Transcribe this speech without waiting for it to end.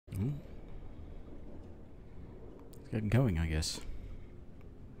get going, I guess.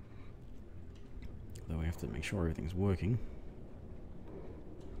 Though we have to make sure everything's working.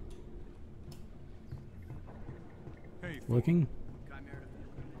 Working?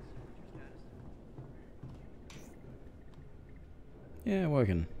 Yeah,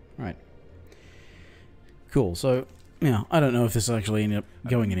 working. Right. Cool, so, yeah, I don't know if this actually ended up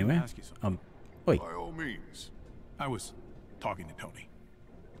going anywhere. Wait. By all means. I was talking to Tony.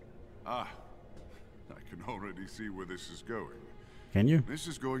 Ah, I can already see where this is going. Can you? This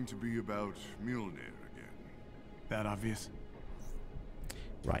is going to be about Mjolnir again. That obvious?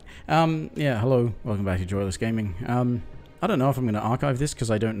 Right. Yeah, hello. Welcome back to Joyless Gaming. I don't know if I'm going to archive this, because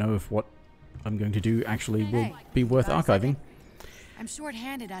I don't know if what I'm going to do actually will be worth archiving. I'm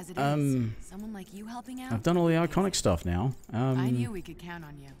short-handed as it is. Someone like you helping out? I've done all the iconic stuff now. I knew we could count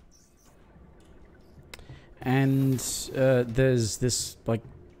on you. And there's this, like,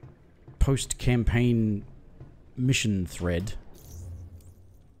 post-campaign mission thread.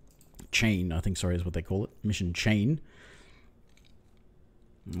 Chain, I think, sorry, is what they call it. Mission chain.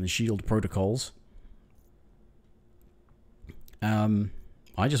 And the shield protocols.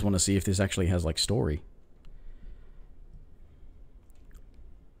 I just want to see if this actually has, like, story.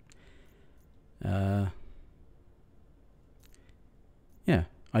 Yeah,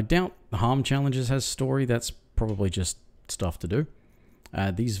 I doubt the harm challenges has story. That's probably just stuff to do.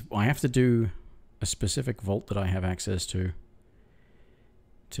 These, I have to do a specific vault that I have access to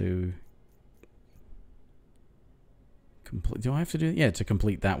complete. Do I have to do? Yeah, to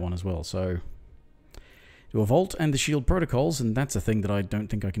complete that one as well. So do a vault and the shield protocols, and that's a thing that I don't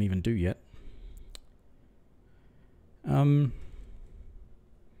think I can even do yet.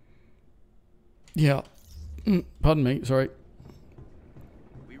 Yeah. Pardon me, sorry.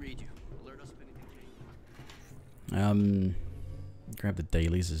 We read you. Alert us if anything changes. Grab the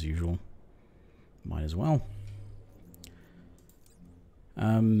dailies as usual. Might as well.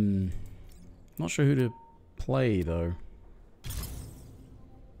 Not sure who to play though.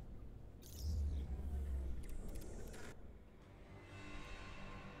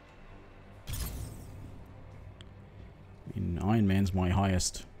 I mean, Iron Man's my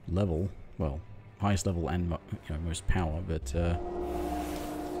highest level. Well, highest level and, you know, most power, but Heard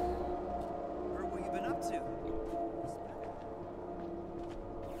what you've been up to.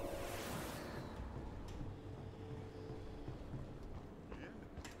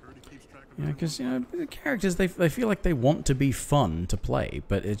 yeah, because, you know, the characters, they feel like they want to be fun to play,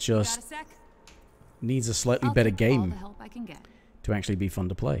 but it just needs a slightly better game to actually be fun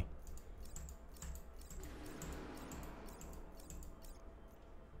to play.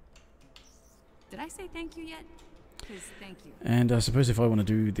 Did I say thank you yet? 'Cause thank you. And I suppose if I want to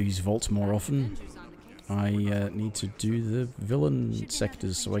do these vaults more often, I need to do the villain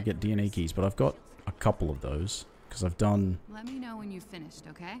sectors so I get DNA keys. But I've got a couple of those, because I've done... Let me know when you've finished,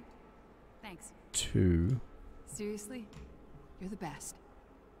 okay? Thanks. 2. Seriously? You're the best.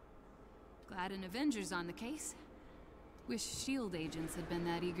 Glad an Avengers on the case. Wish S.H.I.E.L.D. agents had been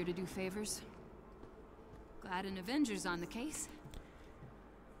that eager to do favors. Glad an Avengers on the case.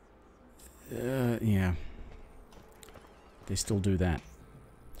 Yeah. They still do that.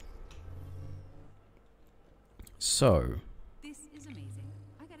 So. This is amazing.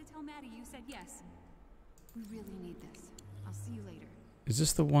 I gotta tell Maddie you said yes. We really need this. I'll see you later. Is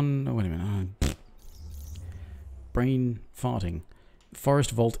this the one? Oh, wait a minute. Brain farting.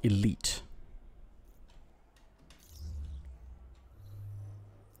 Forest Vault Elite.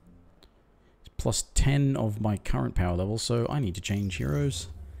 It's plus 10 of my current power level, so I need to change heroes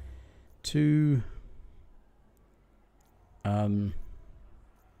to Iron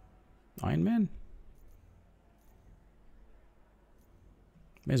Man?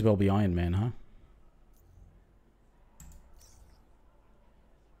 May as well be Iron Man, huh?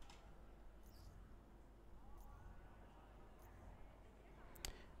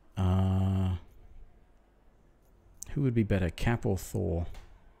 Who would be better, Cap or Thor?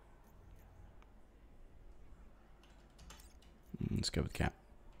 Let's go with Cap.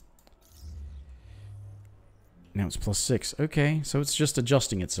 Now it's plus 6. Okay, so it's just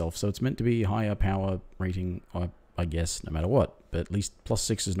adjusting itself. So it's meant to be higher power rating, I guess, no matter what. But at least plus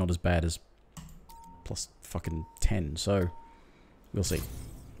 6 is not as bad as plus fucking 10. So we'll see.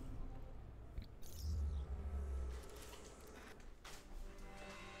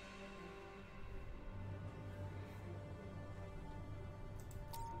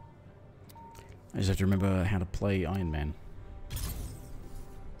 I just have to remember how to play Iron Man.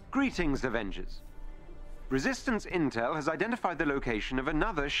 Greetings, Avengers. Resistance Intel has identified the location of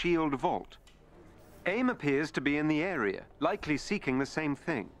another S.H.I.E.L.D. vault. AIM appears to be in the area, likely seeking the same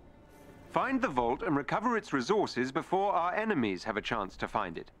thing. Find the vault and recover its resources before our enemies have a chance to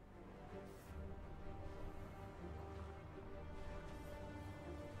find it.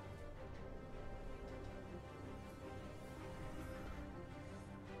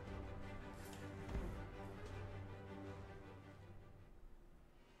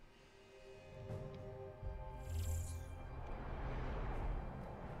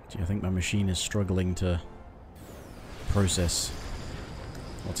 Do you think my machine is struggling to process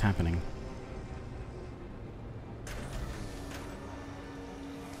what's happening?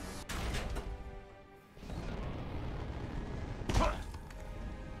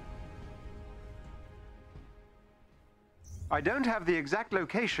 I don't have the exact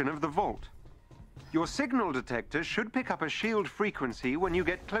location of the vault. Your signal detector should pick up a shield frequency when you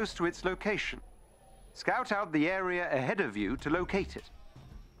get close to its location. Scout out the area ahead of you to locate it.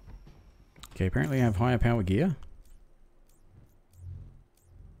 Okay, apparently I have higher power gear.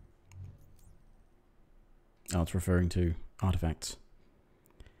 Oh, it's referring to artifacts.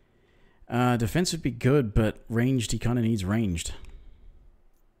 Defense would be good, but ranged, he kind of needs ranged.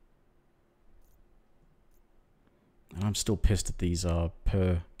 And I'm still pissed at these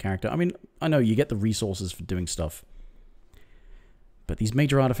per character. I mean, I know you get the resources for doing stuff. But these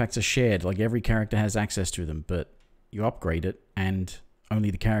major artifacts are shared. Like, every character has access to them. But you upgrade it, and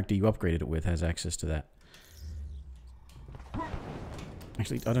only the character you upgraded it with has access to that.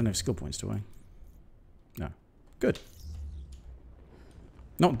 Actually, I don't have skill points, do I? No. Good.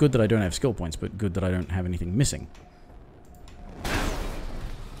 Not good that I don't have skill points, but good that I don't have anything missing.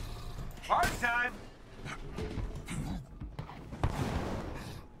 Hard time!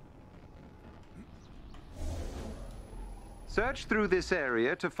 Search through this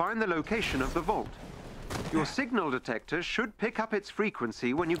area to find the location of the vault. Your signal detector should pick up its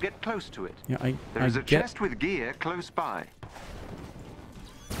frequency when you get close to it. Yeah, There is a chest with gear close by.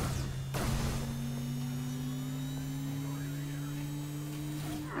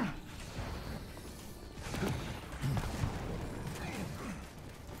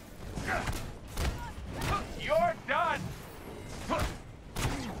 You're done!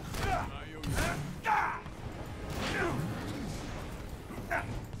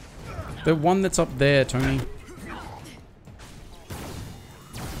 The one that's up there, Tony.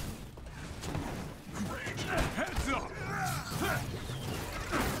 Heads up!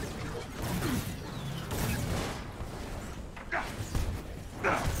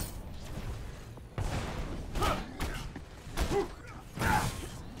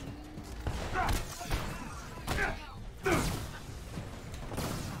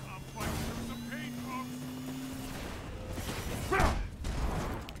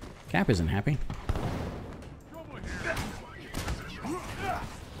 Cap isn't happy. Let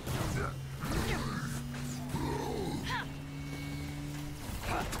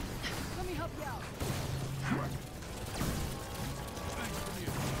me help you out.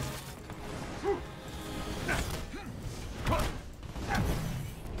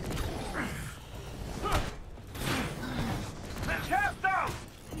 Chest out!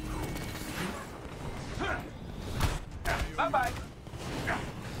 Bye-bye.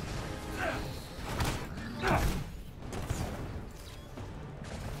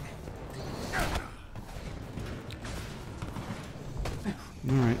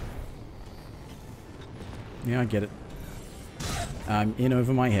 Alright. Yeah, I get it. I'm in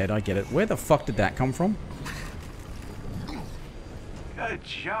over my head, I get it. Where the fuck did that come from? Good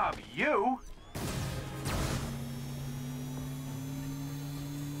job, you!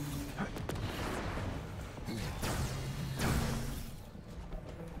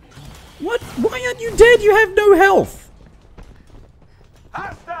 What? Why aren't you dead? You have no health!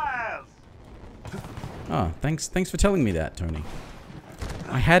 Hostiles! Ah, thanks for telling me that, Tony.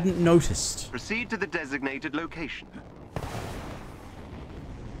 I hadn't noticed. Proceed to the designated location.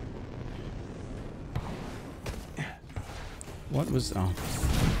 What was... Oh.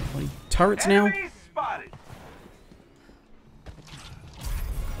 Bloody turrets now? Enemy spotted!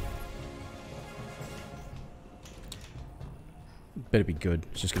 Better be good.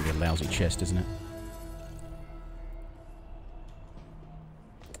 It's just gonna be a lousy chest, isn't it?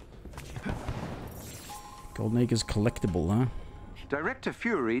 Golden Acres collectible, huh? Director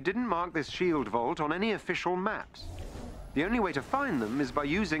Fury didn't mark this shield vault on any official maps. The only way to find them is by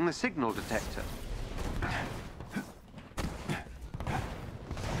using the signal detector.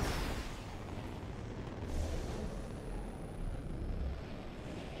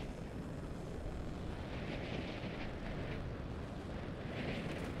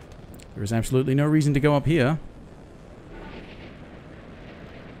 There is absolutely no reason to go up here.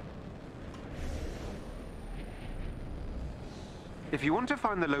 If If you want to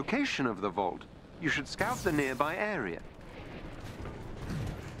find the location of the vault, you should scout the nearby area.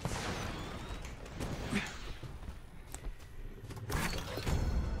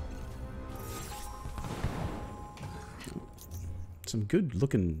 Some good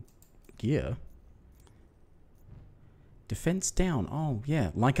looking gear. Defense down. Oh, yeah.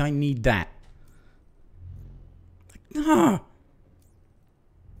 Like I need that. Ah!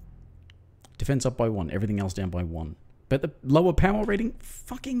 Defense up by 1. Everything else down by 1. But the lower power rating?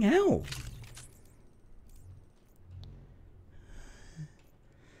 Fucking hell.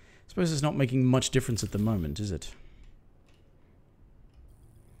 Suppose it's not making much difference at the moment, is it?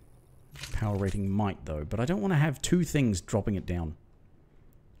 Power rating might, though. But I don't want to have two things dropping it down.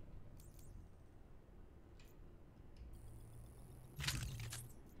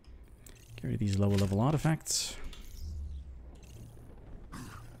 Carry these lower level artifacts.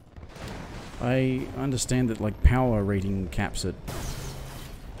 I understand that like power rating caps at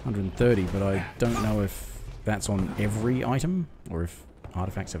 130, but I don't know if that's on every item or if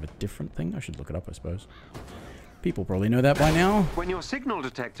artifacts have a different thing. I should look it up, I suppose. People probably know that by now. When your signal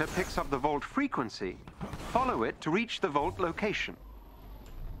detector picks up the vault frequency, follow it to reach the vault location.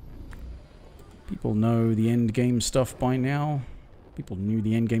 People know the end game stuff by now. People knew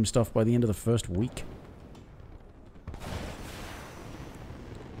the end game stuff by the end of the first week.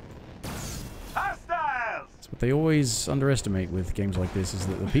 Hostiles! That's what they always underestimate with games like this, is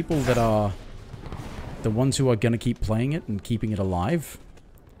that the people that are the ones who are going to keep playing it and keeping it alive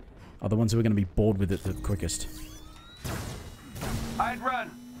are the ones who are going to be bored with it the quickest. I'd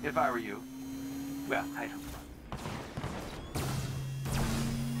run if I were you. Well, I don't.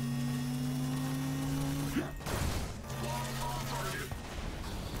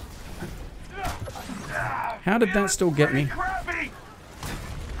 How did that still get me?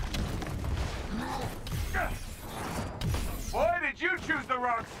 Boy, did you choose the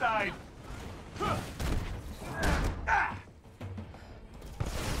wrong side!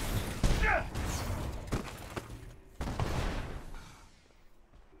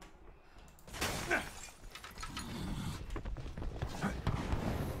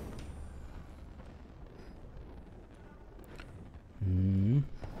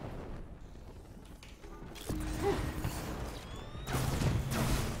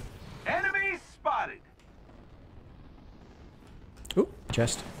 Enemy spotted! Ooh,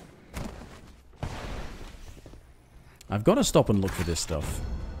 chest. I've got to stop and look for this stuff.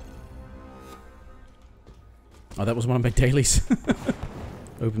 Oh, that was one of my dailies.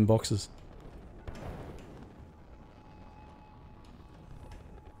 Open boxes.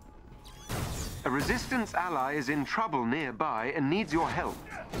 A resistance ally is in trouble nearby and needs your help.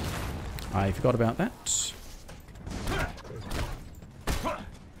 I forgot about that.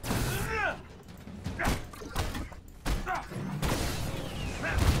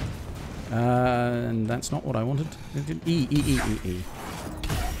 And that's not what I wanted. E, E, E, E, E.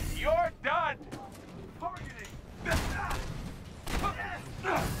 You're done! Targeting!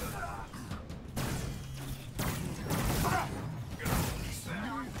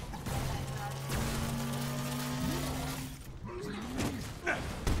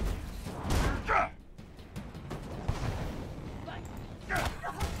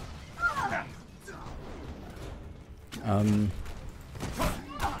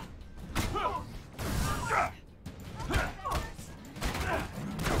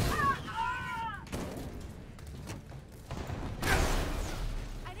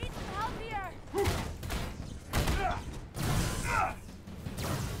 I need some help here.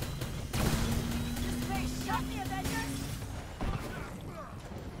 This place shut the Avengers.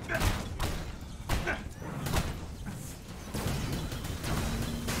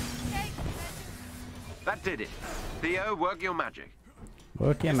 Thanks, Avengers. That did it. Theo, work your magic.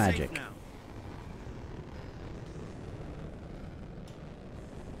 Work your magic.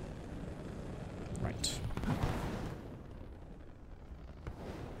 Right.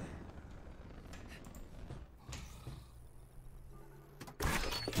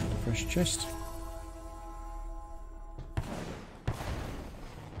 Fresh chest.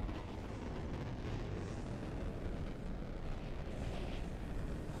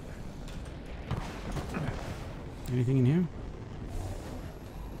 Anything in here?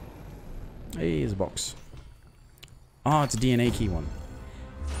 Hey, here's a box. Ah, it's a DNA key one.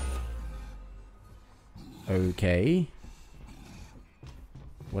 Okay.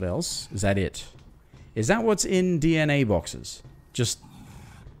 What else? Is that it? Is that what's in DNA boxes? Just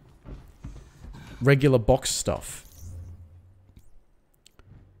regular box stuff.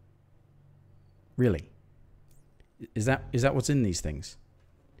 Really? Is that what's in these things?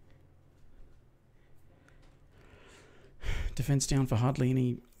 Defense down for hardly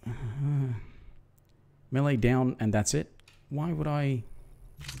any... melee down and that's it? Why would I...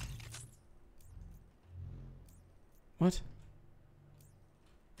 What?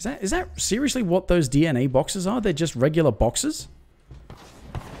 Is that seriously what those DNA boxes are? They're just regular boxes?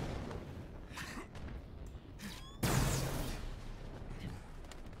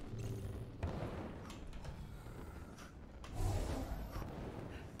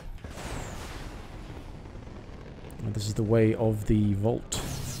 This is the way of the vault.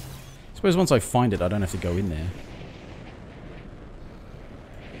 I suppose once I find it, I don't have to go in there.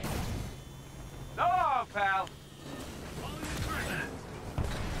 No, pal.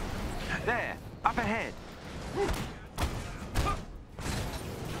 There, up ahead.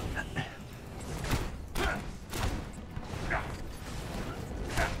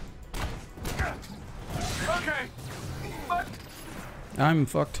 Okay. But I'm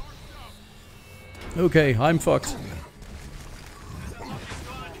fucked. Okay, I'm fucked.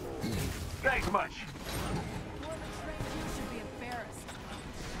 thanks much. Whoever trained you should be embarrassed.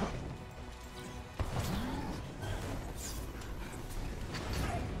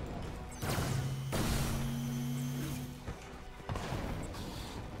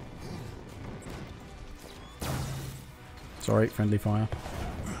 Sorry, friendly fire.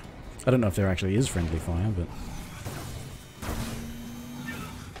 I don't know if there actually is friendly fire, but...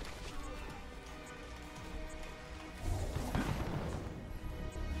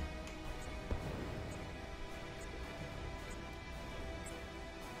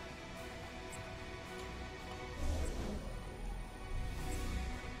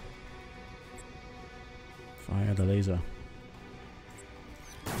 Fire the laser.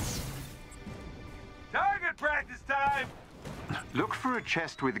 Target practice time. Look for a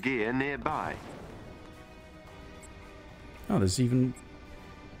chest with gear nearby. Oh, there's even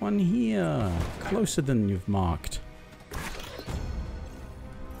one here. Closer than you've marked.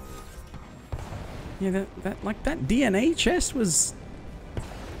 Yeah, that DNA chest was...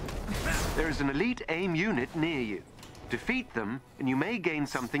 There is an elite AIM unit near you. Defeat them, and you may gain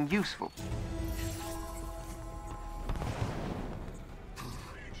something useful.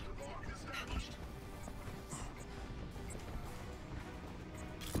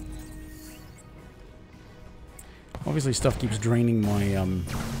 Obviously stuff keeps draining my,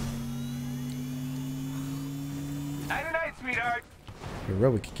 Night night, sweetheart.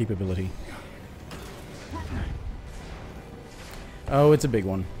 heroic capability. Oh, it's a big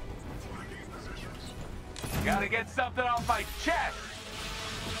one. Gotta get something off my chest.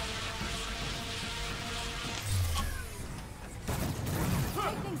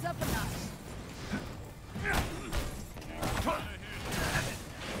 Take things up a notch.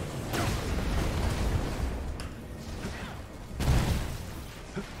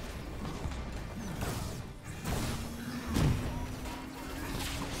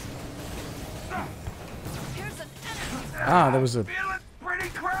 Here's an enemy. Ah, there was a... Feeling pretty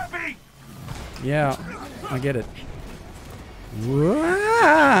crappy. Yeah, I get it.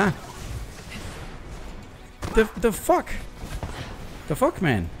 Wah! The fuck? The fuck,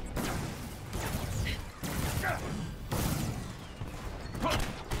 man?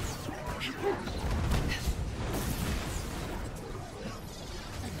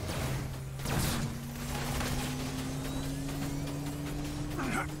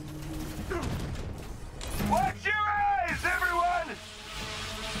 Watch your eyes, everyone.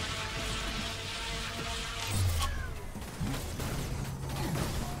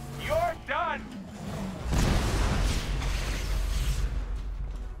 You're done.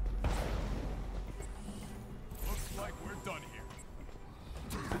 Looks like we're done here.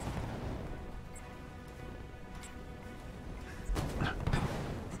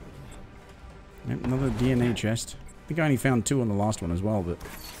 Yep, another DNA chest. I think I only found 2 on the last one as well, but...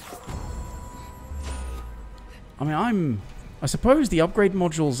 I mean, I suppose the upgrade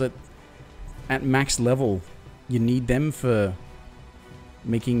modules at max level, you need them for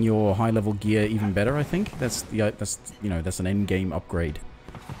making your high level gear even better, I think. That's the you know, that's an end game upgrade.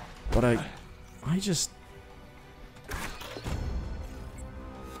 But I just...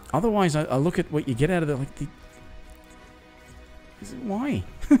 Otherwise, I look at what you get out of it, like the... Why?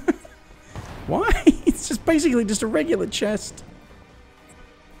 Why? It's just basically just a regular chest.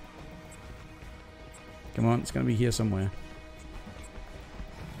 Come on, it's going to be here somewhere.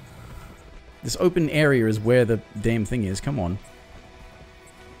 This open area is where the damn thing is. Come on.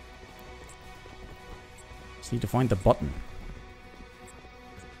 Just need to find the button.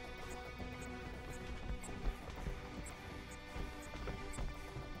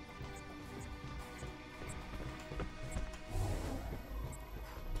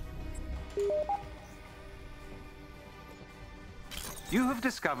 You have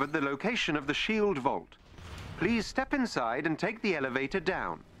discovered the location of the shield vault. Please step inside and take the elevator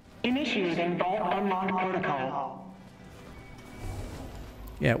down. Initiating vault unlock protocol.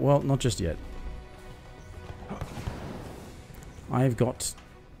 Yeah, well, not just yet. I've got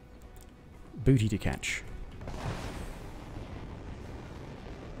booty to catch.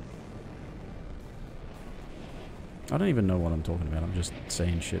 I don't even know what I'm talking about. I'm just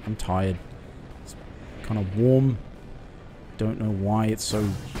saying shit. I'm tired. It's kind of warm. Don't know why it's so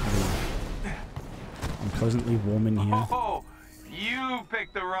unpleasantly warm in here. Oh, you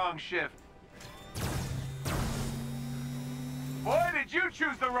picked the wrong shift. Boy, did you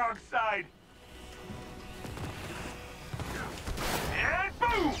choose the wrong side. And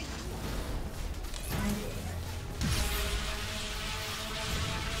boom!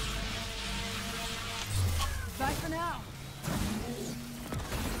 Bye for now.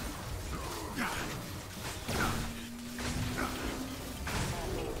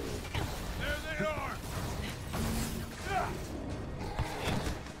 There they are.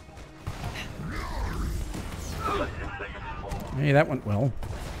 Hey, that went well.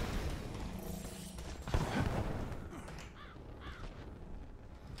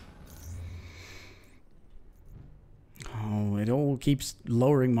 Oh, it all keeps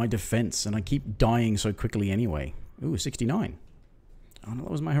lowering my defense, and I keep dying so quickly anyway. Ooh, 69. Oh, no,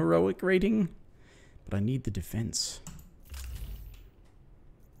 that was my heroic rating. But I need the defense.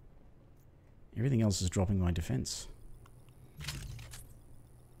 Everything else is dropping my defense.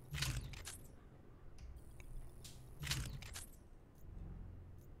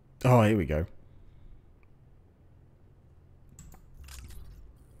 Oh, here we go.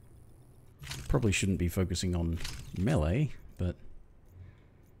 Probably shouldn't be focusing on melee, but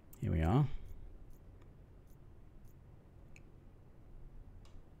here we are.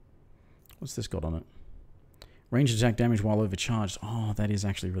 What's this got on it? Range attack damage while overcharged. Oh, that is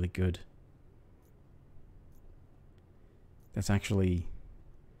actually really good. That's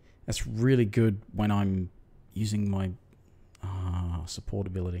really good when I'm using my support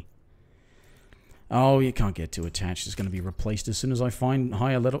ability. Oh, you can't get too attached. It's going to be replaced as soon as I find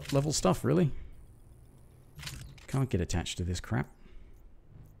higher level stuff, really. Can't get attached to this crap.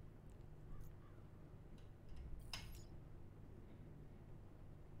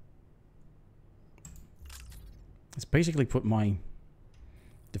 It's basically put my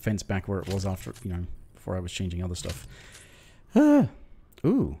defense back where it was after, you know, before I was changing other stuff. Ah.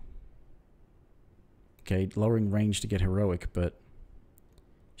 Ooh. Okay, lowering range to get heroic, but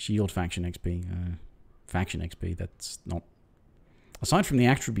shield faction XP. Faction XP, that's not... Aside from the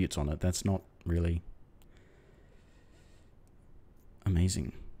attributes on it, that's not really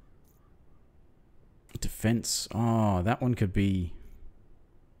amazing. Defense. Oh, that one could be...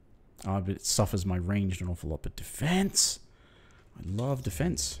 Oh, but it suffers my range an awful lot. But defense! I love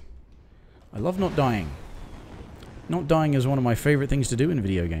defense. I love not dying. Not dying is one of my favorite things to do in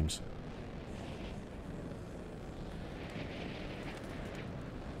video games.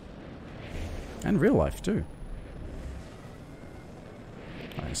 And real life, too.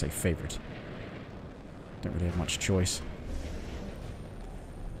 I say favorite. Don't really have much choice.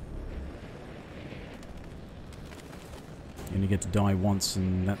 You only get to die once,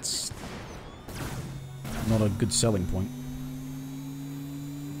 and that's not a good selling point.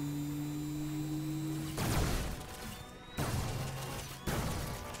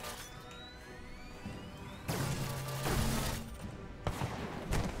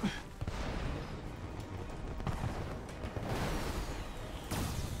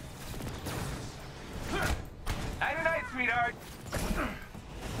 Night-night, sweetheart.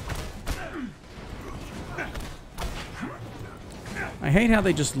 I hate how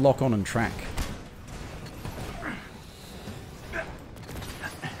they just lock on and track.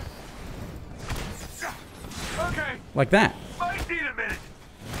 Okay. Like that. Might need a minute.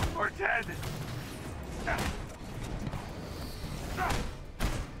 Or 10.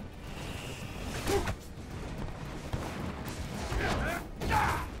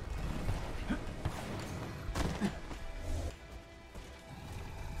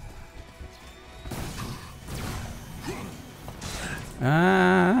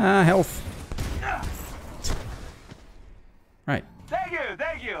 Health. Right. Thank you,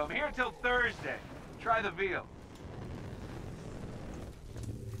 thank you. I'm here till Thursday. Try the veal.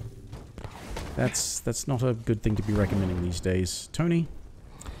 That's not a good thing to be recommending these days. Tony?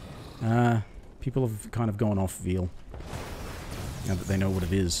 People have kind of gone off veal. Now that they know what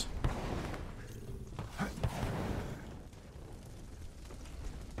it is.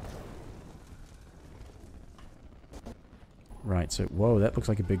 Right, so, whoa, that looks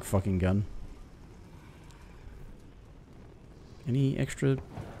like a big fucking gun. Any extra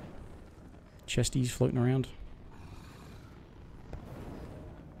chesties floating around?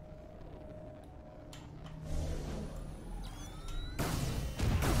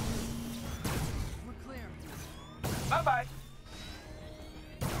 We're clear. Bye-bye.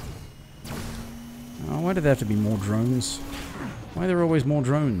 Oh, why do there have to be more drones? Why are there always more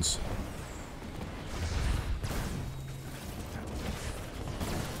drones?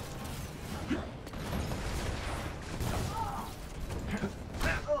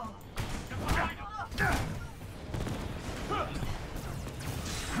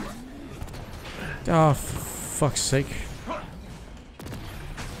 Oh, for fuck's sake.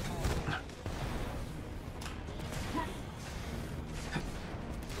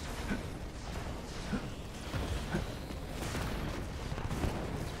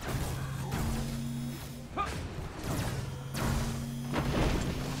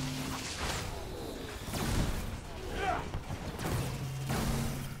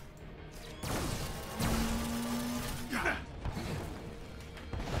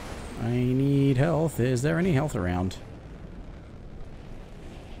 I need health. Is there any health around?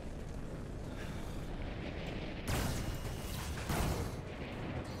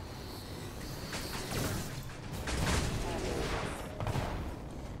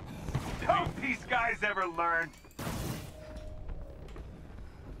 Don't these guys ever learn?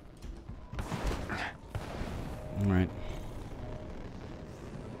 Alright.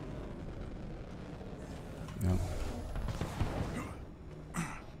 No.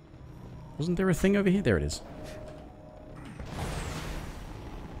 Wasn't there a thing over here? There it is.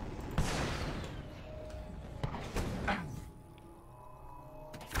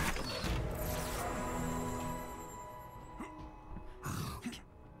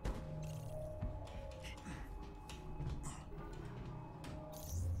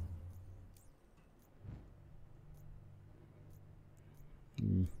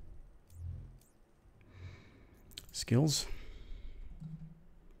 Skills.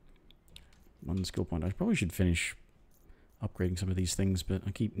 One skill point. I probably should finish upgrading some of these things, but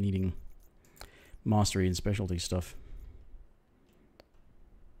I keep needing mastery and specialty stuff.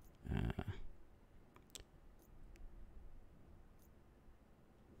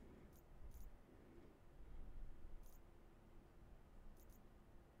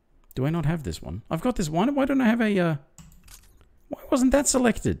 Do I not have this one? I've got this one. Why don't I have a... Why wasn't that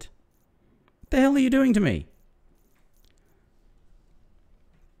selected? What the hell are you doing to me?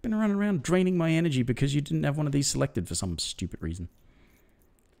 Been running around draining my energy because you didn't have one of these selected for some stupid reason.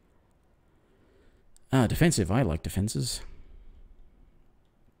 Defensive. I like defenses.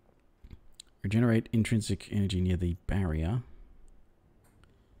 Regenerate intrinsic energy near the barrier.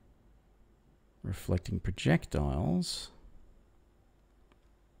 Reflecting projectiles.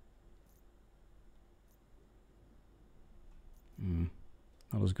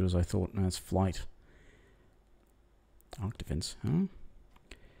 Not as good as I thought. No, it's flight. Arc defense, huh?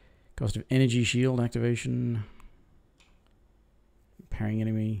 Cost of energy shield activation. Parrying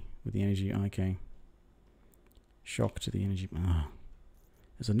enemy with the energy. Okay. Shock to the energy.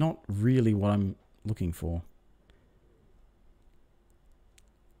 Is it not really what I'm looking for?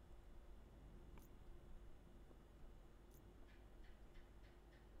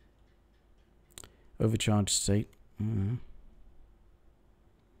 Overcharged state.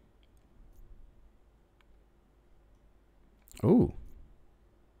 Oh.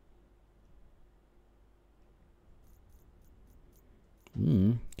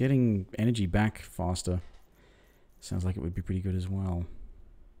 Getting energy back faster sounds like it would be pretty good as well.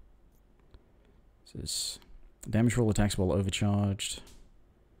 This damage from all attacks while overcharged.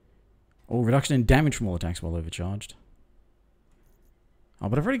 Oh, reduction in damage from all attacks while overcharged. Oh,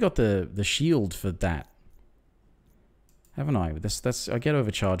 but I've already got the shield for that, haven't I? That's I get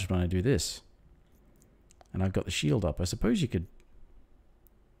overcharged when I do this, and I've got the shield up. I suppose you could,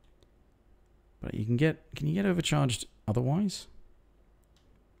 but you can get. Can you get overcharged otherwise?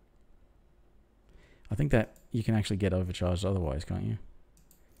 I think that you can actually get overcharged otherwise, can't you?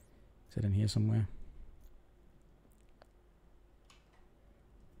 Is it in here somewhere?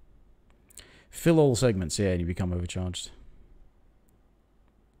 Fill all segments, yeah, and you become overcharged.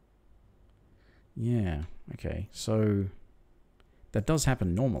 Yeah, okay, so that does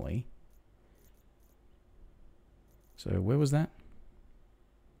happen normally. So where was that?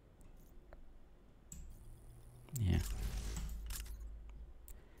 Yeah.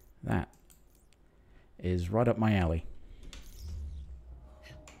 That is right up my alley.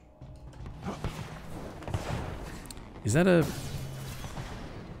 Is that a...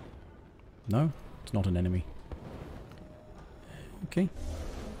 No, it's not an enemy. Okay.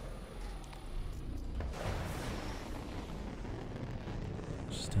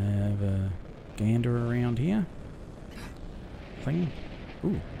 Have a gander around here. Thing.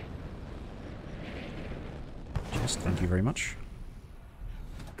 Ooh. Chest, thank you very much.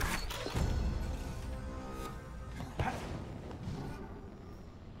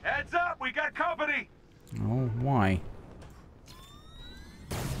 Heads up, we got company! Oh, why?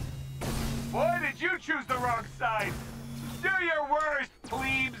 Boy, did you choose the wrong side! Do your worst,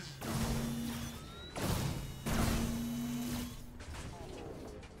 plebes!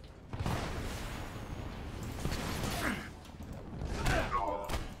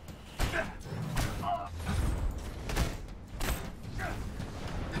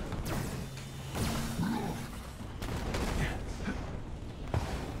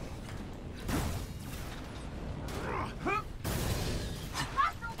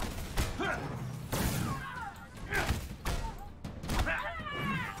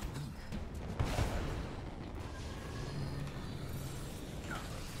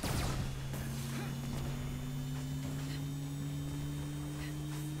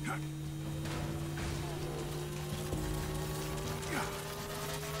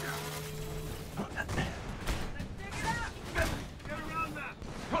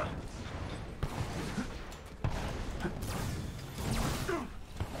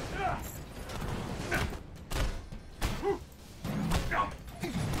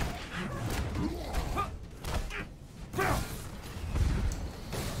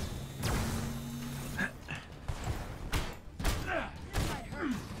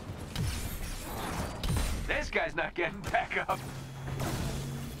 This guy's not getting back up.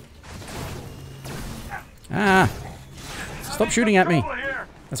 Ah! Stop shooting at me!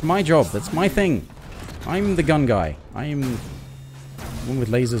 That's my job. That's my thing. I'm the gun guy. I am the one with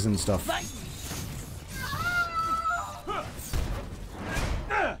lasers and stuff.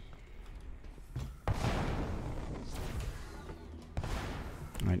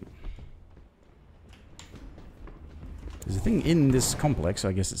 Right. There's a thing in this complex.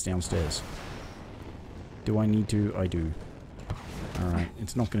 I guess it's downstairs. Do I need to? I do. Alright.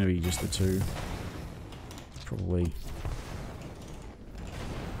 It's not going to be just the two. Probably.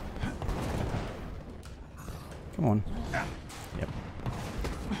 Come on. Yep.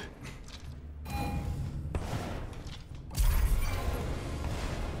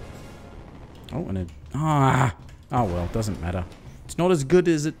 Oh, and it... Ah! Oh well, doesn't matter. It's not as good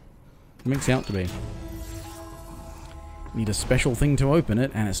as it makes out to be. Need a special thing to open it,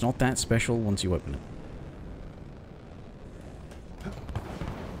 and it's not that special once you open it.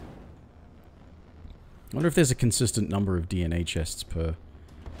 I wonder if there's a consistent number of DNA chests per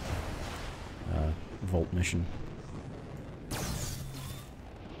vault mission.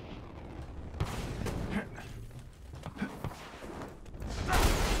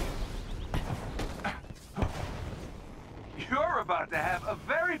 You're about to have a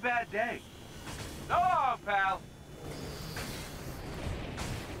very bad day. So long, pal.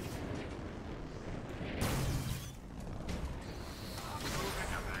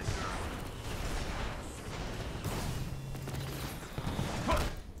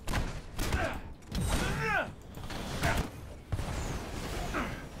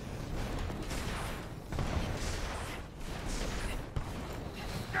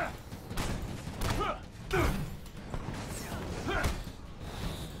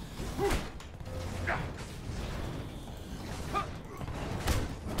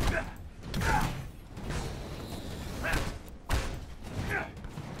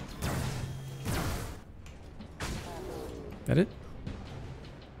 That it?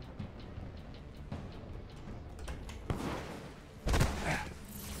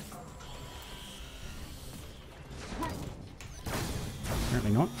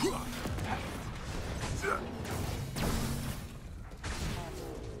 Apparently not.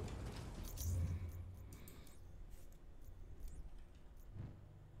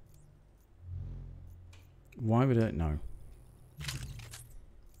 Why would it? No.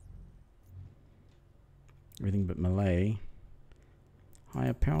 Everything but melee.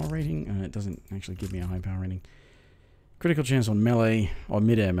 Higher power rating? It doesn't actually give me a high power rating. Critical chance on melee, or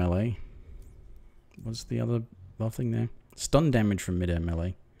mid-air melee. What's the other buff thing there? Stun damage from mid-air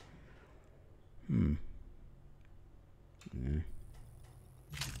melee. Yeah.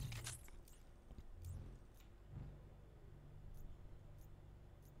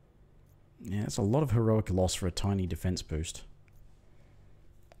 Yeah, it's a lot of heroic loss for a tiny defense boost.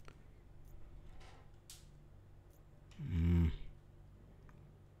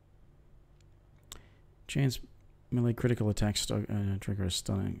 Chance melee critical attacks trigger a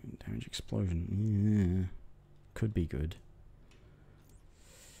stunning damage explosion. Yeah. Could be good.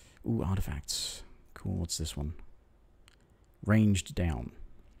 Ooh, artifacts. Cool, what's this one? Ranged down.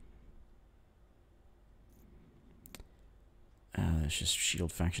 it's just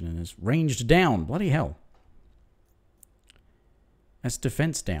shield faction and it's ranged down. Bloody hell. That's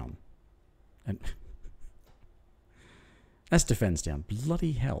defense down. And that's defense down.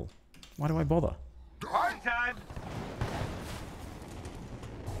 Bloody hell. Why do I bother? Hard time.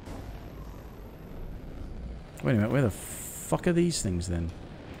 Wait a minute, where the fuck are these things then?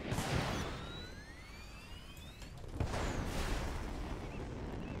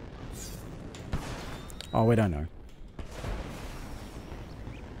 Oh, wait, I know.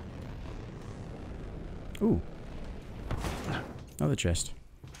 Ooh. Another chest.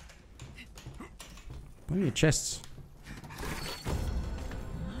 What are your chests?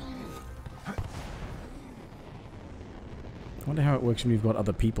 I wonder how it works when you've got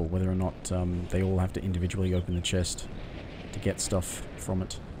other people, whether or not they all have to individually open the chest to get stuff from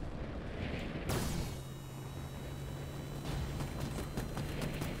it.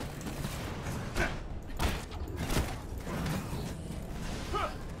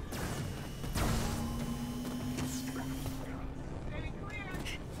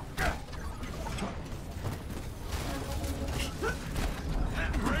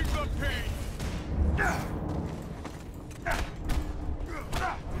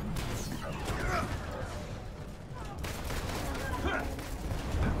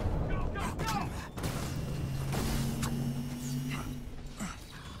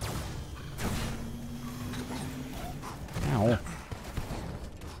 Ow.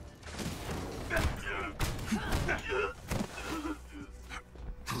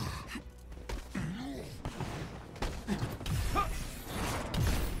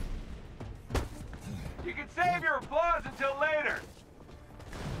 You can save your applause until later.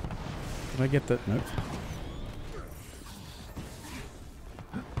 Did I get that? Nope.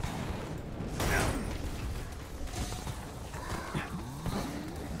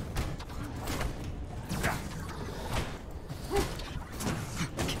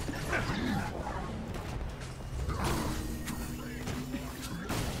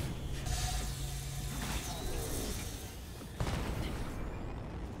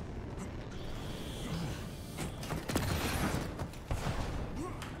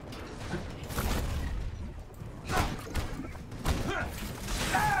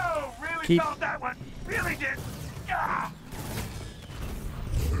 Keep. Felt that one. Really did. Ah!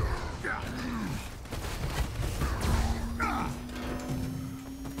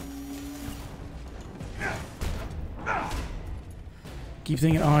 Keep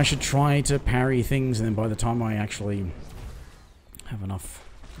thinking, oh, I should try to parry things, and then by the time I actually have enough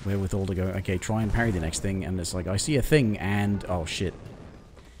wherewithal to go, okay, try and parry the next thing, and it's like, I see a thing, and, oh shit.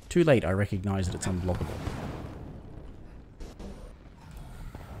 Too late, I recognize that it's unblockable.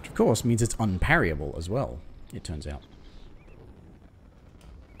 Which, of course, means it's unparryable as well, it turns out.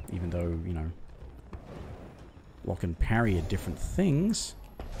 Even though, you know, block and parry are different things.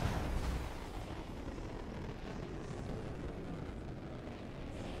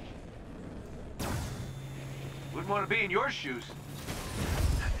 Wouldn't want to be in your shoes.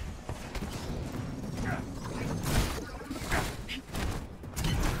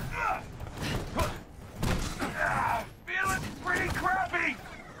 Feeling pretty crappy.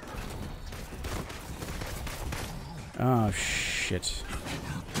 Oh shit.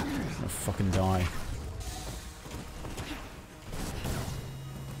 I'm gonna fucking die.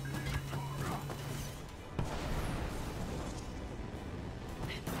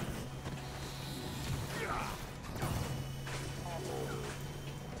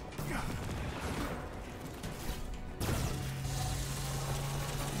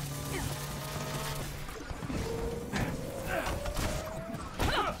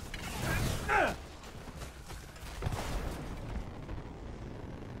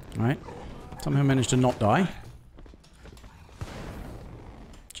 Alright. Somehow managed to not die.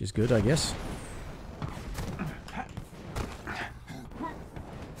 Which is good, I guess.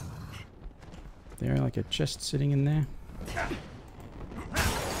 There, like a chest sitting in there.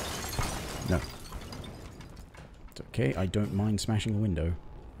 No. It's okay, I don't mind smashing a window.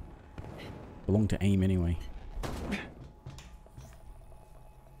 Belong to aim anyway.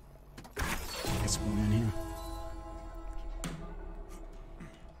 Let's go in here.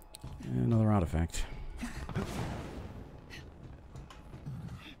 Another artifact.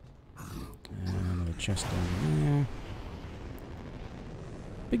 Another chest down there.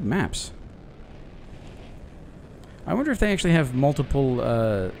 Big maps. I wonder if they actually have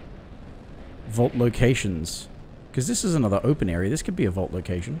multiple vault locations. Because this is another open area. This could be a vault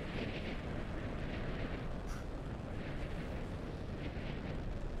location.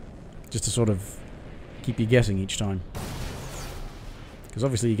 Just to sort of keep you guessing each time. Because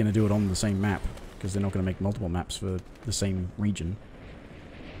obviously you're going to do it on the same map. because they're not going to make multiple maps for the same region.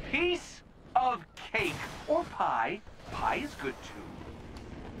 Piece of cake or pie. Pie is good too.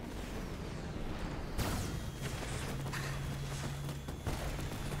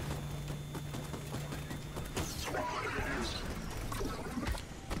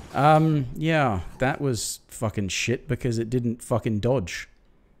 Yeah, that was fucking shit because it didn't fucking dodge.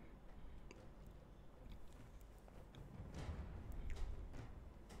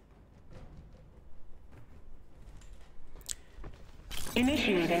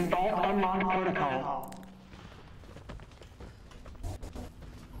 Initiating vault unlock protocol.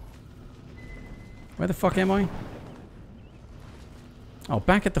 Where the fuck am I? Oh,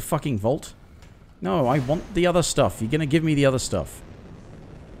 back at the fucking vault? No, I want the other stuff. You're gonna give me the other stuff.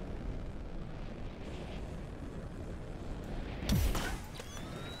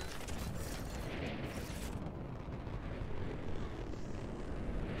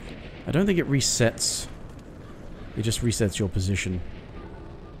 I don't think it resets. It just resets your position.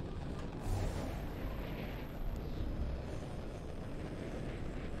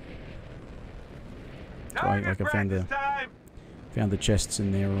 So I found the chests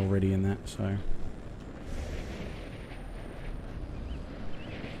in there already in that, so.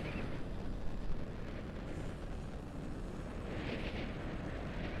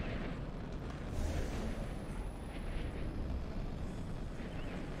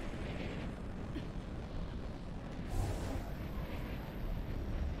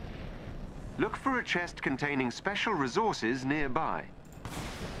 Look for a chest containing special resources nearby.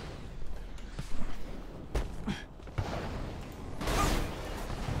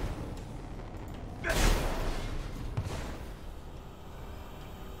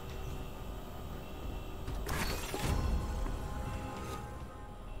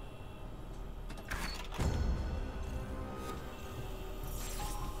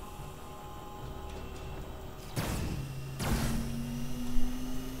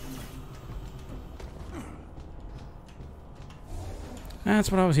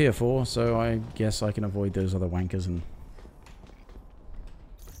 That's what I was here for, so I guess I can avoid those other wankers and...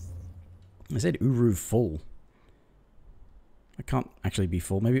 I said Uru full. I can't actually be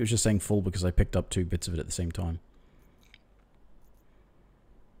full. Maybe it was just saying full because I picked up 2 bits of it at the same time.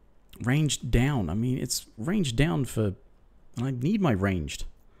 Ranged down. I mean, it's ranged down for... I need my ranged.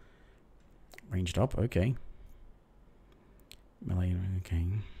 Ranged up, okay. Melee, okay.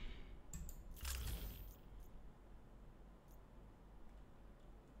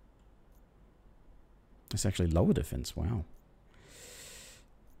 It's actually lower defense, wow.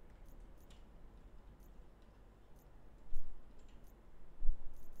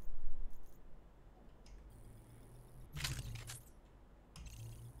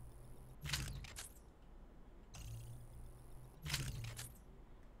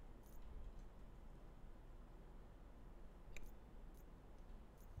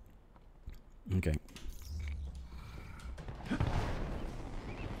 Okay.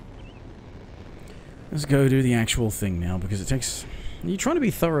 Let's go do the actual thing now, because it takes... You're trying to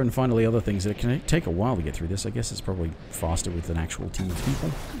be thorough and find all the other things. It can take a while to get through this. I guess it's probably faster with an actual team of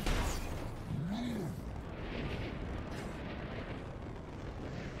people.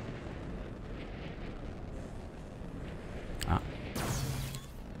 Ah.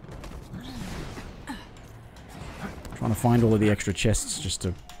 Trying to find all of the extra chests just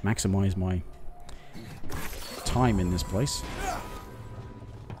to maximize my time in this place.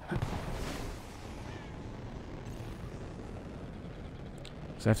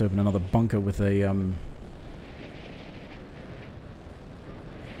 So I have to open another bunker with a,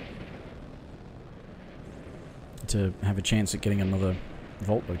 to have a chance at getting another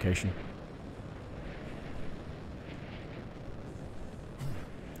vault location.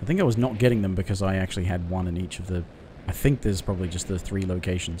 I think I was not getting them because I actually had one in each of the... I think there's probably just the 3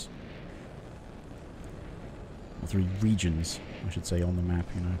 locations. Or 3 regions, I should say, on the map,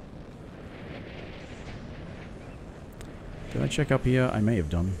 you know. Did I check up here? I may have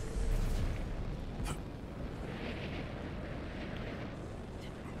done.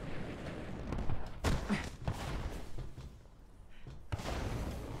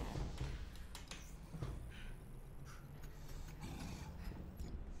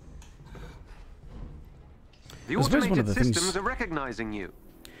 The automated systems are recognizing you.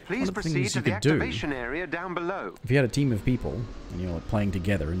 Please proceed to the activation area down below. If you had a team of people, and you're like playing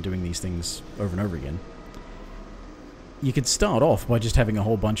together and doing these things over and over again, you could start off by just having a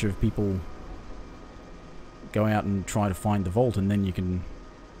whole bunch of people go out and try to find the vault, and then you can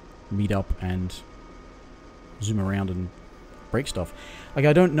meet up and zoom around and break stuff. Like,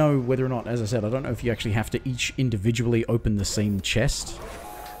 I don't know whether or not, as I said, I don't know if you actually have to each individually open the same chest.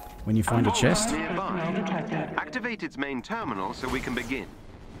 when you find a chest. Nearby. Activate its main terminal so we can begin.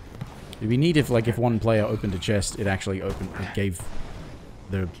 It'd be neat if, like, if one player opened a chest, it actually it gave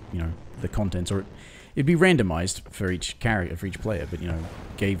the, you know, the contents, or it'd be randomized for each character, for each player, but, you know,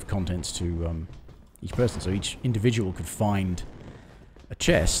 gave contents to each person, so each individual could find a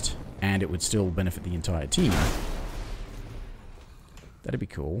chest, and it would still benefit the entire team. That'd be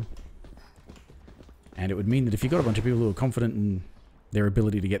cool. And it would mean that if you got a bunch of people who are confident in their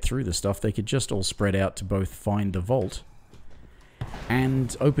ability to get through the stuff, they could just all spread out to both find the vault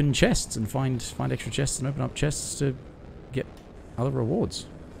and open chests and find extra chests and open up chests to get other rewards.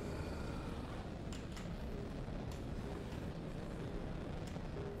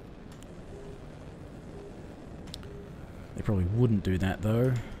 They probably wouldn't do that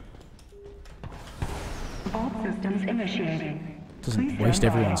though. Vault systems initiating. Doesn't waste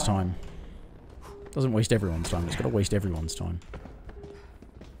everyone's time. Doesn't waste everyone's time. It's got to waste everyone's time.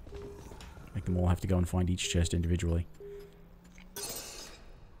 Make them all have to go and find each chest individually.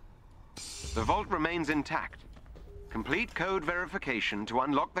 The vault remains intact. Complete code verification to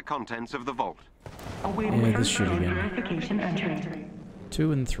unlock the contents of the vault. Awaiting Yeah, this first shit code again. verification entry.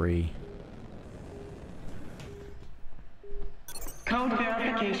 2 and 3. Code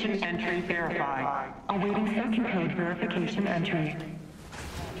verification entry verified. Awaiting second code verification entry.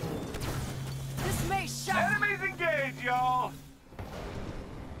 This may shock. Enemies engaged, y'all!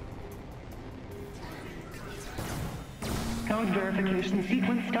 Code verification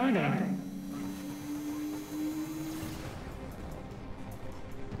sequence starting.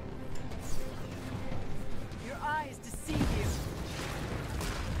 Your eyes deceive you.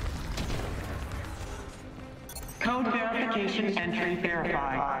 Code verification entry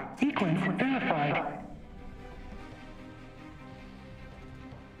verified. Sequence verified.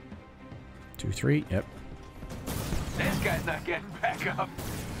 2, 3. Yep. This guy's not getting back up.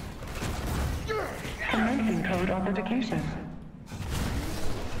 Commencing code authentication.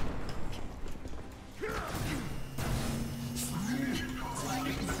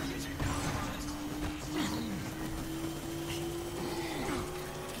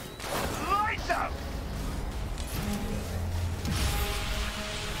 Lights up!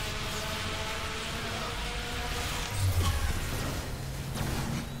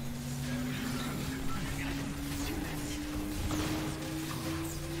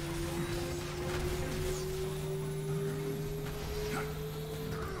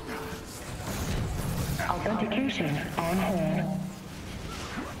 Authentication on hold.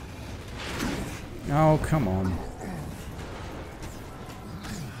 Oh, come on.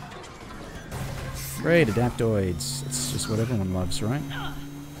 Great, adaptoids. It's just what everyone loves, right?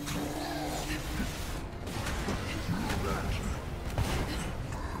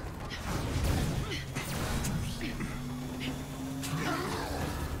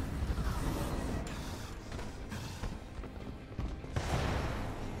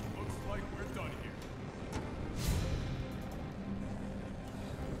 Looks like we're done here.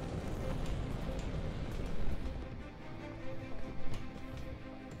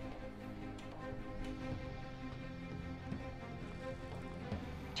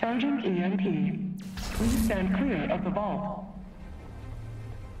 Charging EMP. Please stand clear of the vault.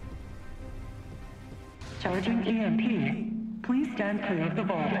 Charging EMP. Please stand clear of the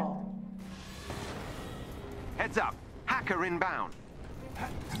vault. Heads up. Hacker inbound.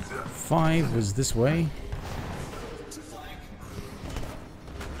 5 was this way.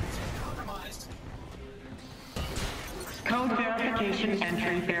 Code verification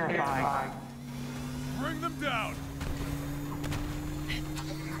entry verified. Bring them down.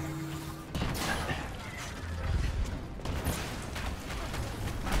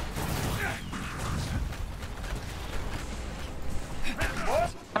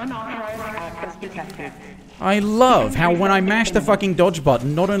 Unauthorized access detected. I love how when I mash the fucking dodge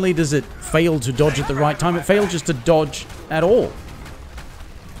button, not only does it fail to dodge at the right time, it failed just to dodge at all.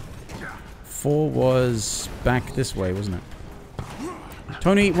 4 was back this way, wasn't it?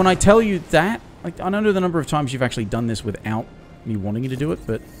 Tony, when I tell you that, like, I don't know the number of times you've actually done this without me wanting you to do it,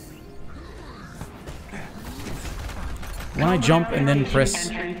 but when I jump and then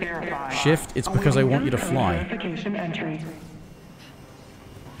press shift, it's because I want you to fly. Verification entry.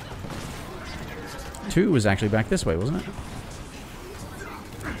 2 was actually back this way, wasn't it?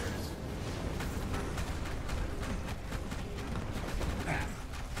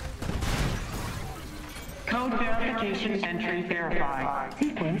 Code verification entry verified.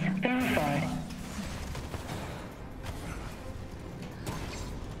 Sequence verified.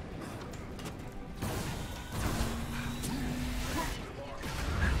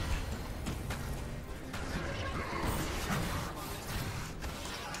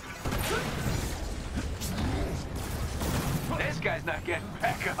 guy's not getting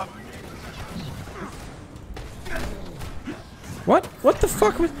back up. What? What the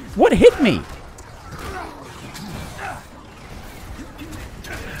fuck was... What hit me?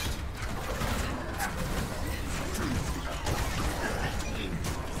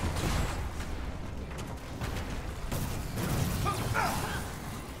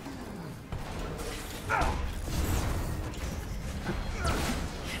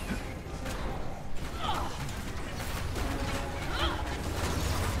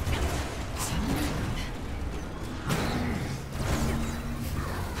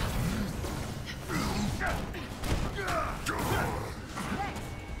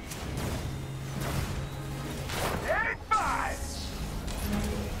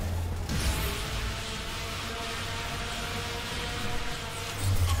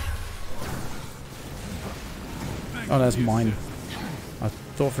 Oh, that's mine. I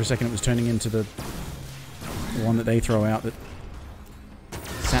thought for a second it was turning into the one that they throw out that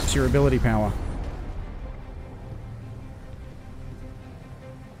saps your ability power.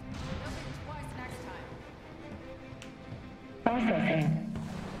 Processing.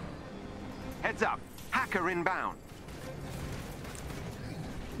 Heads up. Hacker inbound.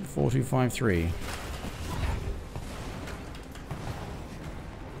 4253.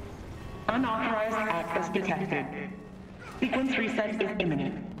 Unauthorized access detected. Sequence reset is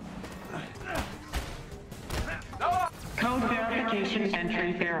imminent. Code verification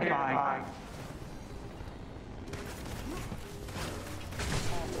entry verified.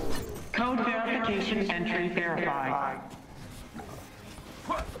 Code verification entry verified.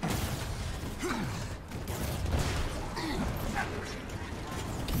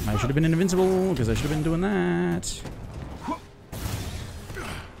 I should have been invincible because I should have been doing that.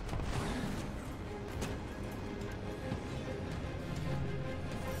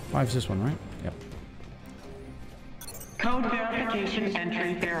 Five's this one, right? Yep. Code verification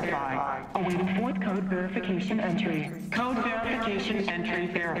entry verified. Awaiting fourth code verification entry. Code verification entry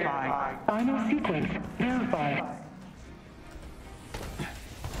verified. Final sequence verified.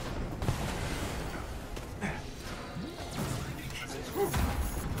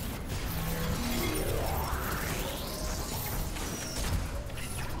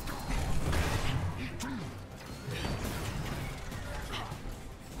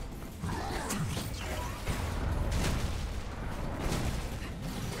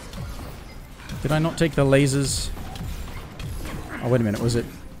 Did I not take the lasers? Oh, wait a minute, was it?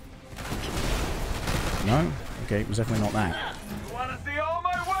 No? Okay, it was definitely not that. Wanna see all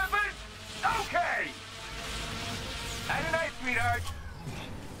my weapons? Okay! Nighty night, sweetheart.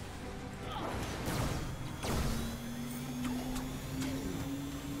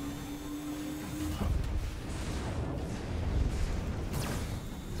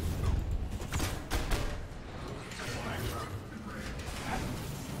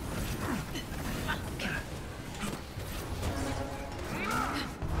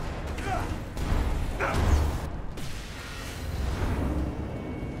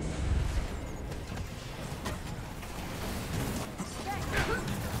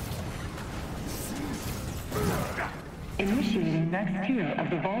 Initiating next tier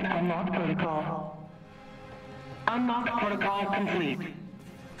of the Vault Unlock Protocol. Unlock protocol complete.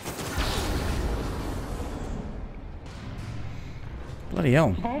 Bloody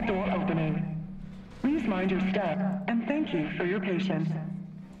hell. Vault door opening. Please mind your step, and thank you for your patience.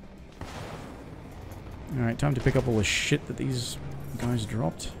 Alright, time to pick up all the shit that these guys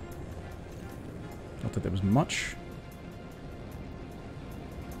dropped. Not that there was much.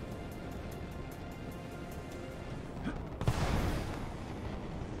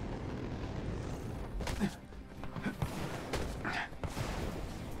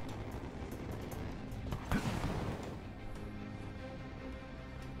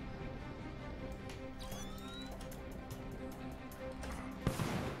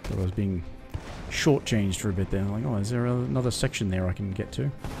 I was being shortchanged for a bit there. Like, oh, is there another section there I can get to?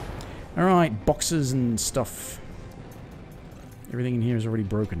 Alright, boxes and stuff. Everything in here is already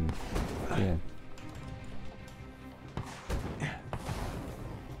broken. Cool.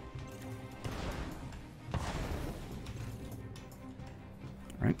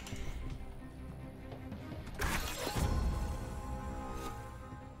 Right.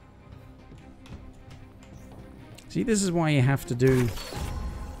 See, this is why you have to do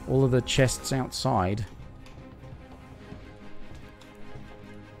all of the chests outside.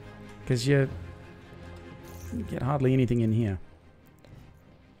 Because you get hardly anything in here.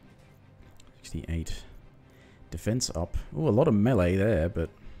 68. Defense up. Oh, a lot of melee there, but...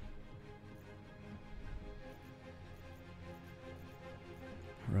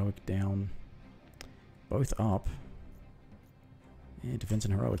 Heroic down. Both up. Yeah, defense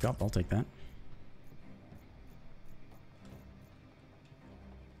and heroic up. I'll take that.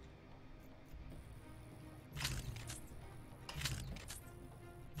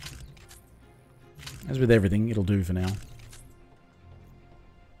 As with everything, it'll do for now.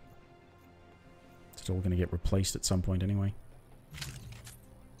 It's all going to get replaced at some point anyway.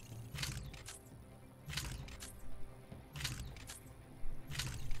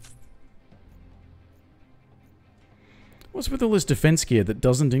 What's with all this defense gear that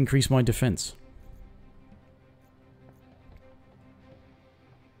doesn't increase my defense?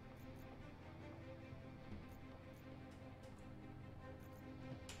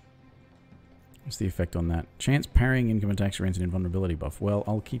 What's the effect on that? Chance parrying income attacks grants an invulnerability buff. Well,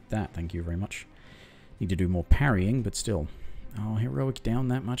 I'll keep that, thank you very much. Need to do more parrying, but still. Oh, heroic down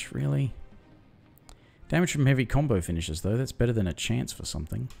that much, really? Damage from heavy combo finishes, though. That's better than a chance for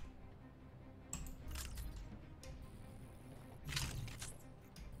something.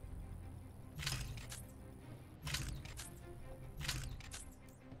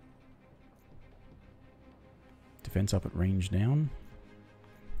 Defense up at range down.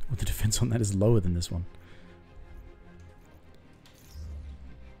 Well, the defense on that is lower than this one.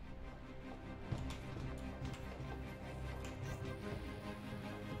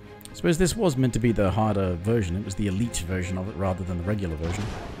 I suppose this was meant to be the harder version. It was the elite version of it rather than the regular version.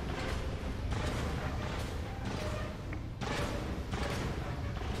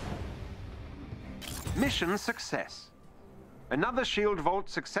 Mission success. Another shield vault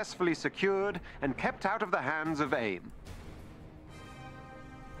successfully secured and kept out of the hands of AIM.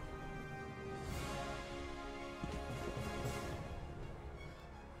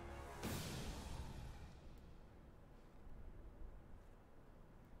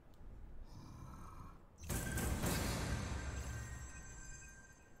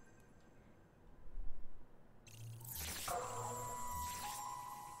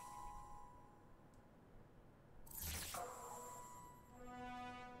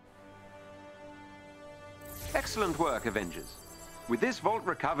 Excellent work, Avengers. With this vault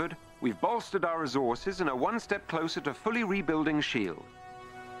recovered, we've bolstered our resources and are one step closer to fully rebuilding S.H.I.E.L.D.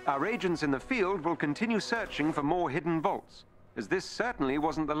 Our agents in the field will continue searching for more hidden vaults, as this certainly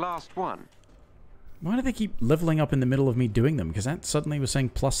wasn't the last one. Why do they keep leveling up in the middle of me doing them? Because that suddenly was saying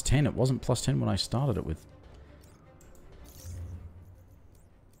plus 10. It wasn't plus 10 when I started it with.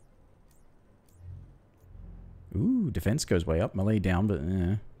 Ooh, defense goes way up. Melee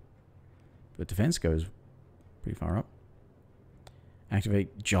down, but defense goes pretty far up.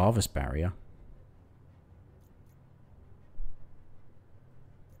 Activate Jarvis barrier.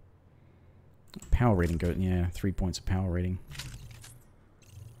 Power rating go, yeah, 3 points of power rating.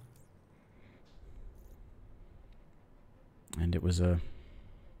 And it was a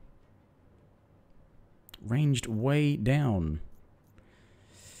ranged way down.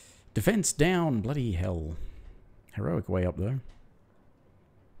 Defense down, bloody hell. Heroic way up though.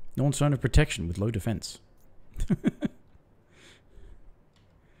 Non-zone of protection with low defense.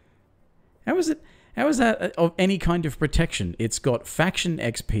 How is it? How is that of any kind of protection? It's got faction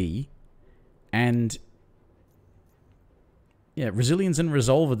XP and yeah, resilience and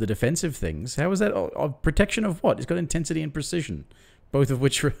resolve are the defensive things. How is that of protection of what? It's got intensity and precision, both of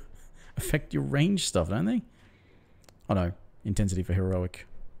which affect your range stuff, don't they? Oh no, intensity for heroic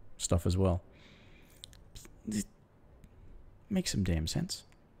stuff as well. It makes some damn sense.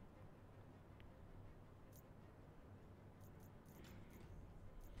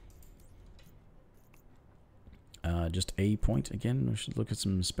 Just a point again. We should look at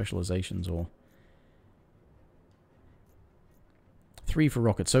some specializations or 3 for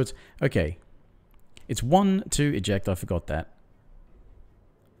rocket. So it's okay. It's 1 to eject. I forgot that.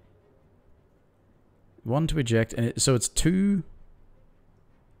 1 to eject, and so it's 2.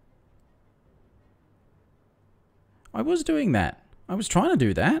 I was doing that. I was trying to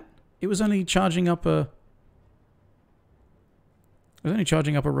do that. It was only charging up a. It was only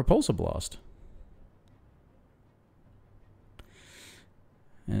charging up a repulsor blast.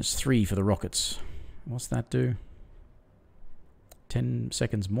 And it's 3 for the rockets. What's that do? 10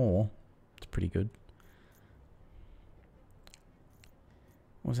 seconds more. It's pretty good.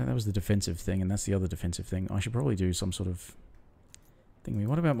 What was that? That was the defensive thing, and that's the other defensive thing. I should probably do some sort of thing.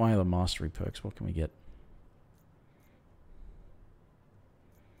 What about my other mastery perks? What can we get?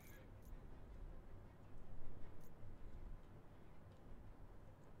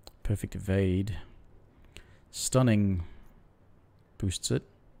 Perfect evade. Stunning boosts it.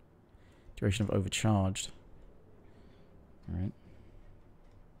 Duration of overcharged. Alright.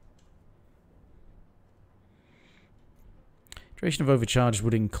 Duration of overcharged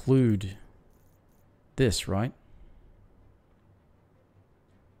would include this, right?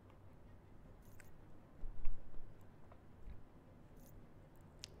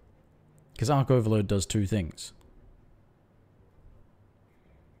 Because Arc Overload does two things.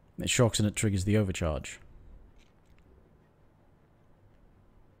 It shocks and it triggers the overcharge.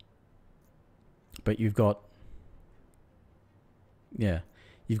 But you've got... yeah.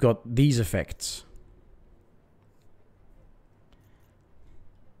 You've got these effects.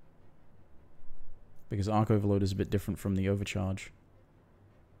 Because Arc Overload is a bit different from the overcharge.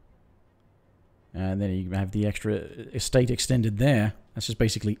 And then you have the extra estate extended there. That's just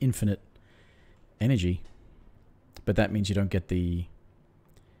basically infinite energy. But that means you don't get the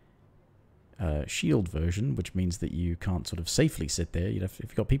shield version, which means that you can't sort of safely sit there. If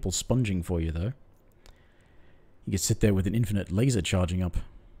you've got people sponging for you, though, you could sit there with an infinite laser charging up.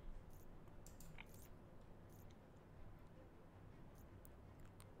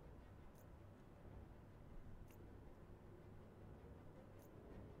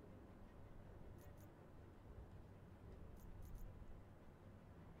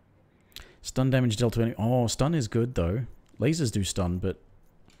 Stun damage dealt to any... oh, stun is good, though. Lasers do stun, but...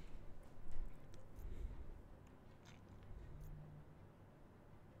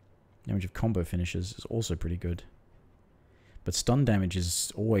 damage of combo finishes is also pretty good. But stun damage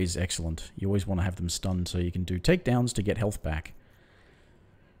is always excellent. You always want to have them stunned so you can do takedowns to get health back.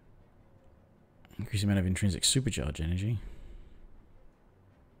 Increase the amount of intrinsic supercharge energy.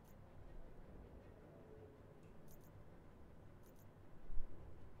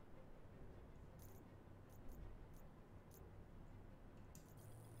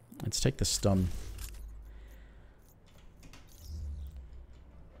 Let's take the stun.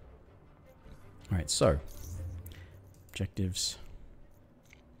 Alright, so. Objectives.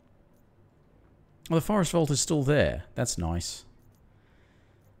 Well, the Forest Vault is still there. That's nice.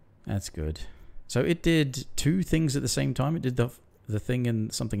 That's good. So it did two things at the same time. It did the thing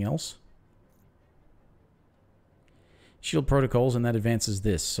and something else. Shield Protocols, and that advances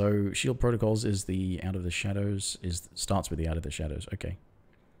this. So Shield Protocols is the Out of the Shadows. Starts with the Out of the Shadows. Okay.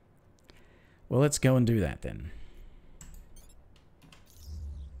 Well, let's go and do that then.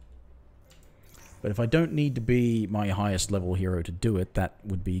 But if I don't need to be my highest level hero to do it, that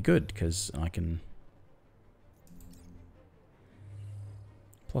would be good, because I can...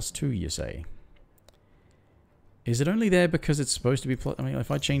 +2, you say? Is it only there because it's supposed to be... I mean, if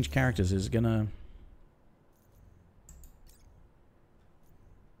I change characters, is it gonna...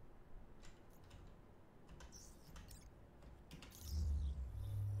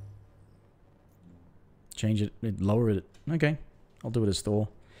 change it, lower it. Okay, I'll do it as Thor.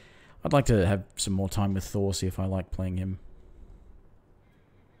 I'd like to have some more time with Thor, see if I like playing him.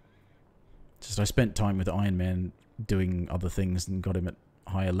 Just I spent time with Iron Man doing other things and got him at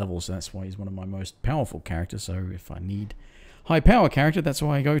higher levels, so that's why he's one of my most powerful characters. So if I need high power character, that's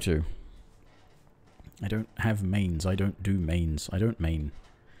why I go to. I don't have mains. I don't do mains. I don't main.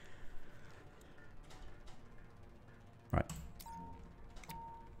 Right.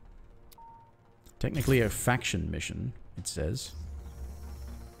 Technically a faction mission, it says.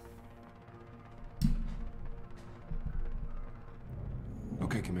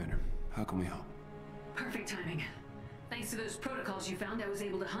 Okay, Commander. How can we help? Perfect timing. Thanks to those protocols you found, I was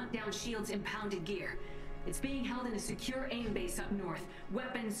able to hunt down S.H.I.E.L.D.'s impounded gear. It's being held in a secure AIM base up north.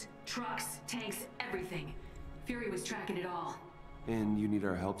 Weapons, trucks, tanks, everything. Fury was tracking it all. And you need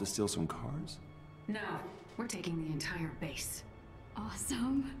our help to steal some cars? No, we're taking the entire base.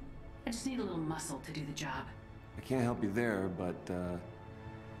 Awesome. I just need a little muscle to do the job. I can't help you there, but,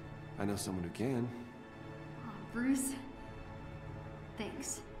 I know someone who can. Oh, Bruce.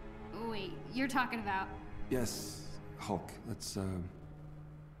 Thanks. Wait, you're talking about... Yes, Hulk. Let's,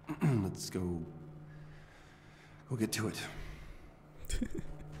 let's go get to it.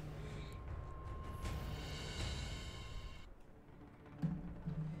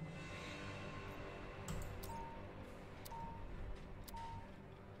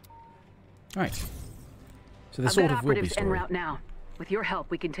 Right. So this sort of will be story. En route now. With your help,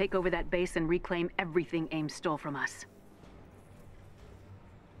 we can take over that base and reclaim everything AIM stole from us.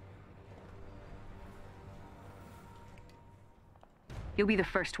 You'll be the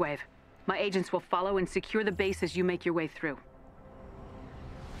first wave. My agents will follow and secure the base as you make your way through.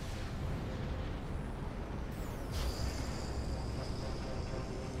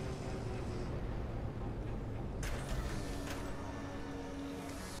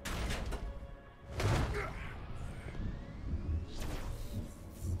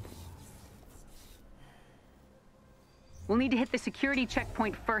 We'll need to hit the security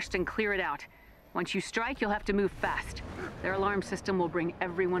checkpoint first and clear it out. Once you strike, you'll have to move fast. Their alarm system will bring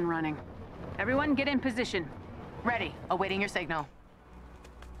everyone running. Everyone, get in position. Ready. Awaiting your signal.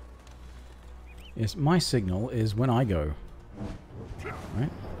 Yes, my signal is when I go. Right?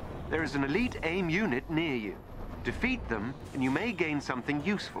 There is an elite AIM unit near you. Defeat them, and you may gain something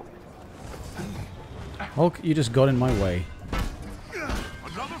useful. Hulk, you just got in my way.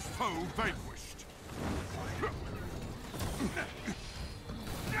 Another foe vanquished.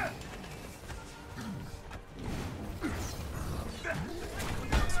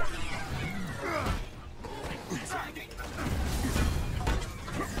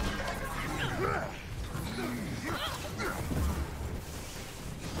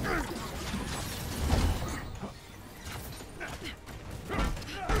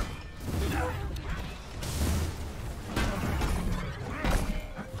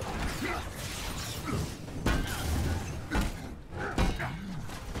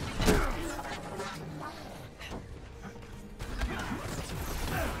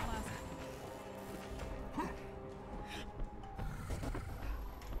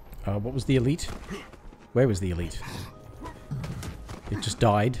 What was the elite? Where was the elite? It just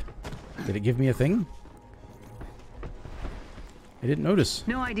died. Did it give me a thing? I didn't notice.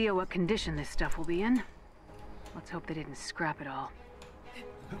 No idea what condition this stuff will be in. Let's hope they didn't scrap it all.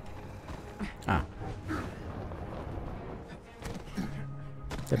 Ah.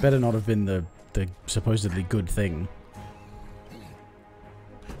 That better not have been the supposedly good thing.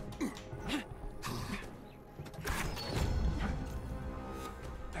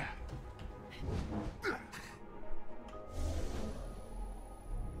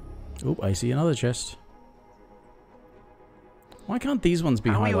 Oh, I see another chest. Why can't these ones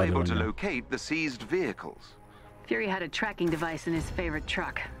be highlighted? How are you able on to there? locate the seized vehicles? Fury had a tracking device in his favorite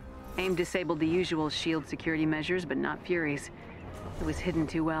truck. AIM disabled the usual shield security measures, but not Fury's. It was hidden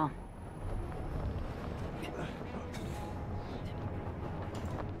too well.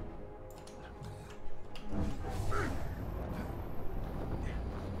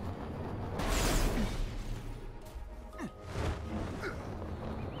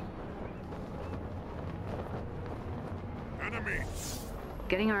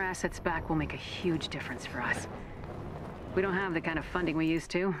 Getting our assets back will make a huge difference for us. We don't have the kind of funding we used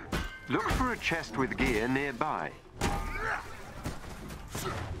to. Look for a chest with gear nearby.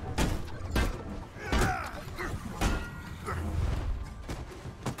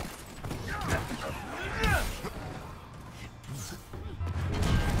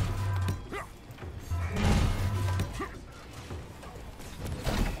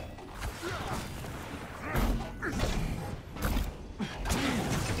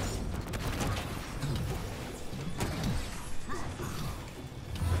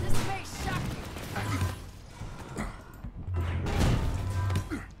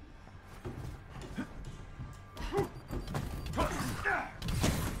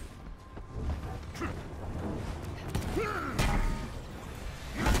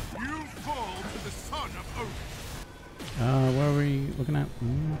 Where are we looking at?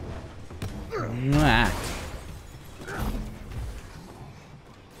 Mwah.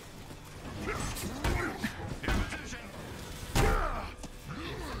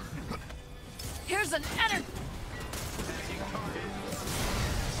 Here's an enemy.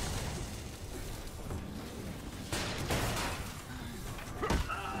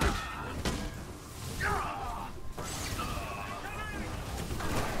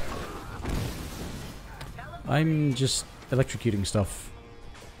 I'm just electrocuting stuff.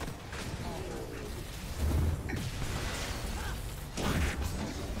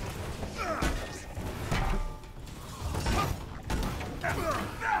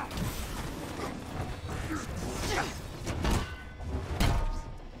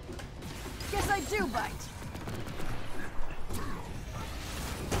 Guess I do bite.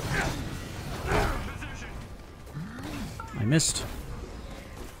 I missed.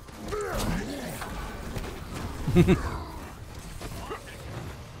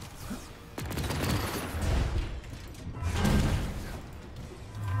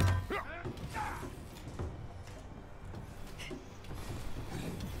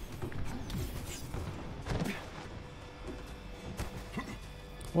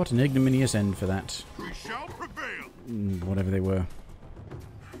 What an ignominious end for that. We shall prevail. Whatever they were.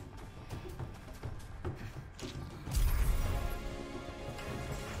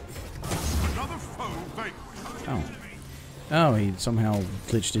 Another foe vanquished. Oh. Oh, he somehow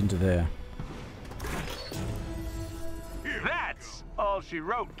glitched into there. That's all she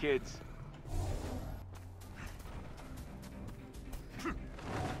wrote, kids.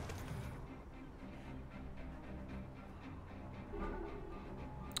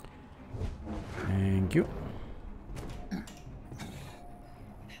 Thank you.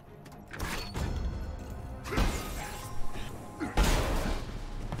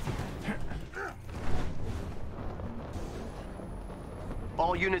 All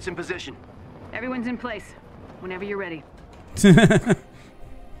All units in position. Everyone's in place. Whenever you're ready.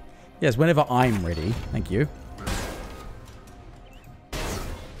 Yes, whenever I'm ready. Thank you.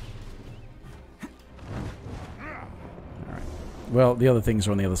 Alright. Well, the other things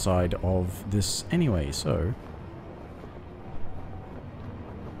are on the other side of this anyway, so...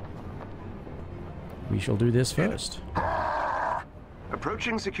 we shall do this first.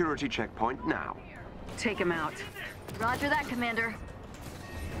 Approaching security checkpoint now. Take him out. Roger that, Commander.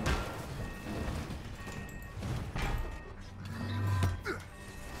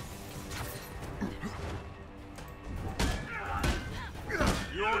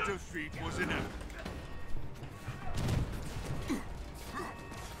 Your defeat was inevitable.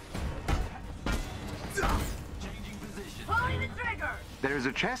 Changing position. Pulling the trigger! There is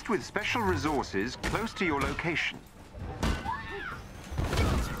a chest with special resources close to your location.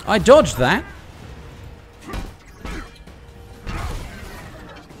 I dodged that.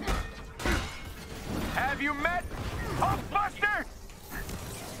 Have you met Hulkbuster?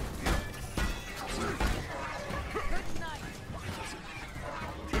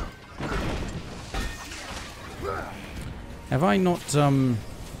 Have I not,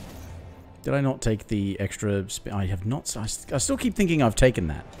 did I not take the extra I have not. I still keep thinking I've taken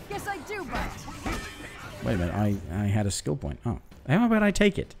that. Yes, I do, but... Wait a minute, I had a skill point. Oh. How about I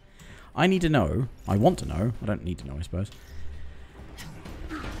take it? I need to know. I want to know. I don't need to know, I suppose.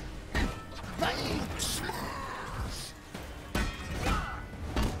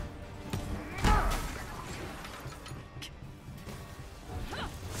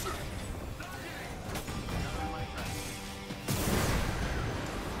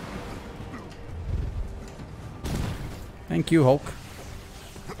 Thank you, Hulk.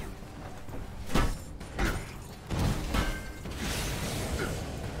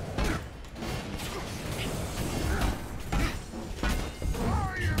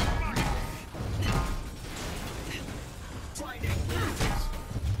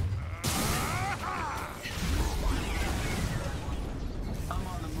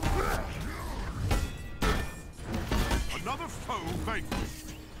 Another foe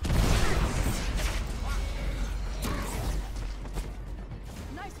vanquished.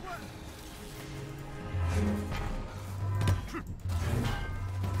 Nice work!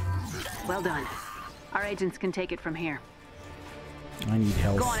 Well done. Our agents can take it from here. I need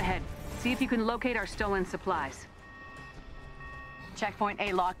health. Go on ahead. See if you can locate our stolen supplies. Checkpoint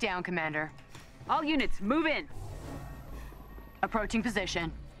A locked down, Commander. All units, move in. Approaching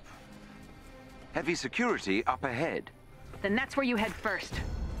position. Heavy security up ahead. Then that's where you head first.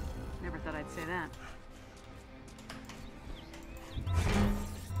 Never thought I'd say that.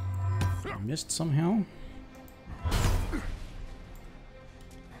 I missed somehow.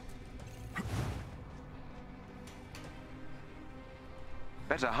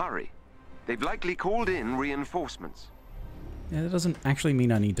 Better hurry. They've likely called in reinforcements. Yeah, that doesn't actually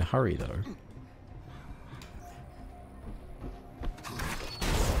mean I need to hurry, though.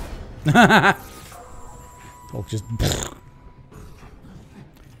 Hulk just...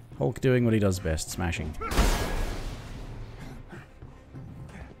 Hulk doing what he does best, smashing.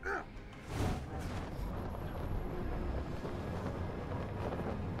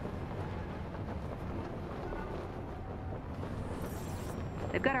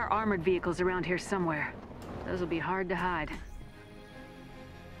 They've got our armored vehicles around here somewhere. Those will be hard to hide.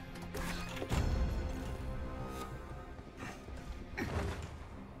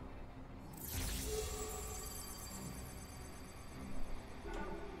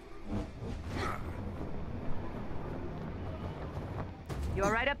 You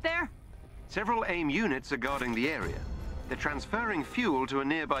all right up there? Several AIM units are guarding the area. They're transferring fuel to a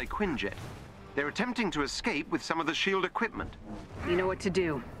nearby Quinjet. They're attempting to escape with some of the shield equipment. You know what to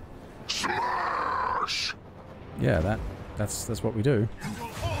do. Smash! Yeah, that's what we do. You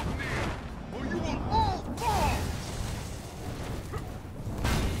will all kneel, or you will all fall!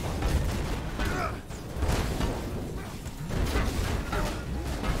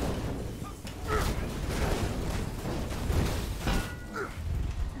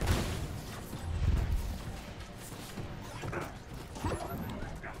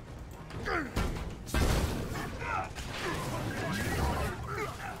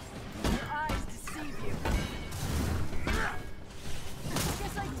 Your eyes deceive you.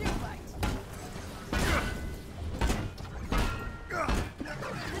 Guess I do right.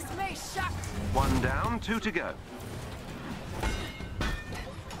 This may shock you. One down, two to go.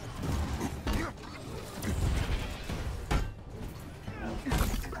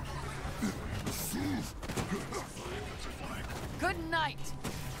 Good night.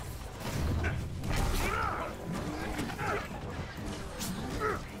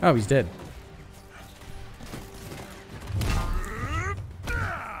 Oh, he's dead.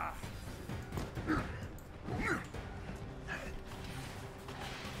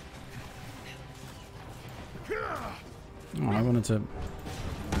 Oh, I wanted to...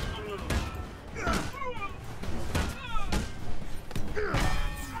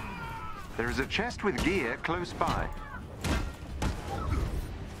 There is a chest with gear close by.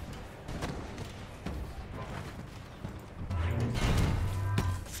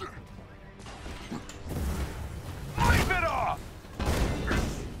 Leave it off!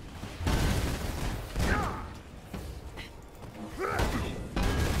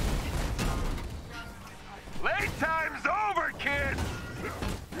 Playtime's over, kid!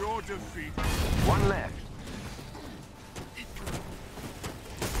 Your defeat. One left.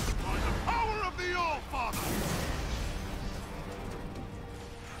 By the power of the All-Father!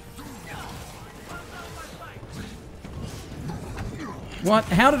 What?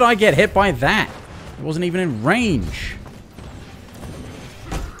 How did I get hit by that? It wasn't even in range.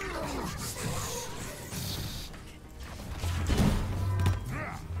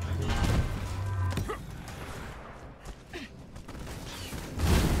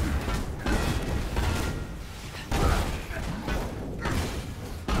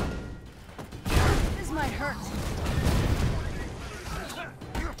 This might hurt.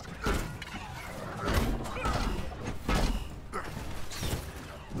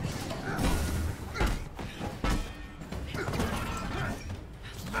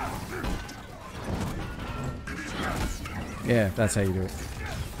 Yeah, that's how you do it.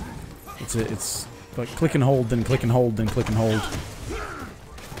 It's like click and hold, then click and hold, then click and hold.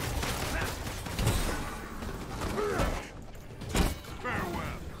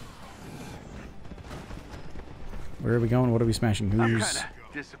 Where are we going? What are we smashing? I'm Who's... kinda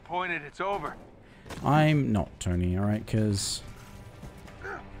disappointed it's over. I'm not, Tony, alright? Because...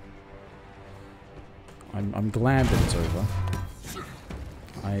 I'm glad that it's over.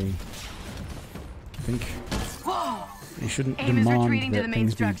 I think you shouldn't Aim is demand retreating to that the main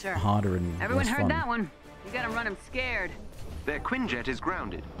things be structure. harder and Everyone less heard fun. that one. You gotta run them scared. Their Quinjet is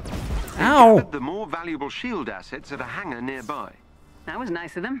grounded. They've Ow! gathered the more valuable shield assets at a hangar nearby. That was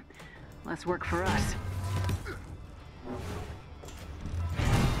nice of them. Less work for us.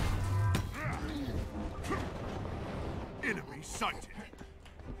 Enemy sighted.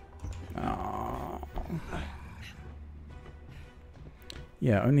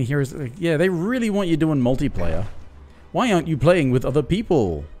 Yeah, only heroes... Yeah, they really want you doing multiplayer. Why aren't you playing with other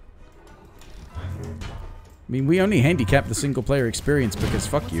people? I mean, we only handicap the single-player experience because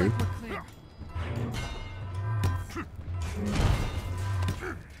fuck you.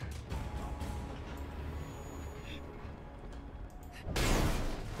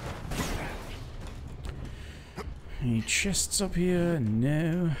 Any chests up here?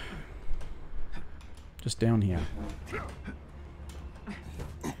 No. Just down here.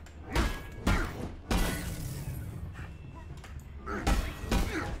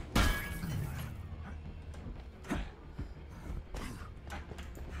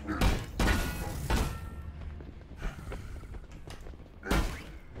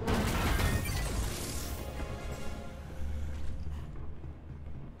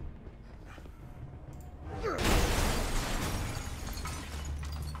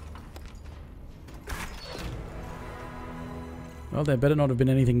 Well, there better not have been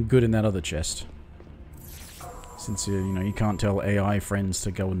anything good in that other chest. Since, you know, you can't tell AI friends to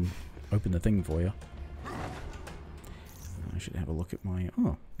go and open the thing for you. I should have a look at my...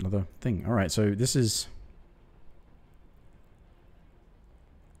 Oh, another thing. Alright, so this is...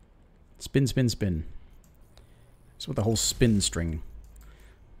 Spin, spin, spin. It's with the whole spin string.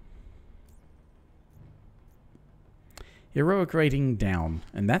 Heroic rating down.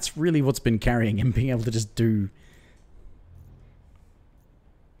 And that's really what's been carrying him, being able to just do...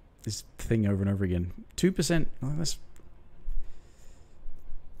 this thing over and over again. 2%. Oh, that's...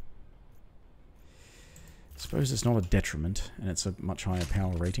 I suppose it's not a detriment, and it's a much higher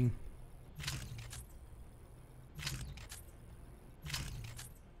power rating.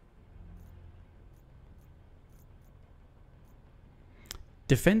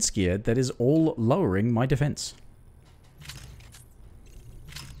 Defense gear, that is all lowering my defense.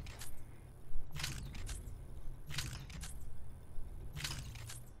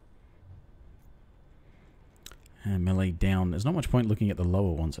 And melee down. There's not much point looking at the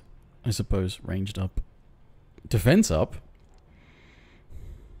lower ones, I suppose. Ranged up. Defense up?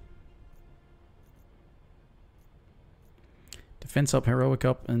 Defense up, heroic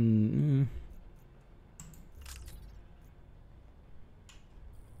up, and...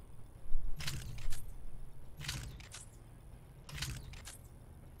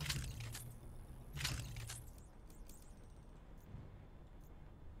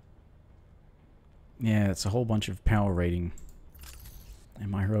 Yeah, it's a whole bunch of power rating.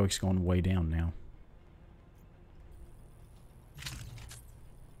 And my heroic's gone way down now.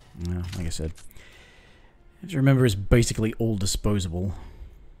 Well, like I said, you have to remember it's basically all disposable.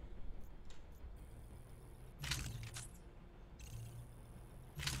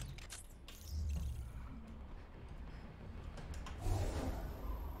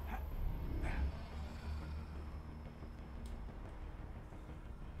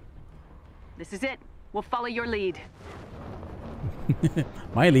 This is it. We'll follow your lead.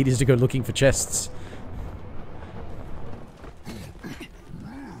 My lead is to go looking for chests.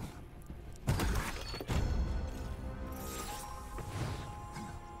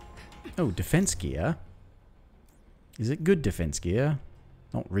 Oh, defense gear? Is it good defense gear?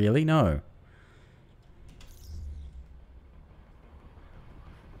 Not really, no.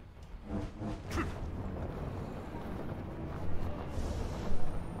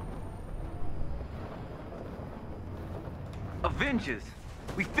 Avengers!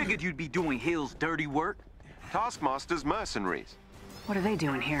 We figured you'd be doing Hill's dirty work. Taskmaster's mercenaries. What are they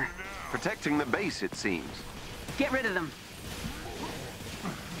doing here? Protecting the base, it seems. Get rid of them.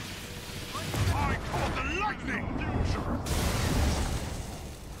 I caught the lightning!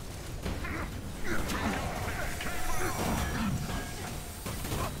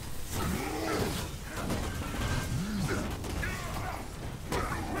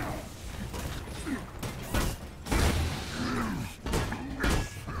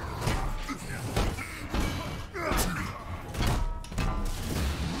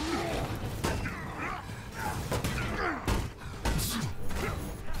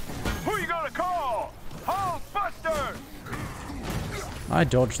 Who you gonna call? Hulkbuster! I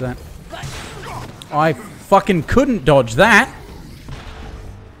dodged that. I fucking couldn't dodge that!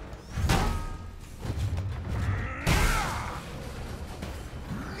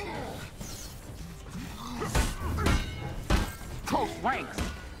 Close ranks.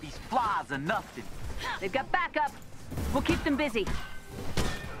 These flies are nothing. They've got backup. We'll keep them busy.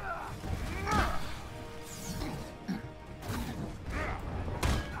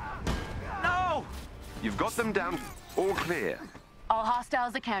 No! You've got them down. All clear. All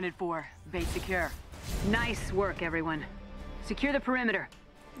hostiles accounted for. Base secure. Nice work, everyone. Secure the perimeter.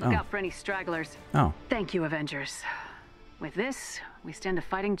 Look Oh. out for any stragglers. Oh. Thank you, Avengers. With this, we stand a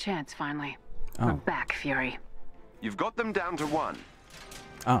fighting chance, finally. We're Oh. back, Fury. You've got them down to 1.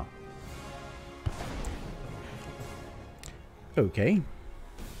 Oh. Okay.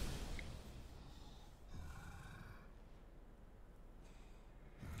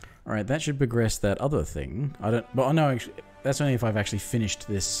 Alright, that should progress that other thing. I don't... But no, actually, that's only if I've actually finished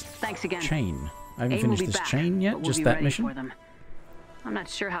this Thanks again. chain. I haven't AIM will finished be this back, chain yet, but we'll just be that ready mission. for them. I'm not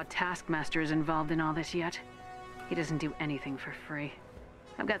sure how Taskmaster is involved in all this yet. He doesn't do anything for free.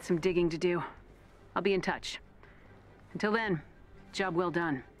 I've got some digging to do. I'll be in touch. Until then, job well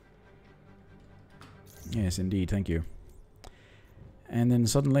done. Yes, indeed, thank you. And then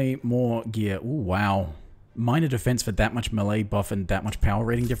suddenly more gear. Ooh, wow. Minor defense for that much melee buff and that much power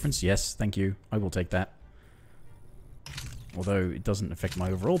rating difference? Yes, thank you. I will take that. Although it doesn't affect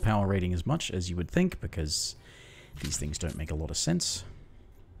my overall power rating as much as you would think, because these things don't make a lot of sense.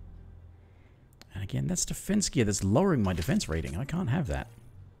 And again, that's defense gear that's lowering my defense rating. I can't have that.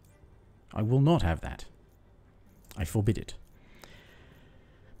 I will not have that. I forbid it.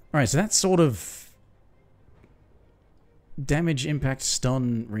 Alright, so that's sort of damage, impact,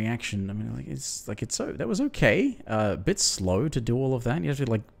 stun, reaction. I mean, it's so that was okay. A bit slow to do all of that. You have to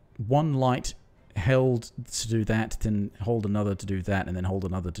like one light held to do that, then hold another to do that, and then hold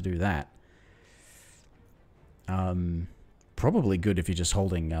another to do that. Probably good if you're just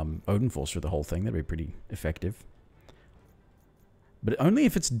holding Odin Force through the whole thing. That'd be pretty effective. But only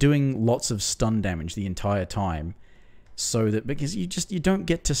if it's doing lots of stun damage the entire time, so that because you don't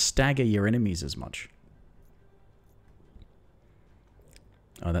get to stagger your enemies as much.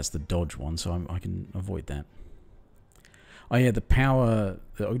 Oh, that's the dodge one, so I can avoid that. Oh yeah, the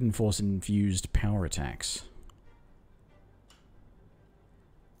Odin Force infused power attacks.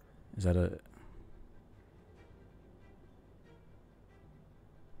 Is that a...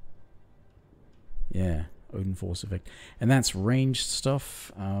 Yeah, Odin Force effect. And that's ranged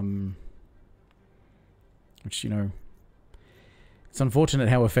stuff, which, you know... It's unfortunate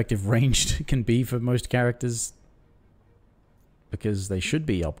how effective ranged can be for most characters, because they should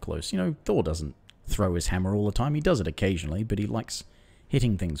be up close. You know, Thor doesn't throw his hammer all the time. He does it occasionally, but he likes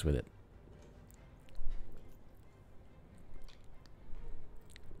hitting things with it.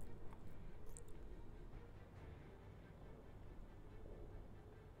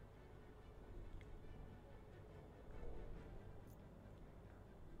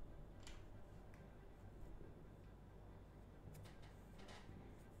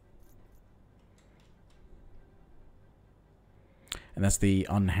 And that's the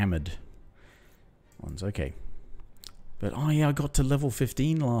unhammered ones. Okay. But, oh yeah, I got to level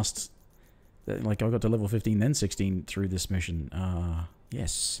 15 last... Like, I got to level 15, then 16 through this mission.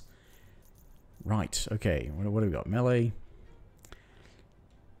 Yes. Right, okay. What do we got? Melee.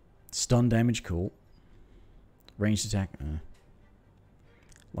 Stun damage, cool. Ranged attack.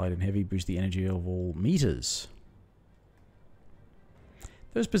 Light and heavy boost the energy of all meters.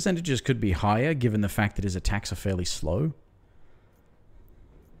 Those percentages could be higher, given the fact that his attacks are fairly slow.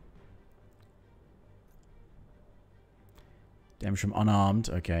 Damage from unarmed.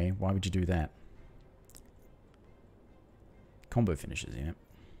 Okay, why would you do that? Combo finishes, yeah.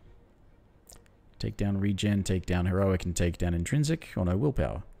 Take down regen, take down heroic, and take down intrinsic. Oh no,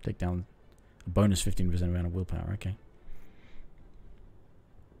 willpower. Take down a bonus 15% amount of willpower. Okay.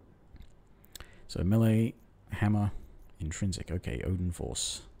 So melee, hammer, intrinsic. Okay, Odin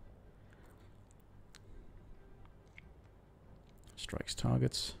Force. Strikes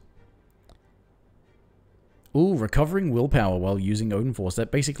targets. Ooh, recovering willpower while using Odin Force.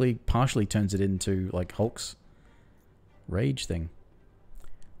 That basically partially turns it into, like, Hulk's rage thing.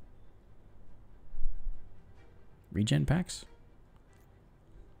 Regen packs?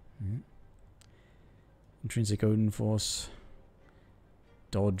 Intrinsic Odin Force.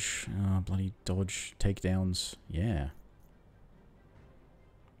 Dodge. Bloody dodge. Takedowns. Yeah.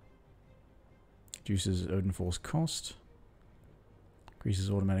 Reduces Odin Force cost. Increases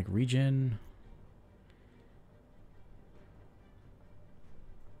automatic regen.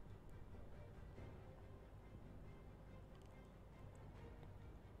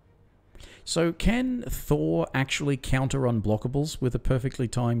 So can Thor actually counter unblockables with a perfectly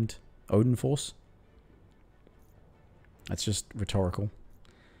timed Odin Force? That's just rhetorical.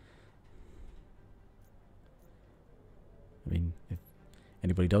 I mean, if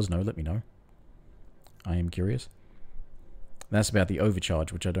anybody does know, let me know. I am curious. That's about the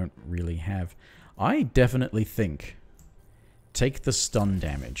overcharge, which I don't really have. I definitely think take the stun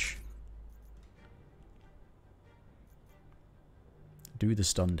damage. Do the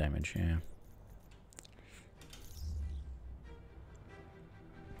stun damage, yeah.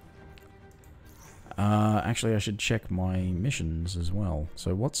 Actually, I should check my missions as well.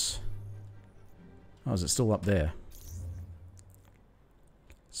 So what's... Oh, is it still up there?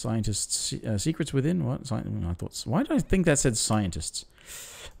 Scientists... secrets within? What? I thought... Why did I think that said scientists?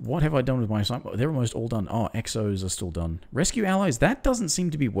 What have I done with my... They're almost all done. Oh, exos are still done. Rescue allies? That doesn't seem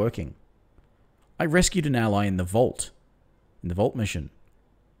to be working. I rescued an ally in the vault. In the vault mission.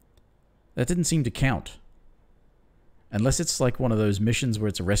 That didn't seem to count. Unless it's like one of those missions where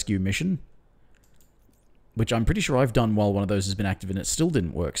it's a rescue mission. Which I'm pretty sure I've done while one of those has been active and it still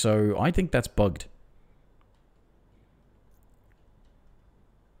didn't work. So I think that's bugged.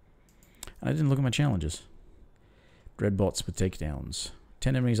 And I didn't look at my challenges. Dreadbots with takedowns.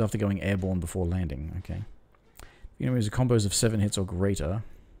 10 enemies after going airborne before landing. Okay. Enemies are combos of 7 hits or greater.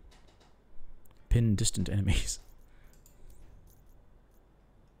 Pin distant enemies.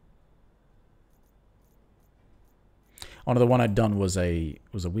 Oh, no, the one I'd done was a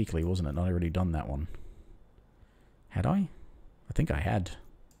weekly, wasn't it? I'd already done that one. Had I? I think I had.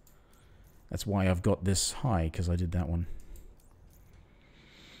 That's why I've got this high, because I did that one.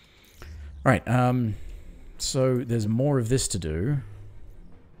 Alright, so there's more of this to do.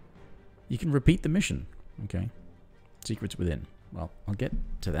 You can repeat the mission. Okay. Secrets within. Well, I'll get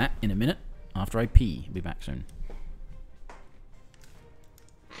to that in a minute after I pee. I'll be back soon.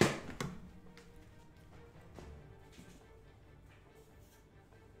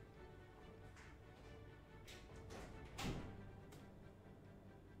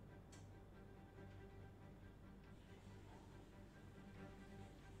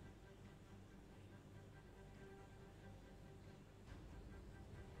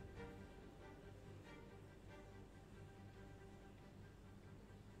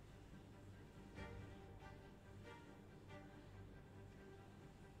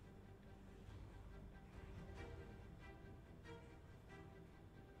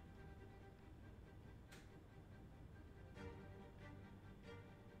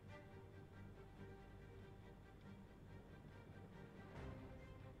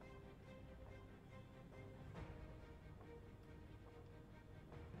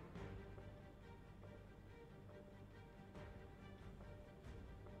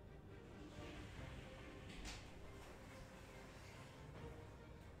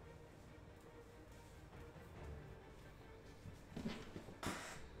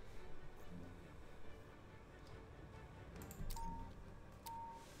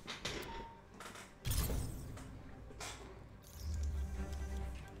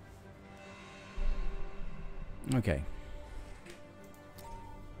 Okay.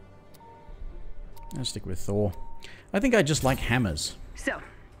 Let's stick with Thor. I think I just like hammers. So,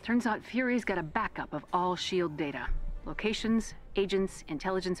 turns out Fury's got a backup of all S.H.I.E.L.D. data. Locations, agents,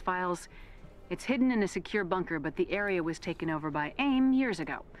 intelligence files. It's hidden in a secure bunker, but the area was taken over by AIM years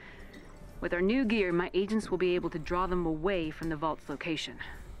ago. With our new gear, my agents will be able to draw them away from the vault's location.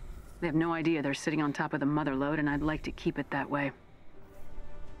 They have no idea they're sitting on top of the mother lode, and I'd like to keep it that way.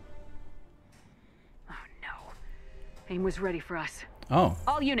 Oh no. AIM was ready for us. Oh.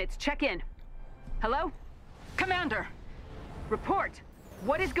 All units, check in. Hello? Commander! Report!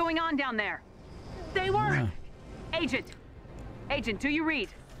 What is going on down there? They were... Agent! Agent, do you read?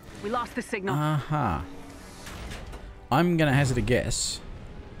 We lost the signal. Uh-huh. I'm gonna hazard a guess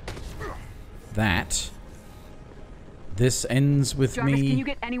that this ends with Jarvis, me can you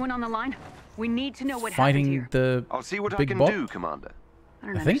get anyone on the line? We need to know what happened fighting here. the I'll see what I big can bot. do, Commander. I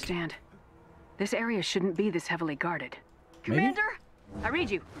don't I think? understand. This area shouldn't be this heavily guarded. Maybe? Commander? I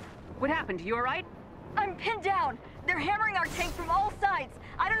read you. What happened? You alright? I'm pinned down. They're hammering our tank from all sides.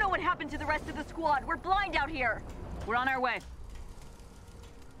 I don't know what happened to the rest of the squad. We're blind out here. We're on our way.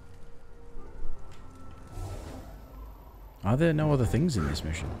 Are there no other things in this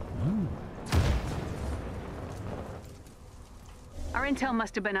mission? Oh. Our intel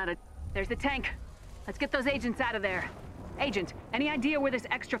must have been out of... There's the tank. Let's get those agents out of there. Agent, any idea where this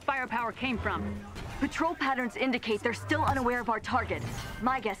extra firepower came from? Patrol patterns indicate they're still unaware of our target.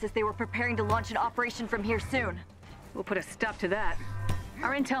 My guess is they were preparing to launch an operation from here soon. We'll put a stop to that.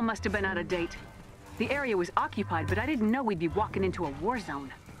 Our intel must have been out of date. The area was occupied, but I didn't know we'd be walking into a war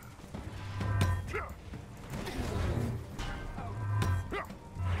zone.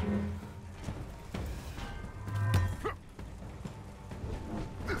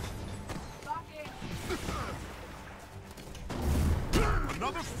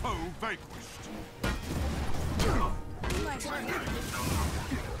 Another foe vanquished.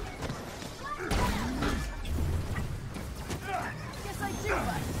 Guess I do,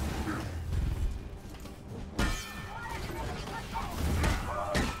 bud.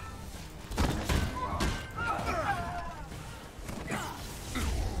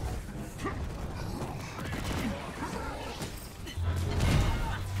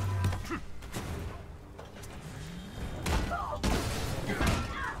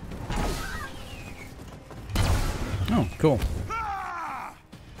 Oh, cool.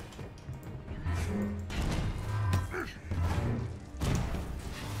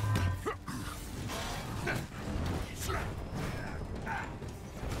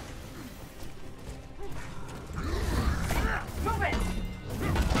 Move it!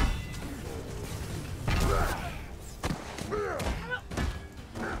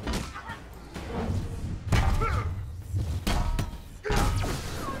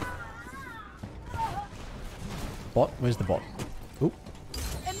 Bot? Where's the bot? Oop.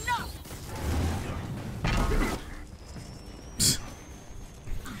 Enough!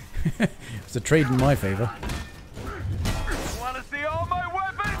 It's a trade in my favor. Want to see all my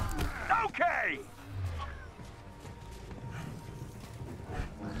weapons? Okay!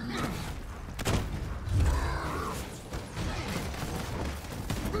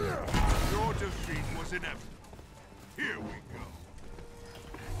 Your defeat was inevitable. Here we go.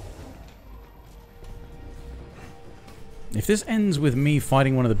 If this ends with me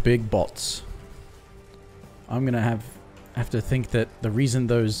fighting one of the big bots, I'm gonna have to think that the reason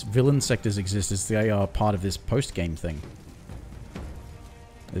those villain sectors exist is they are part of this post-game thing.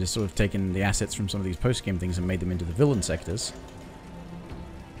 They just sort of taken the assets from some of these post-game things and made them into the villain sectors.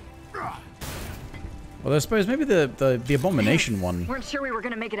 Well, I suppose maybe the Abomination one... Weren't sure we were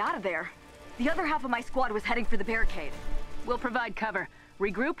gonna make it out of there. The other half of my squad was heading for the barricade. We'll provide cover.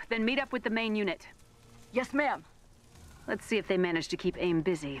 Regroup, then meet up with the main unit. Yes, ma'am. Let's see if they manage to keep AIM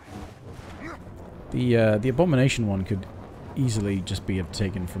busy. The Abomination one could easily just be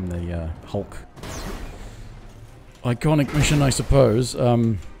taken from the Hulk iconic mission, I suppose. I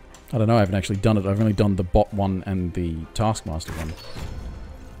don't know, I haven't actually done it. I've only done the bot one and the Taskmaster one.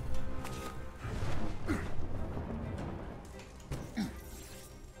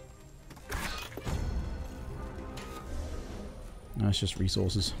 No, it's just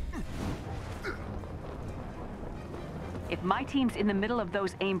resources. If my team's in the middle of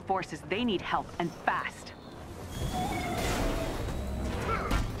those AIM forces, they need help, and fast.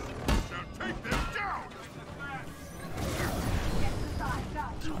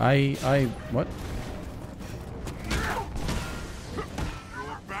 What?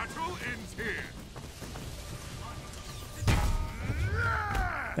 Your battle ends here.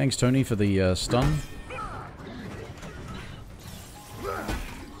 Thanks, Tony, for the stun.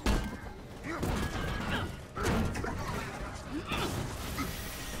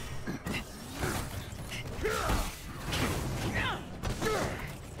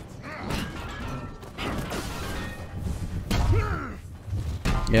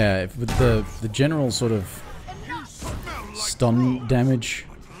 Yeah, with the general sort of stun damage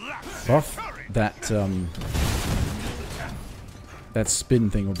buff, that that spin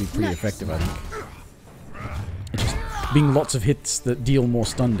thing will be pretty effective, I think. It's just being lots of hits that deal more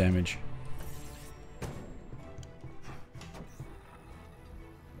stun damage.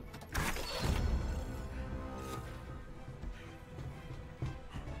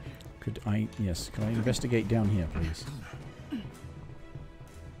 Could I investigate down here, please?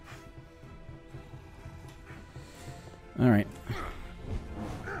 Alright.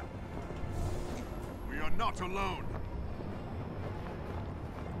 We are not alone.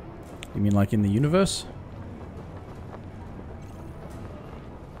 You mean like in the universe?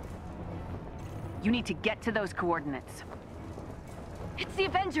 You need to get to those coordinates. It's the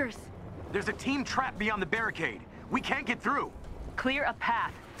Avengers! There's a team trapped beyond the barricade. We can't get through. Clear a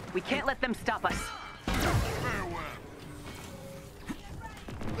path. We can't let them stop us.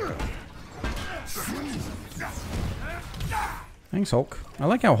 Thanks, Hulk. I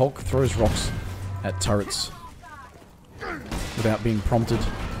like how Hulk throws rocks at turrets without being prompted.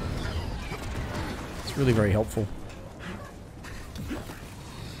 It's really very helpful.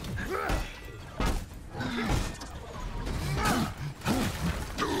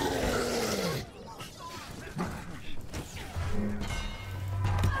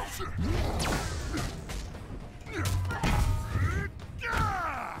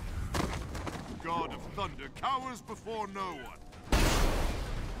 God of thunder cowers before no one.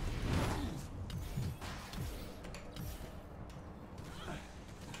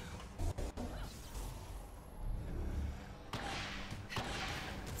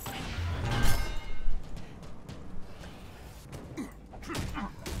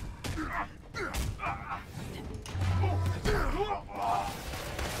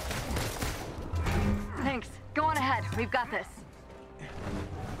 Thanks. Go on ahead. We've got this.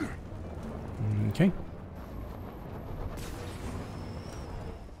 Okay.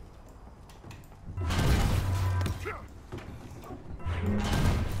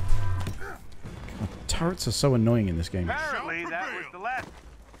 Turrets are so annoying in this game. Apparently, that was the last.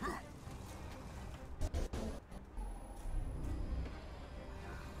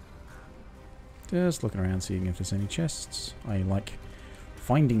 Just looking around, seeing if there's any chests. I like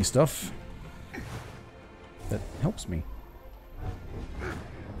finding stuff that helps me.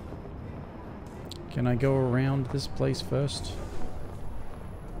 Can I go around this place first?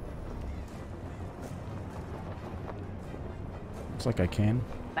 Looks like I can.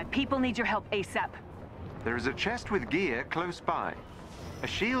 My people need your help ASAP. There is a chest with gear close by. A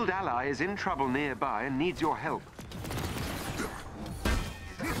shield ally is in trouble nearby and needs your help.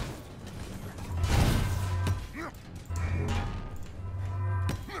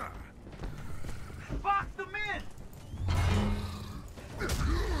 Box them in!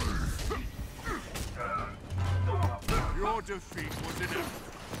 Your defeat was inevitable.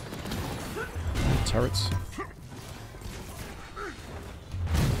 Turrets.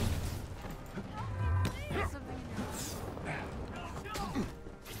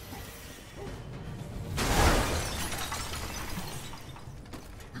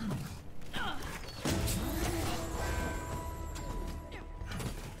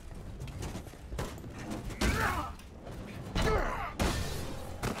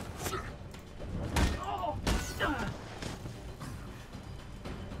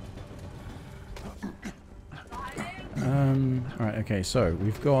 Alright, okay, so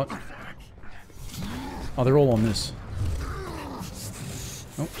we've got... Oh, they're all on this.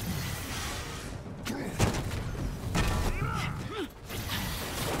 Oh.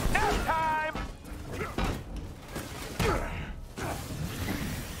 Nap time!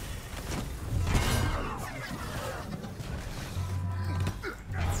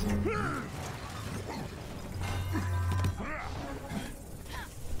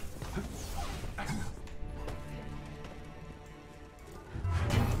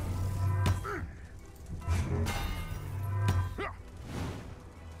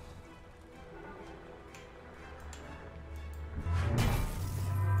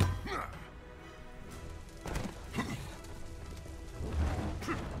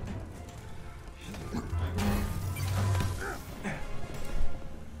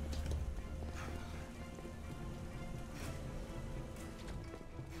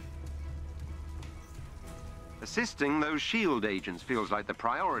 Assisting those shield agents feels like the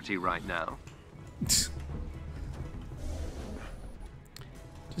priority right now. Just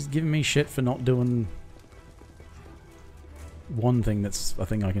giving me shit for not doing one thing that's a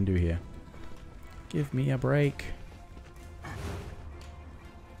thing I can do here. Give me a break.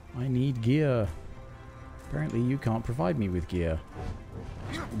 I need gear. Apparently you can't provide me with gear.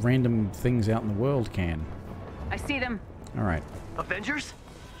 Just random things out in the world can. I see them. Alright. Avengers?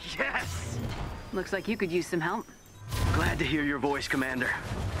 Yes! Looks like you could use some help. Glad to hear your voice, Commander.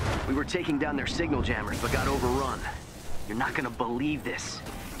 We were taking down their signal jammers, but got overrun. You're not gonna believe this.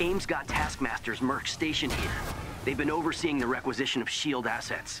 AIM's got Taskmaster's Merc stationed here. They've been overseeing the requisition of S.H.I.E.L.D.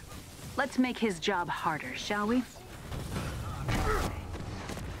 assets. Let's make his job harder, shall we?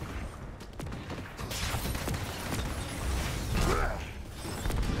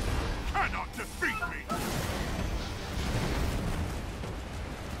 Cannot defeat me!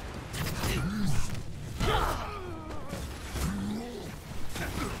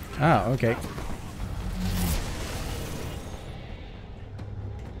 Ah, okay.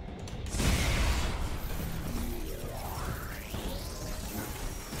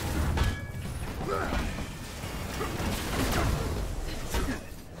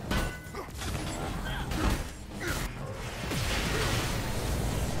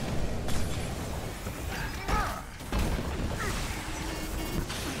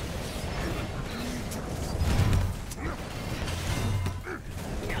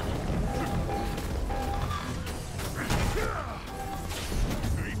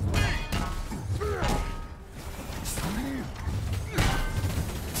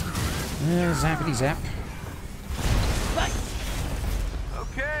 Zappity zap.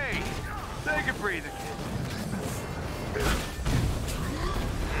 Okay, take a breather.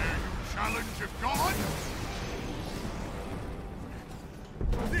 Challenge of God?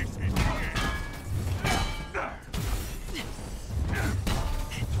 This is the end.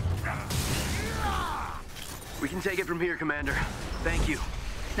 We can take it from here, Commander. Thank you.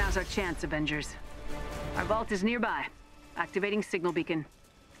 Now's our chance, Avengers. Our vault is nearby. Activating signal beacon.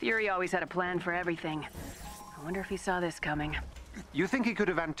 Fury always had a plan for everything. I wonder if he saw this coming. You think he could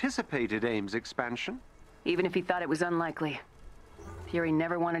have anticipated AIM's expansion? Even if he thought it was unlikely. Fury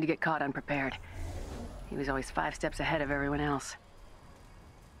never wanted to get caught unprepared. He was always 5 steps ahead of everyone else.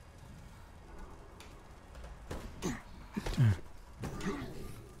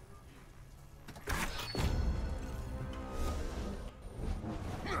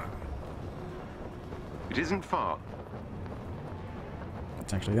 It isn't far.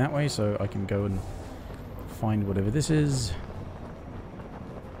 It's actually that way, so I can go and find whatever this is.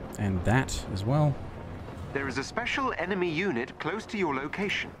 And that as well. There is a special enemy unit close to your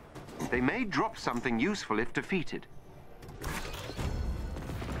location. They may drop something useful if defeated.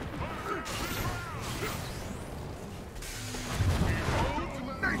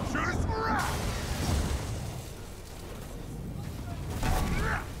 Nature's wrath!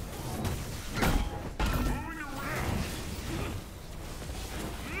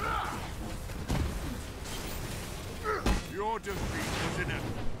 Your defeat was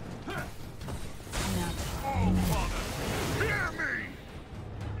inevitable. Oh, Father, hear me!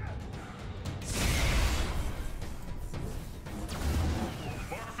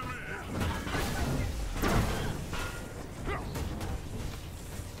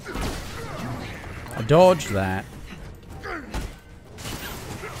 I dodged that.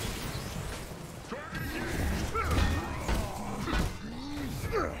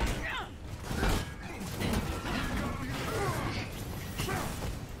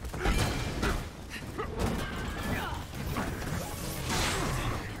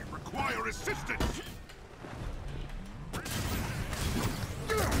 Require assistance!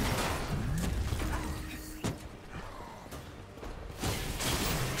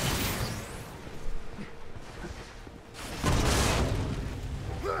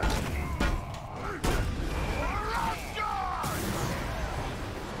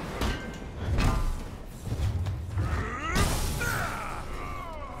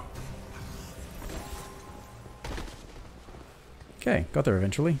 Okay, got there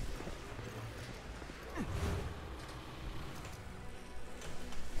eventually.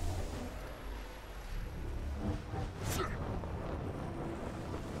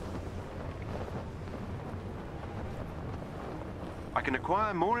 I can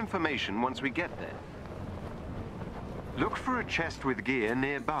acquire more information once we get there. Look for a chest with gear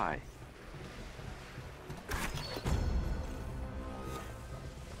nearby.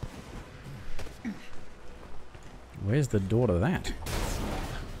 Where's the door to that?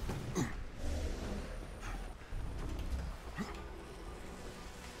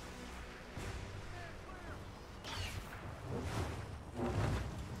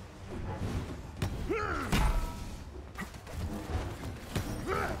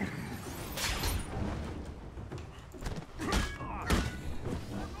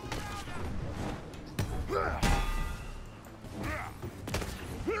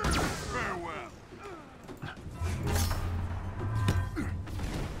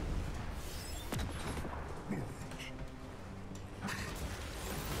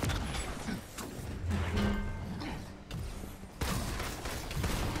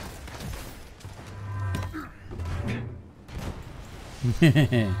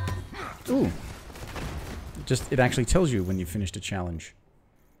 Ooh. It actually tells you when you've finished a challenge.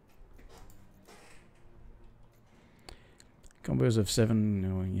 Combos of 7,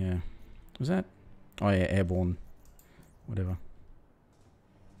 oh yeah. Was that? Oh yeah, airborne. Whatever.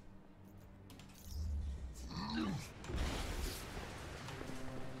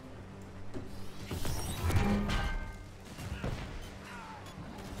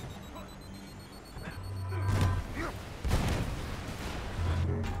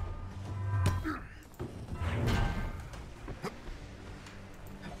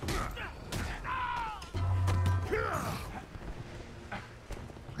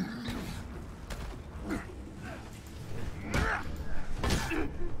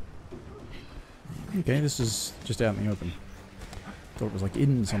 Okay, this is just out in the open. Thought it was like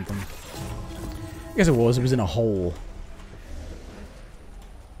in something. I guess it was. It was in a hole.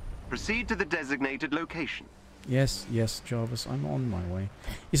 Proceed to the designated location. Yes, yes, Jarvis, I'm on my way.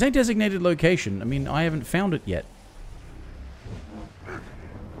 You say designated location. I mean, I haven't found it yet.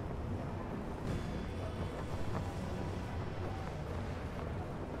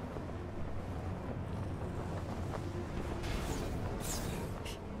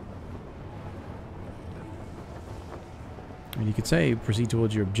 I mean, you could say proceed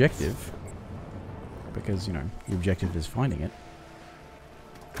towards your objective, because, you know, your objective is finding it.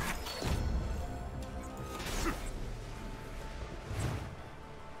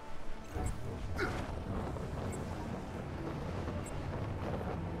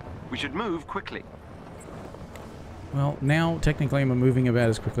 We should move quickly. Well, now, technically, I'm moving about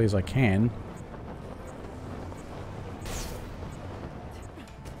as quickly as I can.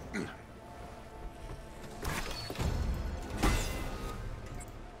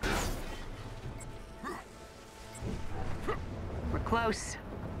 Close.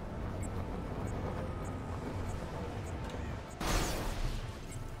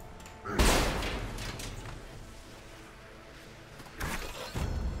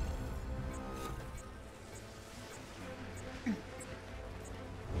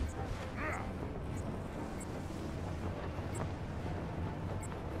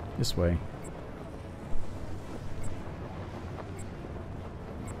 This way.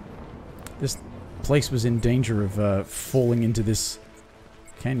 This place was in danger of falling into this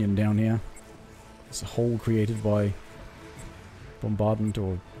canyon down here. It's a hole created by bombardment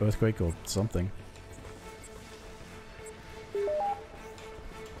or earthquake or something.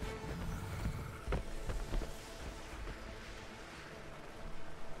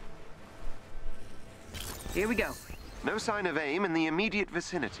 Here we go. No sign of AIM in the immediate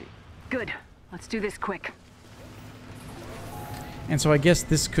vicinity. Good. Let's do this quick. And so I guess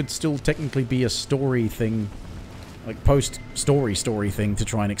this could still technically be a story thing, like post-story thing to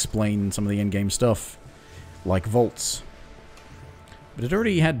try and explain some of the endgame stuff, like vaults. But it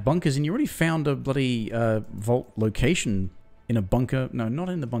already had bunkers, and you already found a bloody vault location in a bunker. No, not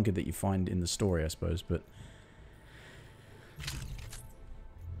in the bunker that you find in the story, I suppose, but...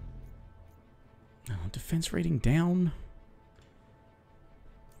 Oh, defense rating down?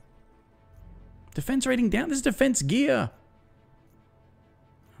 Defense rating down? There's defense gear!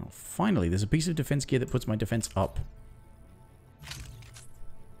 Oh, finally, there's a piece of defense gear that puts my defense up.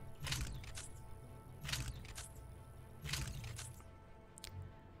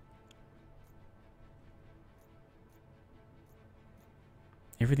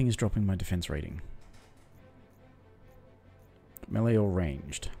 Everything is dropping my defense rating. Melee or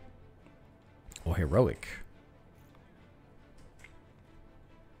ranged. Or heroic.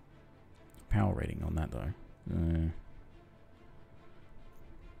 Power rating on that, though.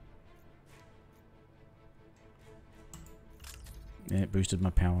 Yeah, it boosted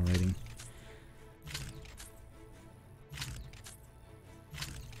my power rating.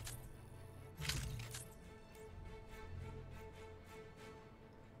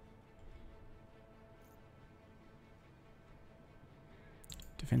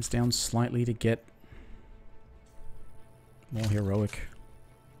 Defense down slightly to get more heroic.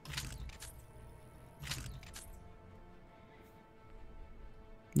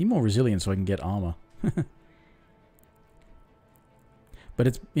 Need more resilience so I can get armor. But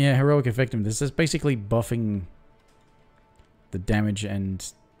it's, yeah, heroic effectiveness. This is basically buffing the damage and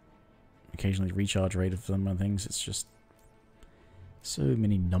occasionally recharge rate of them and things. It's just so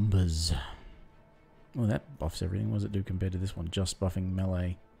many numbers. Well, that buffs everything. What does it do compared to this one? Just buffing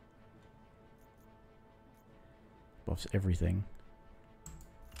melee. Buffs everything.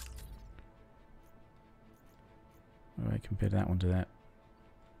 Alright, compare that one to that.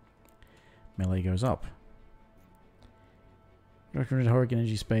 Melee goes up. Recommended heroic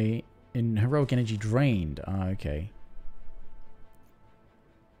energy spay in heroic energy drained. Ah, okay.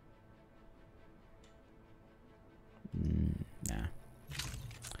 Nah.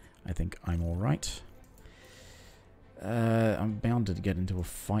 I think I'm alright. I'm bound to get into a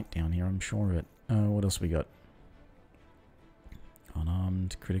fight down here, I'm sure of it. What else we got?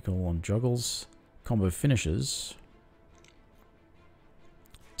 Unarmed, critical on juggles. Combo finishes.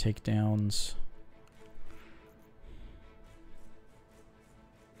 Takedowns.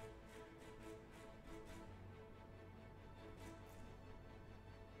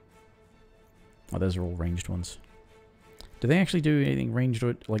 Oh, those are all ranged ones. Do they actually do anything ranged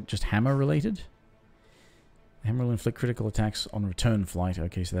or like just hammer related? Hammer will inflict critical attacks on return flight.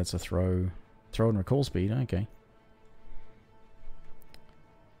 Okay, so that's a throw. Throw and recall speed. Okay.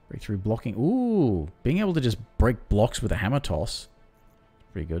 Breakthrough blocking. Ooh, being able to just break blocks with a hammer toss.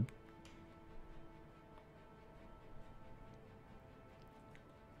 Pretty good.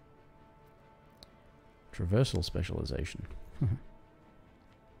 Traversal specialization.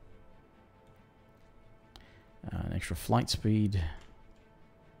 An extra flight speed.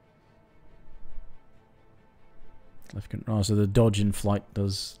 Left control. Oh, so the dodge in flight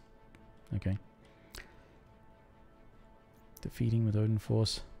does. Okay. Defeating with Odin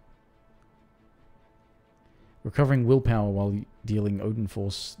Force. Recovering willpower while dealing Odin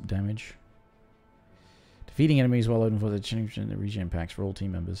Force damage. Defeating enemies while Odin Force changes the regen packs for all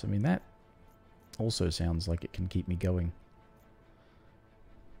team members. I mean, that also sounds like it can keep me going.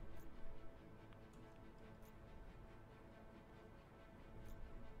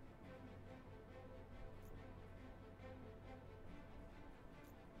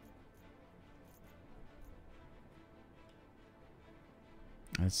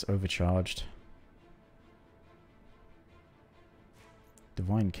 It's overcharged.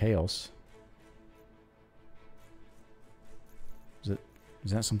 Divine Chaos. Is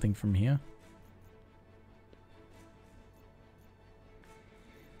that something from here?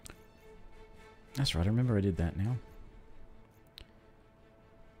 That's right, I remember I did that now.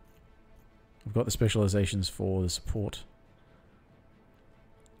 I've got the specializations for the support.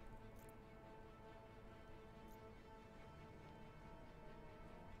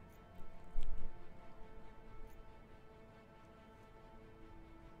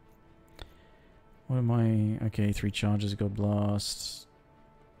 What am I? Okay, 3 charges, God Blast.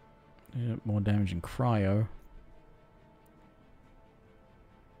 More damage in Cryo.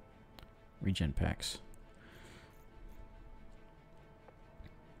 Regen packs.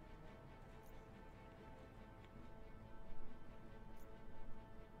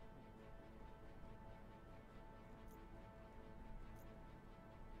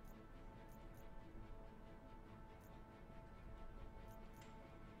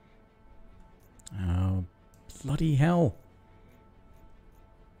 Oh, bloody hell.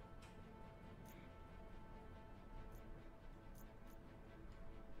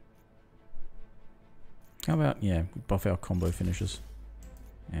 How about, yeah, buff our combo finishes.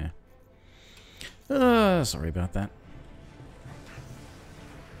 Yeah. Sorry about that.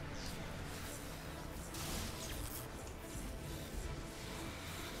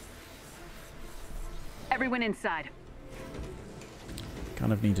 Everyone inside.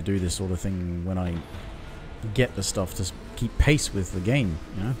 Kind of need to do this sort of thing when I get the stuff to keep pace with the game,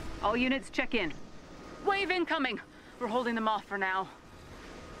 you know? All units check in. Wave incoming. We're holding them off for now.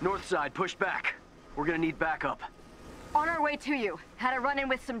 North side, push back. We're gonna need backup. On our way to you. Had a run-in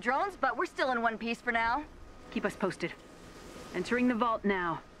with some drones, but we're still in one piece for now. Keep us posted. Entering the vault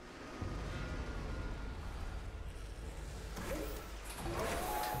now.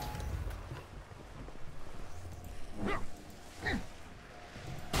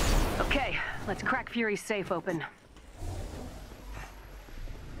 Okay, let's crack Fury's safe open.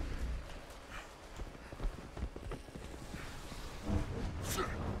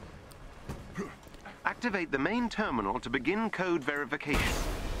 Activate the main terminal to begin code verification.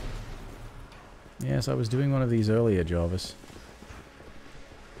 Yes, I was doing one of these earlier, Jarvis.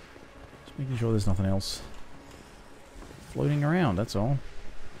 Just making sure there's nothing else floating around, that's all.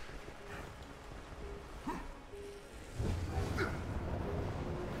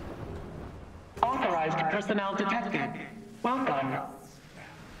 Authorized personnel detected. Welcome.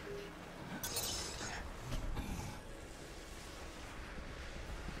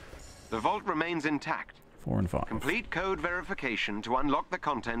 The vault remains intact. 4 and 5. Complete code verification to unlock the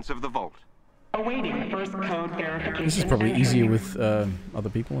contents of the vault. Awaiting first code verification. This is probably easier with other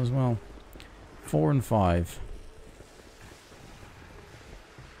people as well. 4 and 5.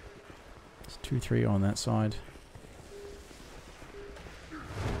 It's 2, 3 on that side.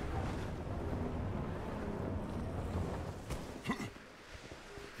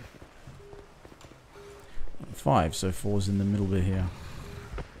 Five, so 4's in the middle bit here.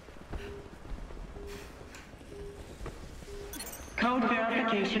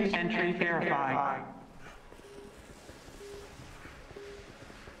 entry verified.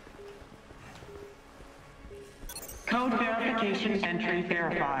 Code verification entry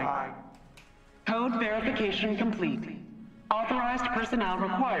verified. Code verification complete. Authorized personnel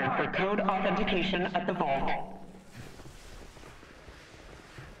required for code authentication at the vault.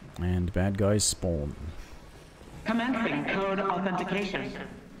 And bad guys spawn. Commencing code authentication.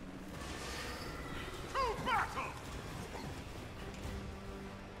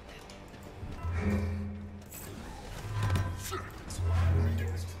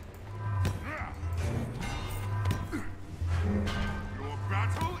 Your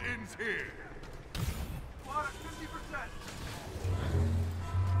battle ends here. Water 50%.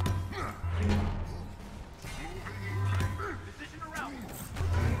 Position around.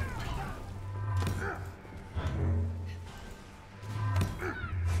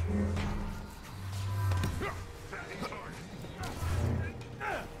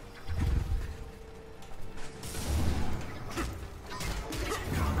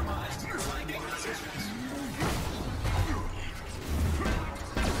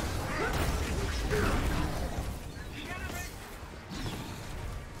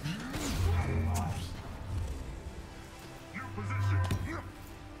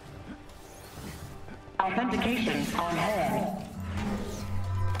 Authentication on hold.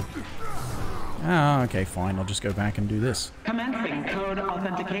 Ah, okay, fine. I'll just go back and do this. Commencing code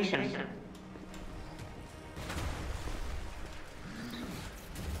authentication.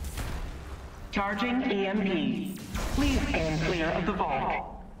 Charging EMP. Please aim clear of the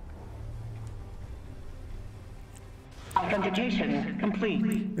vault. Authentication complete.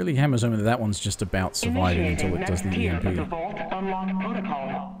 Really hammers home that that one's just about surviving until it does the Initiating next tier of the EMP. vault unlock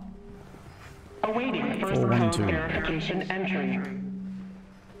protocol. Awaiting first 412. code verification entry.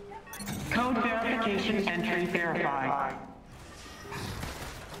 Code verification entry verified.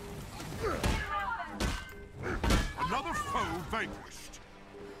 Another foe vanquished.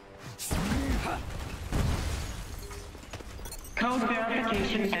 Code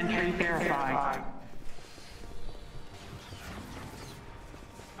verification entry verified.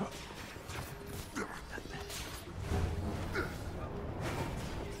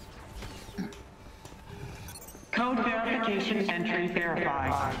 Code verification entry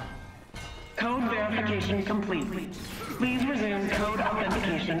verified. Code verification complete. Please resume code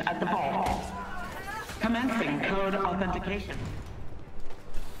authentication at the vault. Commencing code authentication.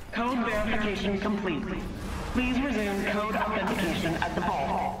 Code verification complete. Please resume code authentication at the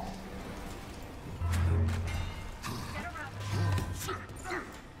vault.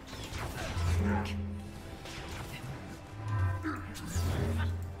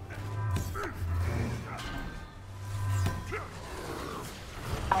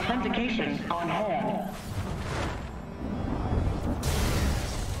 Authentication on hold.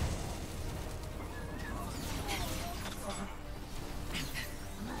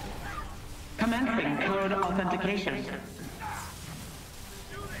 Commencing code authentication.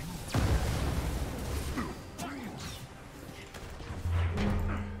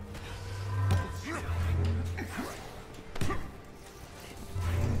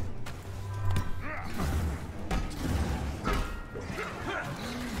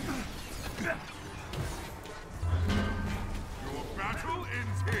 Your battle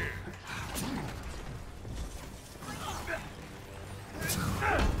ends here.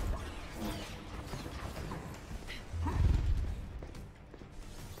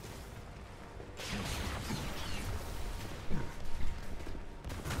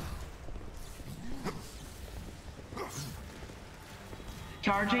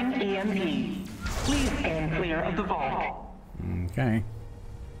 Charging EMP. Please aim clear of the vault. Okay.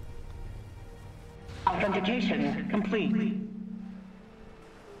 Authentication complete.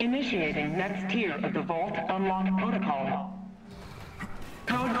 Initiating next tier of the vault unlock protocol.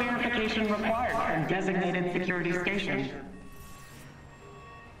 Code verification required from designated security stations.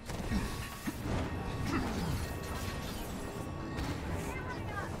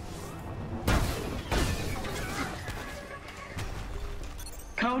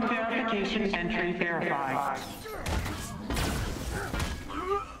 Code verification entry verified.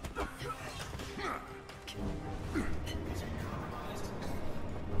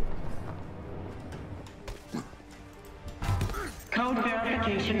 Code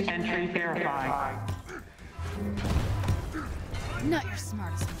verification entry verified. Not your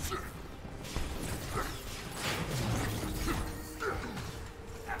smartest move.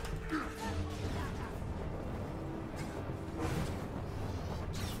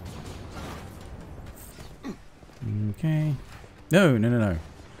 Okay. No, no, no, no.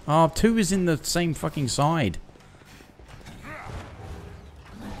 Oh, 2 is in the same fucking side.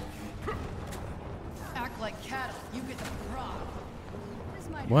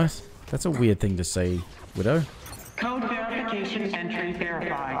 What? That's a weird thing to say, Widow. Code verification entry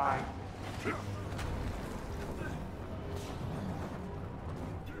verified.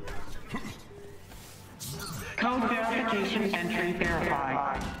 Code verification entry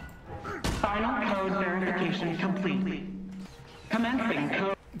verified. Final code verification complete. Commencing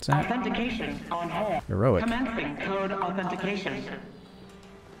code authentication on hold. Heroic. Commencing code authentication.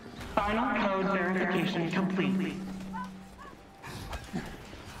 Final code verification complete.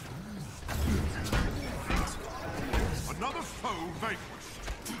 Another foe vanquished.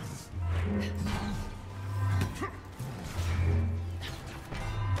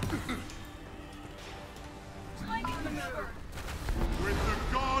 With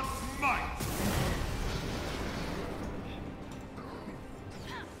the god's might.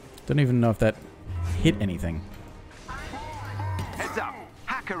 Don't even know if that hit anything. Heads up.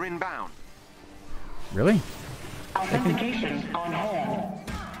 Hacker inbound. Really? Authentication on hold.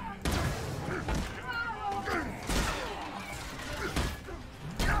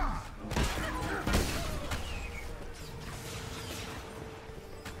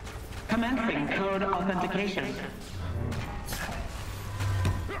 Commencing code authentication.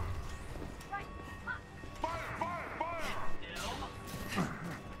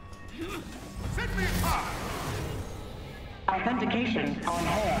 Set me apart. Authentication on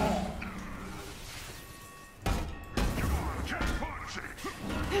hold.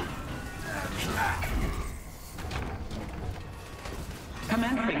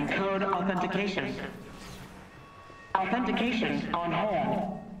 Commencing code authentication. Authentication on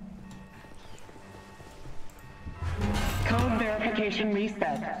hold. Code verification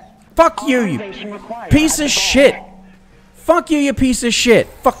reset. Fuck you, you Authorization required piece at of the shit! vault. Fuck you, you piece of shit!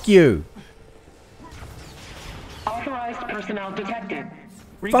 Fuck you! Authorized personnel detected.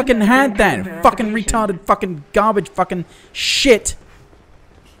 Fucking had Reconducting that! code Fucking verification. retarded fucking garbage fucking shit!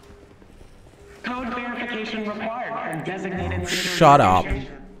 Code verification required from designated secure Shut up. locations.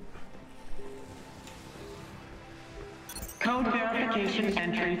 Code verification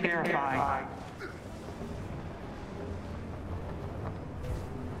entry verified.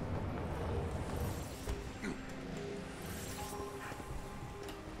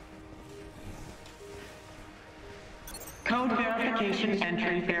 Code verification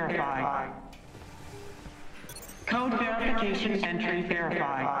entry verified. Code verification entry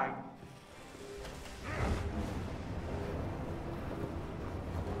verified.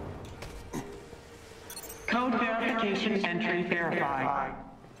 Code verification entry verified.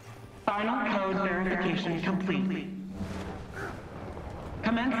 Final code verification complete.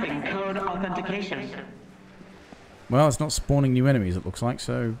 Commencing code authentication. Well, it's not spawning new enemies, it looks like,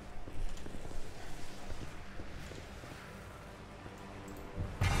 so...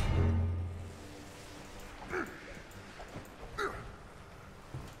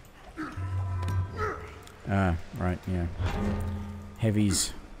 Ah, right, yeah.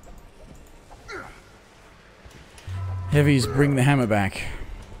 Heavies. Heavies, bring the hammer back.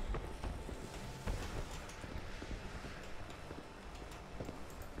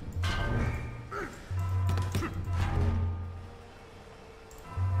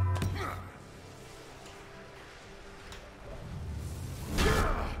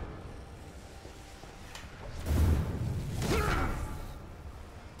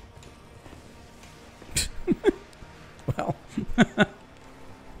 Well.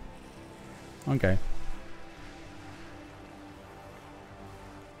 Okay.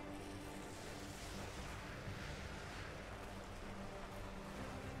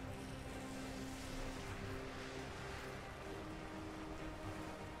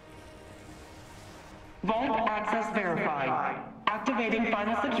 Vault access verified. Activating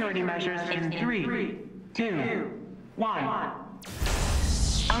final security measures in 3, 2, 1.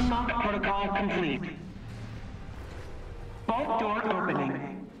 Unlock protocol complete. Vault door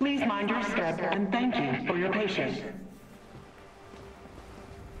opening. Please mind your step and thank you for your patience.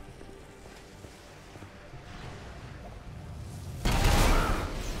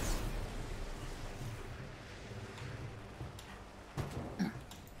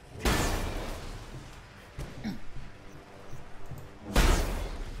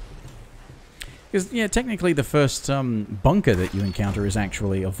 Because, yeah, technically the first bunker that you encounter is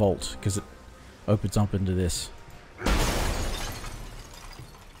actually a vault, because it opens up into this.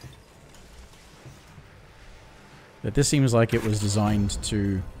 But this seems like it was designed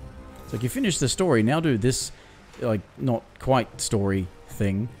to... It's like, you finish the story, now do this, like, not quite story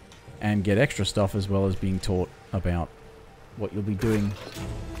thing, and get extra stuff as well as being taught about what you'll be doing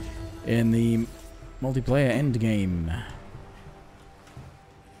in the multiplayer endgame.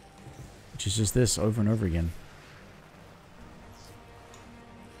 Which is just this over and over again.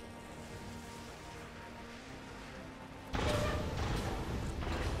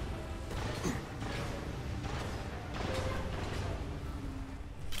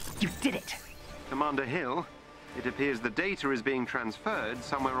 You did it! Commander Hill, it appears the data is being transferred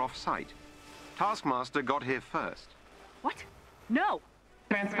somewhere off-site. Taskmaster got here first. What? No!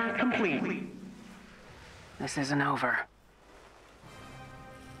 Transfer complete. This isn't over.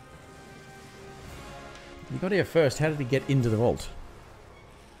 He got here first. How did he get into the vault?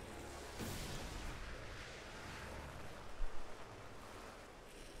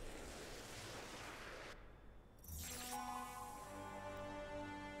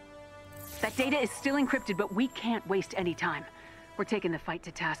 That data is still encrypted, but we can't waste any time. We're taking the fight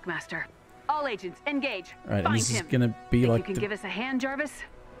to Taskmaster. All agents, engage. Right, Find and this him. is gonna be Think like you can the give us a hand, Jarvis?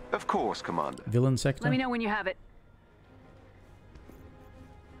 Of course, Commander. villain sector? Let me know when you have it.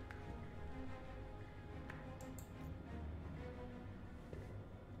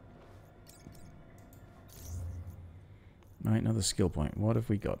 Right, another skill point. What have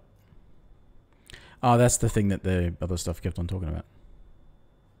we got? Oh, that's the thing that the other stuff kept on talking about.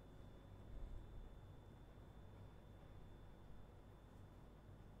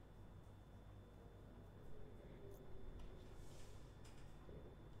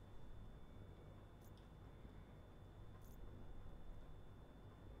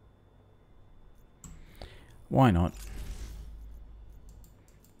 Why not?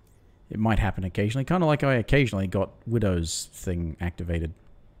 It might happen occasionally. Kind of like I occasionally got Widow's thing activated.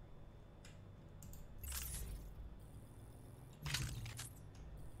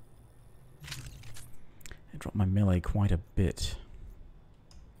 I dropped my melee quite a bit.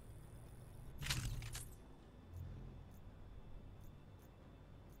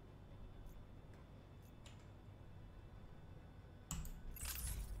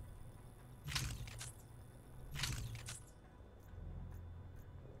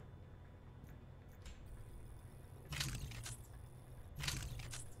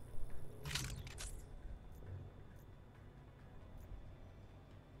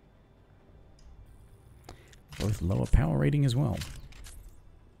 Both lower power rating as well.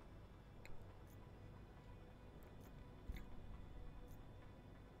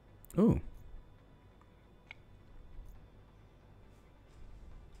 Ooh.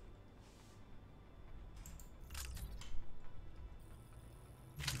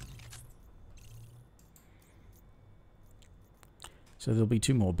 So there'll be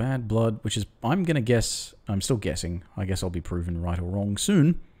 2 more. Bad blood, which is, I'm going to guess, I'm still guessing, I guess I'll be proven right or wrong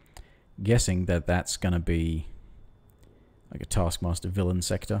soon, guessing that that's going to be like a Taskmaster villain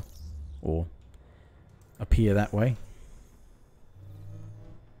sector, or appear that way.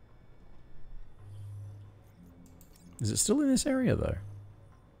 Is it still in this area, though?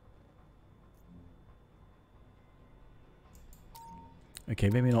 Okay,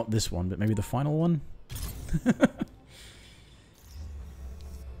 maybe not this one, but maybe the final one?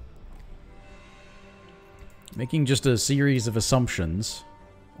 Making just a series of assumptions,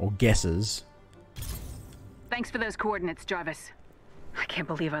 or guesses. Thanks for those coordinates, Jarvis. I can't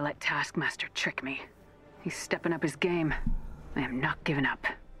believe I let Taskmaster trick me. He's stepping up his game. I am not giving up.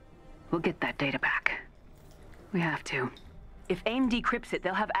 We'll get that data back. We have to. If AIM decrypts it,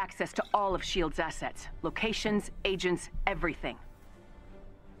 they'll have access to all of S.H.I.E.L.D.'s assets. Locations, agents, everything.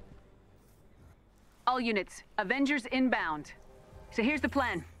 All units, Avengers inbound. So here's the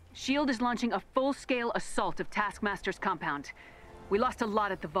plan. S.H.I.E.L.D. is launching a full-scale assault of Taskmaster's compound. We lost a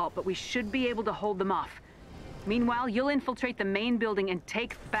lot at the vault, but we should be able to hold them off. Meanwhile, you'll infiltrate the main building and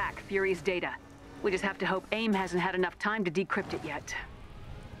take back Fury's data. We just have to hope AIM hasn't had enough time to decrypt it yet.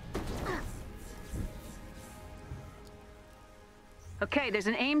 Okay, there's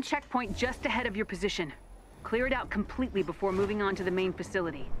an AIM checkpoint just ahead of your position. Clear it out completely before moving on to the main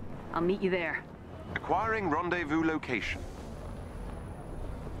facility. I'll meet you there. Acquiring rendezvous location.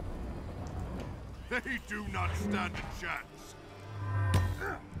 They do not stand a chance.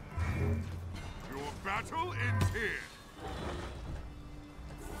 Your battle ends here.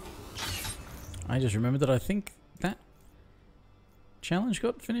 I just remembered that I think that challenge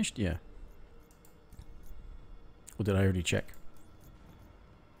got finished. Yeah. Or did I already check?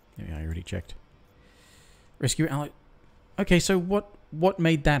 Maybe I already checked. Rescue Alex. Okay, so what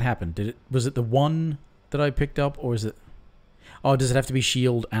made that happen? Was it the one that I picked up, or is it? Oh, does it have to be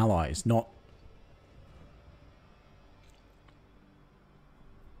S.H.I.E.L.D. allies, not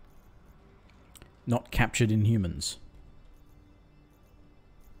captured Inhumans?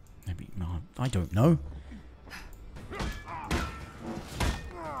 Maybe no, I don't know.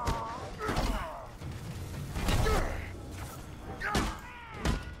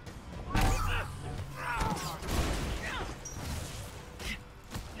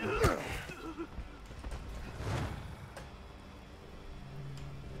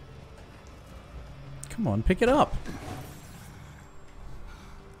 Come on, pick it up.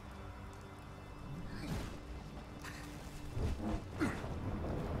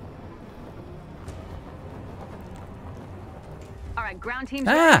 right, ground team's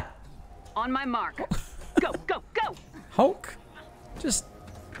Ah! ready. On my mark. Go, go, go! Hulk? Just...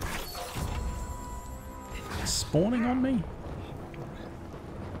 spawning on me?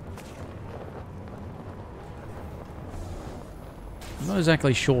 I'm not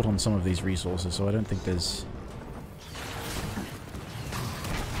exactly short on some of these resources, so I don't think there's...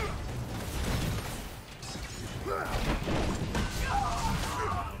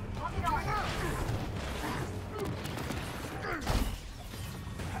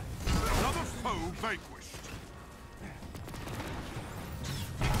 Another foe vanquished.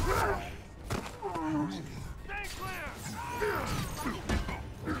 Stay clear!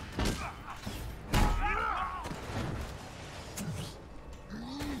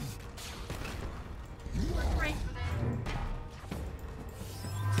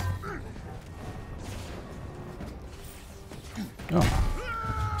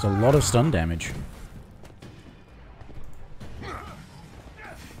 Oh. There's a lot of stun damage.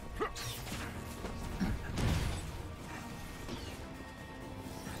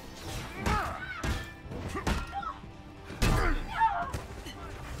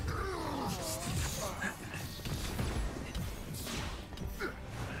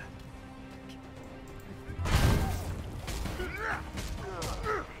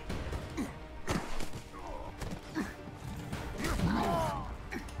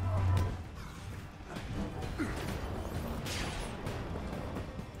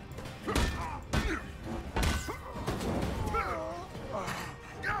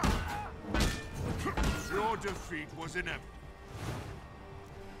 Your defeat was inevitable.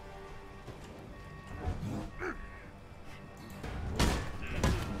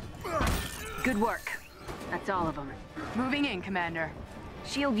 Good work. That's all of them. Moving in, Commander.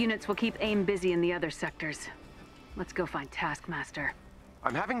 Shield units will keep AIM busy in the other sectors. Let's go find Taskmaster.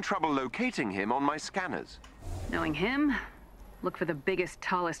 I'm having trouble locating him on my scanners. Knowing him, look for the biggest,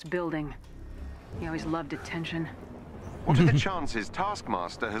 tallest building. He always loved attention. What are the chances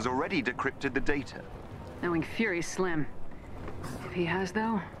Taskmaster has already decrypted the data? Knowing Fury's slim. If he has,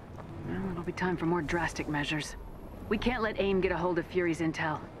 though, well, it'll be time for more drastic measures. We can't let AIM get a hold of Fury's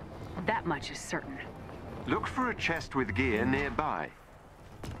intel. That much is certain. Look for a chest with gear nearby.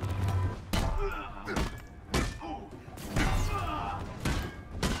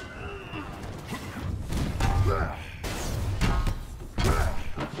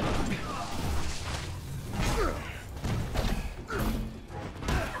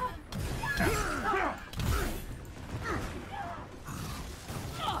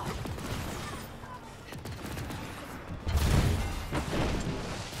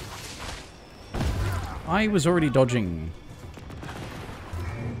 I was already dodging.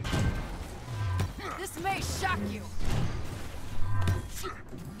 This may shock you.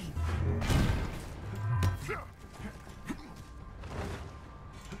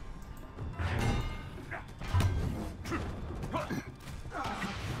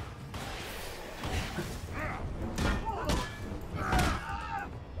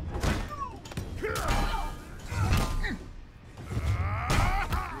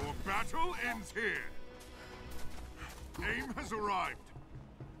 Your battle ends here. AIM has arrived.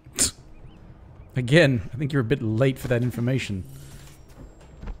 Again, I think you're a bit late for that information.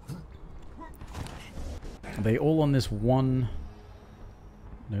 Are they all on this one?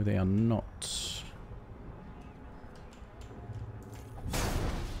 No, they are not.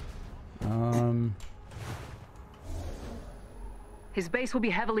 His base will be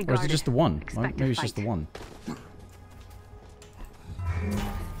heavily Or guarded. is it just the one? Expect a Maybe it's fight. just the one.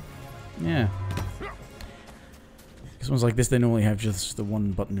 Yeah. Because ones like this, they normally have just the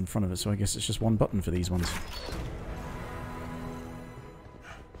one button in front of it, so I guess it's just one button for these ones.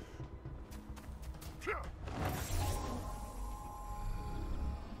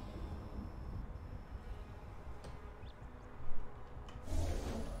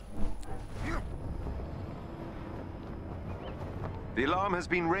 The alarm has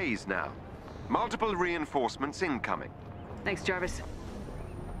been raised now. Multiple reinforcements incoming. Thanks, Jarvis.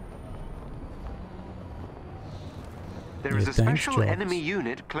 There is a thanks, special Jarvis. enemy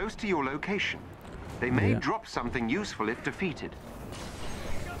unit close to your location. They may Yeah. drop something useful if defeated.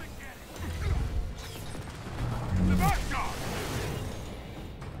 The back guard!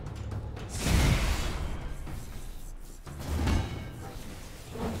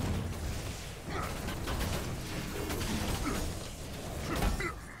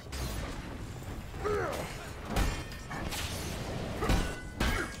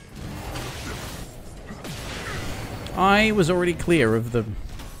 I was already clear of the...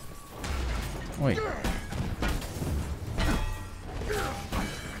 Wait.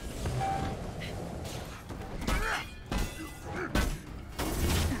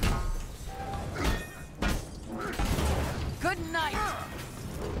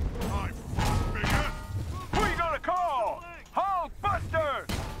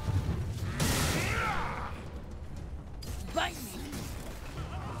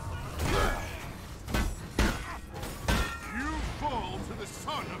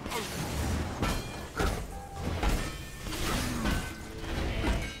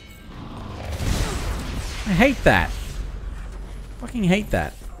 I hate that. Fucking hate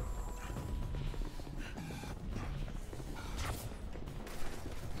that.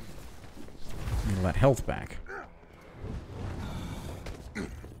 Need all that health back.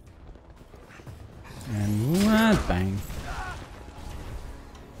 And what? Bang.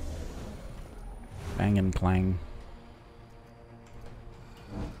 Bang and clang.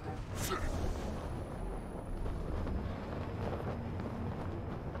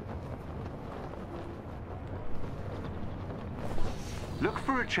 Look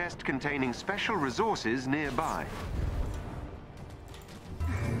for a chest containing special resources nearby.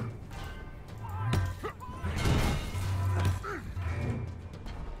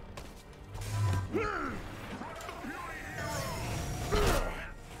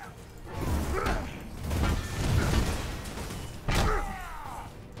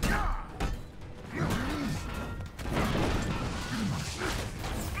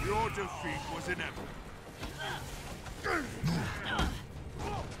 Your defeat was inevitable.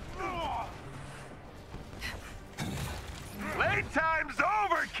 Playtime's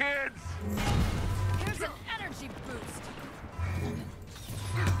over, kids! Here's an energy boost.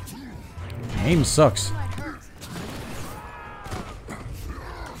 Aim sucks. Might hurt.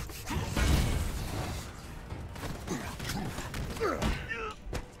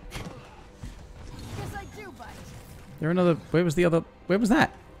 Guess I do bite. There another... Where was the other... Where was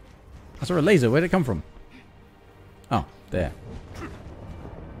that? I saw a laser. Where did it come from? Oh, there.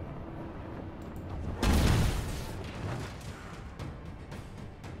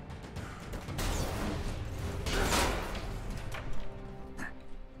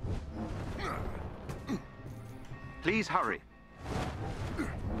 Please hurry.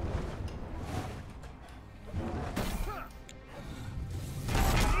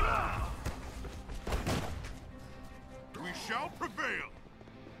 We shall prevail.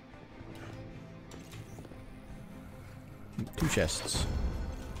 2 chests.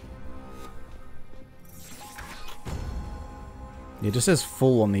 It just says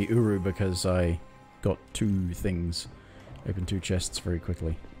full on the Uru because I got 2 things. Opened 2 chests very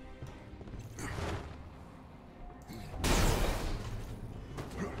quickly.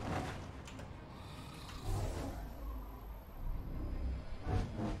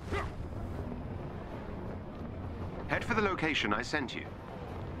 Head for the location I sent you.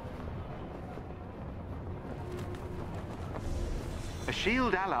 A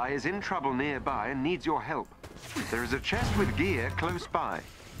shield ally is in trouble nearby and needs your help. There is a chest with gear close by.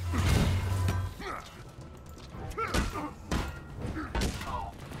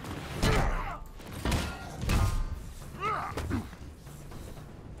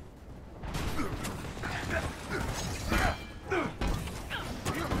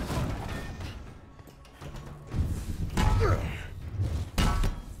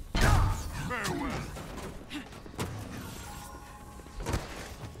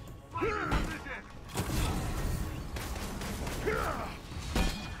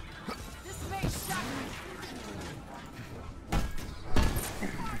 This may shock me.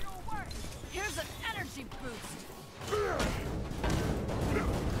 Here's an energy boost.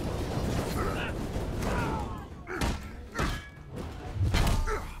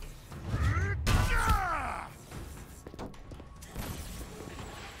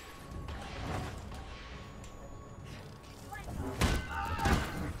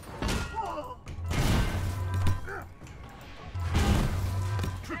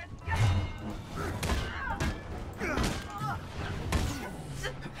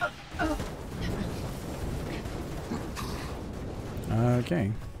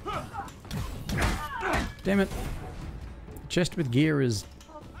 Okay. Damn it. Chest with gear is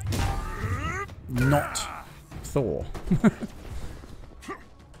not Thor.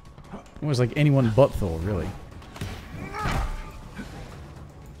 Almost like anyone but Thor, really.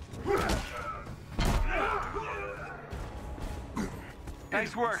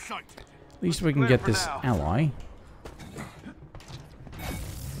 Nice work. At least we can get this ally.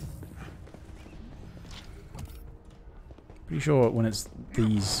 Pretty sure when it's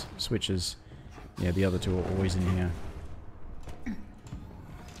these switches, yeah, the other 2 are always in here.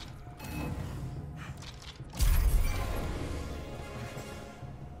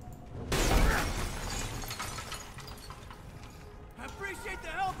 I appreciate the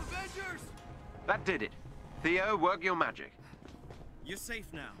help, Avengers! That did it. Theo, work your magic. You're safe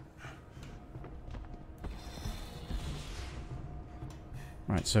now.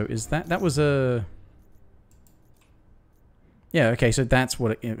 Right, so is that... That was a... Yeah, okay, so that's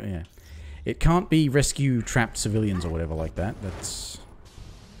what it... Yeah. It can't be rescue trapped civilians or whatever like that. That's...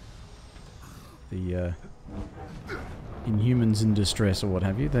 The, Inhumans in distress or what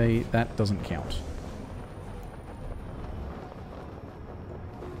have you. That doesn't count.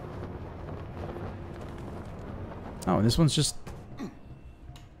 Oh, and this one's just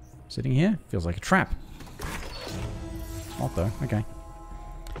sitting here. Feels like a trap. It's not though. Okay.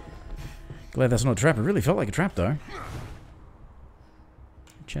 Glad that's not a trap. It really felt like a trap though.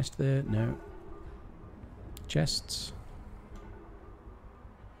 Chest there? No. Chests.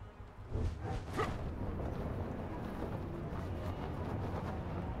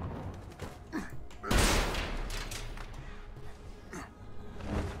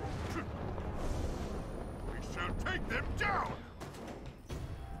 Take them down!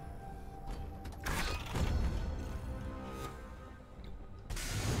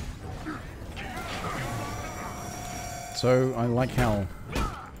 So, I like how...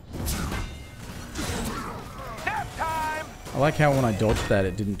 I like how when I dodged that,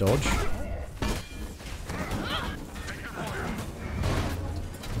 it didn't dodge.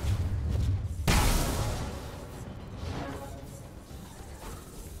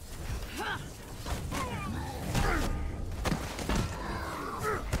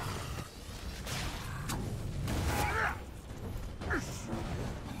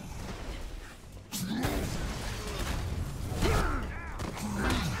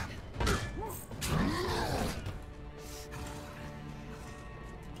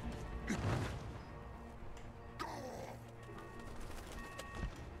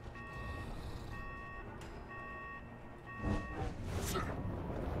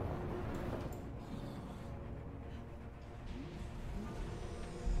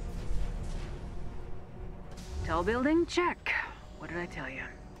 Tall building? Check. What did I tell you?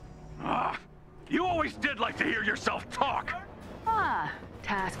 Ah, you always did like to hear yourself talk. Ah,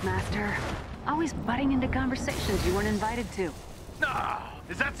 Taskmaster. Always butting into conversations you weren't invited to. Ah,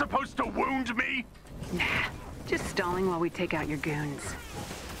 is that supposed to wound me? Nah, just stalling while we take out your goons.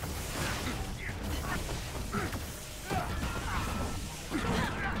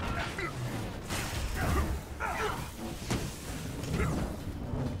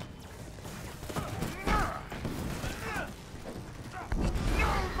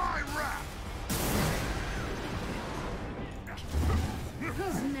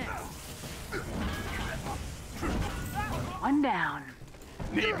 One down.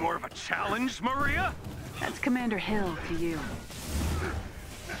 Need more of a challenge, Maria? That's Commander Hill to you.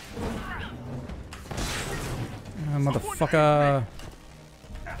 Motherfucker.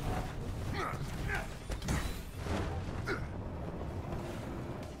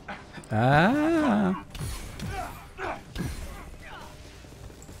 Ah.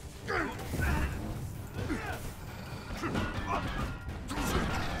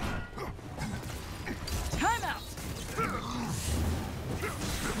 Time out!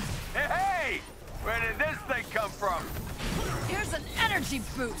 Hey! Where did this thing come from? Here's an energy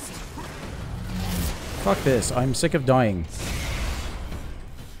boost. Fuck this. I'm sick of dying.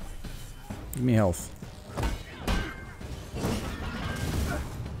 Give me health.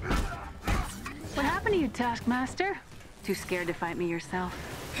 What happened to you, Taskmaster? Too scared to fight me yourself?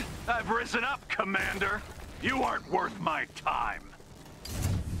 I've risen up, Commander. You aren't worth my time.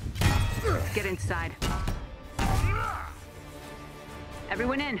 Get inside.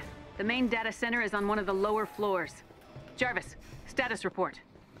 Everyone in. The main data center is on one of the lower floors. Jarvis, status report.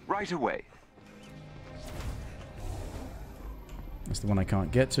 Right away. That's the one I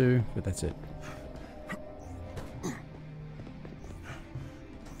can't get to, but that's it.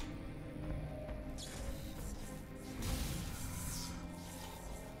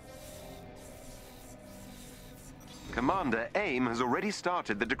 Commander, AIM has already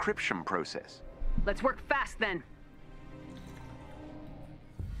started the decryption process. Let's work fast then.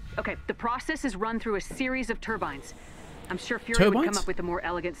 Okay, the process is run through a series of turbines. I'm sure Fury would come up with a more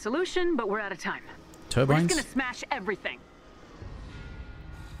elegant solution, but we're out of time. Turbines? We're just gonna smash everything.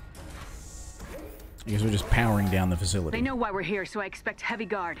 I guess we're just powering down the facility. They know why we're here, so I expect heavy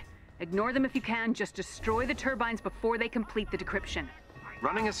guard. Ignore them if you can, just destroy the turbines before they complete the decryption.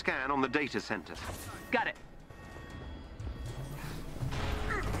 Running a scan on the data center. Got it.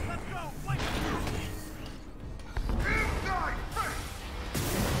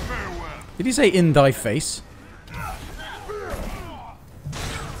 Did he say in thy face?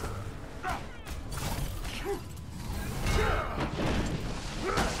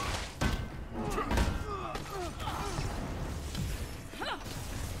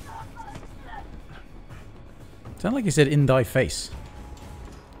 Sounded like he said in thy face.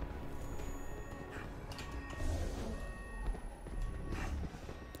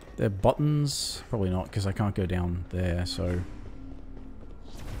 There are buttons? Probably not, because I can't go down there, so...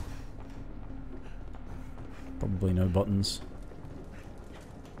 Probably no buttons.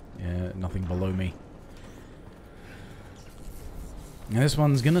 Yeah, nothing below me. Now this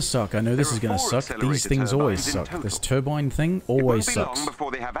one's gonna suck. I know this is gonna There are 4 suck. These accelerator things always turbines in suck. total. This turbine thing always It won't be sucks. long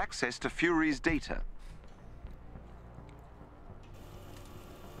before they have access to Fury's data.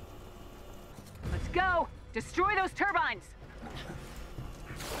 Let's go! Destroy those turbines!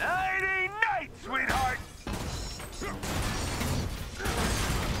 Nighty-night, sweetheart!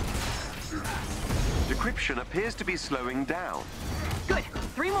 Decryption appears to be slowing down. Good.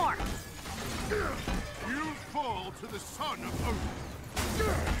 3 more. You fall to the son of Odin.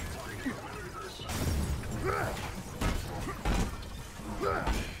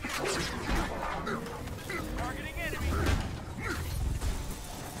 Targeting enemy.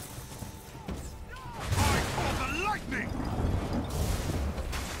 I call the lightning!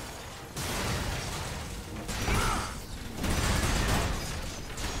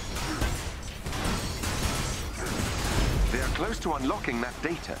 They are close to unlocking that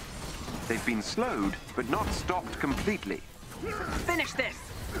data. They've been slowed, but not stopped completely. Finish this.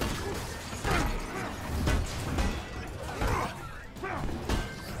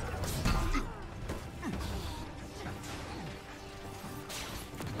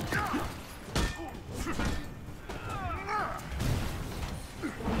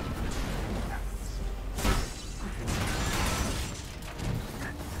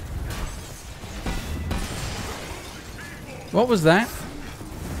 What was that?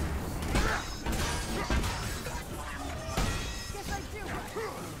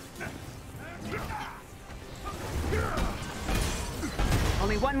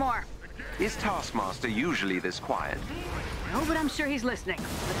 Only 1 more. Is Taskmaster usually this quiet? No, but I'm sure he's listening.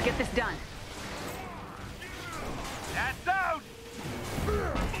 Let's get this done. That's out!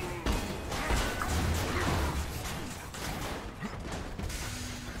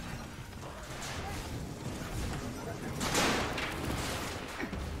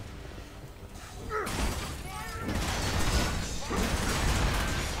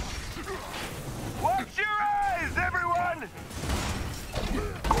 Watch your eyes, everyone!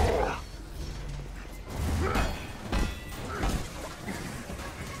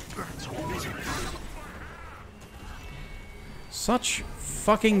 Such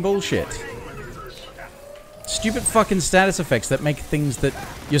fucking bullshit. Stupid fucking status effects that make things that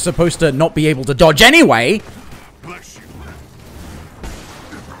you're supposed to not be able to dodge anyway. Bless you.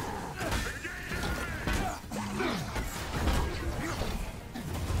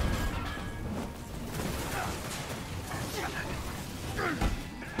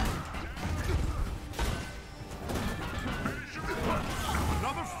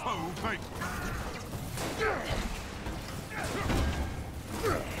 Another foe vanquished.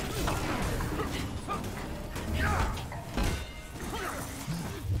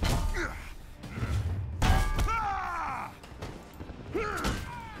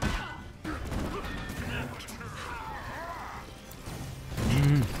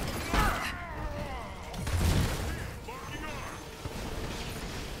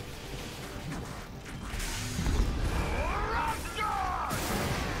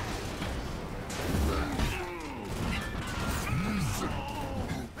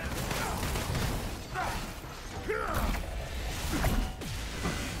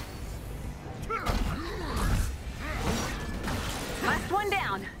 Last one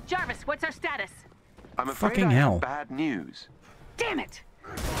down. Jarvis, what's our status? I'm afraid Fucking I hell. have bad news. Damn it!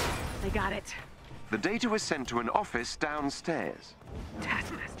 They got it. The data was sent to an office downstairs.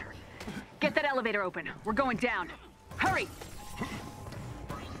 Taskmaster. Get that elevator open. We're going down. Hurry!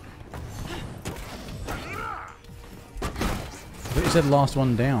 I thought you said last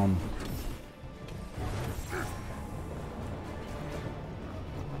one down.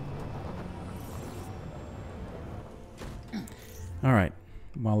 Alright.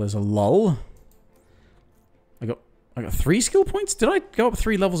 While there's a lull. I got 3 skill points? Did I go up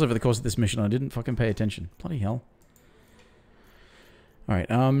 3 levels over the course of this mission? I didn't fucking pay attention. Bloody hell. Alright,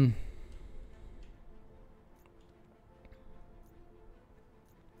 an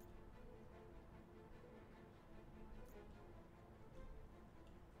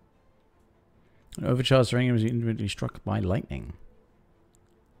overcharged terrain was individually struck by lightning.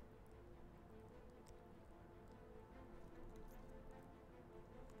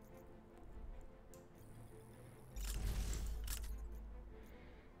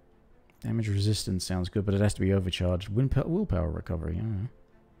 Damage resistance sounds good, but it has to be overcharged. Willpower recovery, I don't know.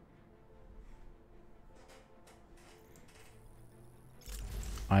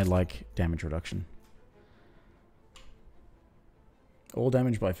 I like damage reduction. All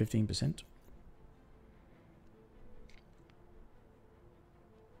damage by 15%.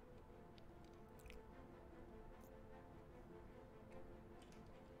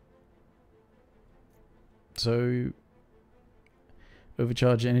 So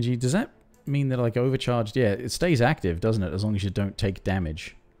Overcharge energy. Does that mean that, like, overcharged? Yeah, it stays active, doesn't it? As long as you don't take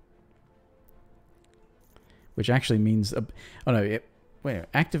damage. Which actually means... oh, no. It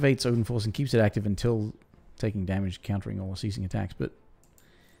activates Odin Force and keeps it active until taking damage, countering, or ceasing attacks. But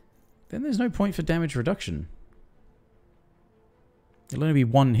then there's no point for damage reduction. It'll only be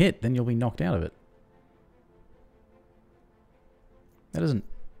one hit, then you'll be knocked out of it. That doesn't...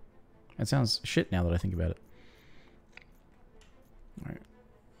 That sounds shit now that I think about it. Alright.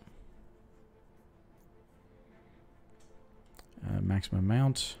 Maximum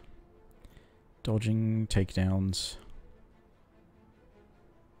amount. Dodging, takedowns.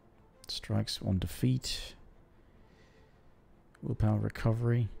 Strikes on defeat. Willpower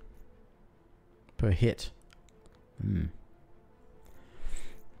recovery. Per hit.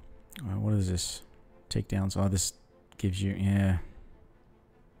 What is this? Takedowns. Oh, this gives you... Yeah.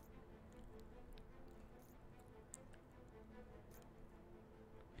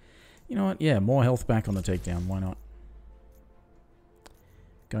 You know what? Yeah, more health back on the takedown. Why not?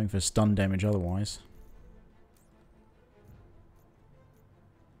 Going for stun damage otherwise.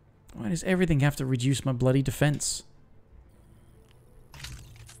 Why does everything have to reduce my bloody defense?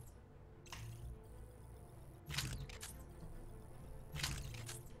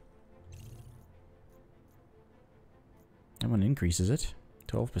 That one increases it.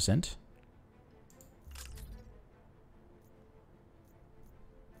 12%.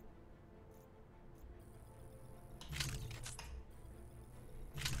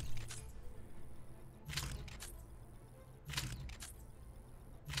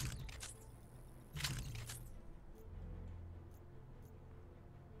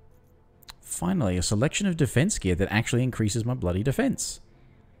 Finally, a selection of defense gear that actually increases my bloody defense.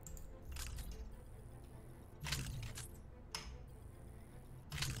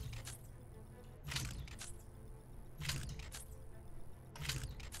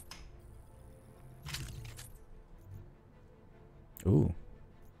 Ooh.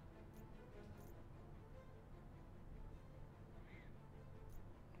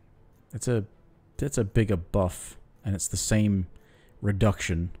 That's a bigger buff, and it's the same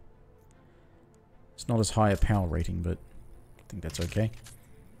reduction. It's not as high a power rating, but I think that's okay.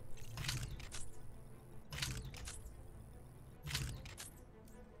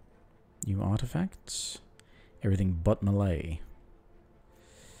 New artifacts. Everything but melee.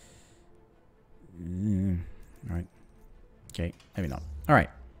 Alright. Okay, maybe not. Alright.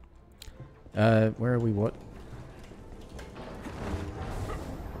 Where are we? What?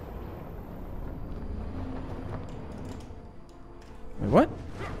 Wait, what?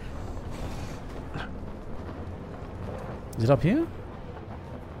 Is it up here?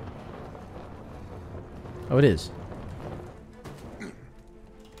 Oh, it is.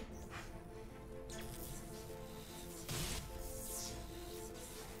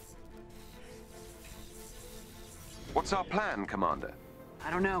 What's our plan, Commander?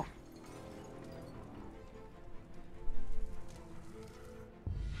 I don't know.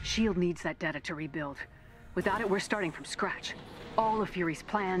 S.H.I.E.L.D. needs that data to rebuild. Without it, we're starting from scratch. All of Fury's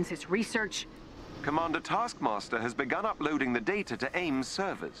plans, his research... Commander Taskmaster has begun uploading the data to AIM's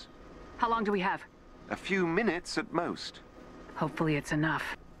servers. How long do we have? A few minutes at most. Hopefully it's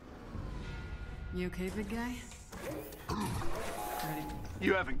enough. You okay, big guy? Ready?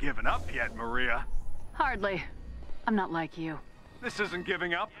 You haven't given up yet, Maria. Hardly. I'm not like you. This isn't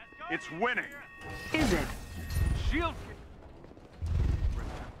giving up. It's winning. Is it? S.H.I.E.L.D.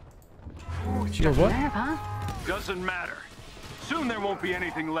 S.H.I.E.L.D. what? Nerve, huh? Doesn't matter. Soon there won't be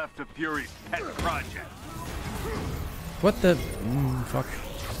anything left of Fury's pet project. What the... fuck.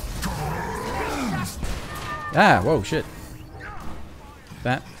 Ah, whoa, shit.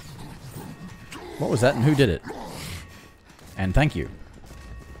 That... What was that and who did it? And thank you.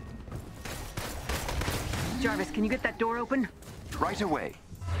 Jarvis, can you get that door open? Right away.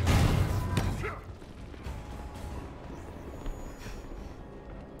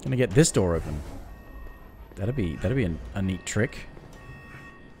 Gonna get this door open. That'd be a neat trick.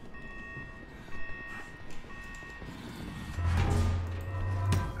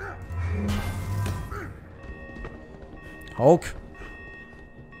 Hulk.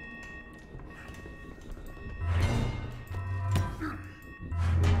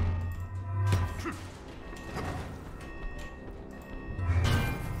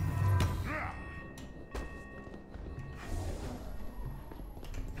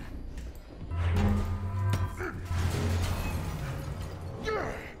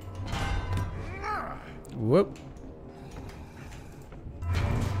 Whoop.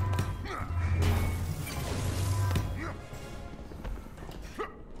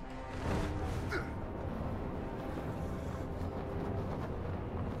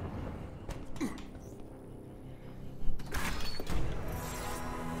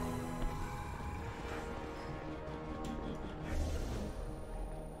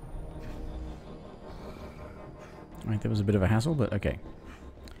 Right, that was a bit of a hassle, but okay.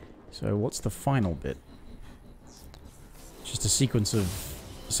 So what's the final bit? Just a sequence of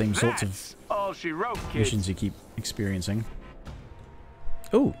the same sorts of all she wrote, kids. missions you keep experiencing.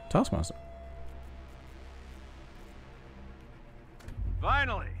 Oh, Taskmaster.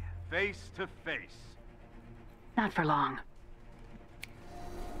 Finally, face to face. Not for long.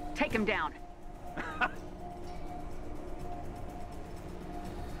 Take him down.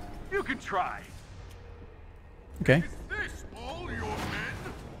 You can try. Okay. Is this all your men?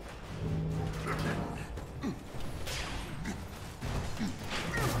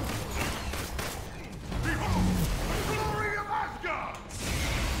 Behold, the glory of Asgard!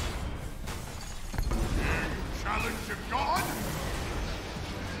 Dare you challenge a god?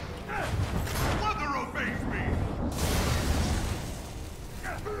 Mother obeys me!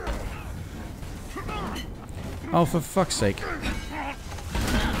 Oh, for fuck's sake.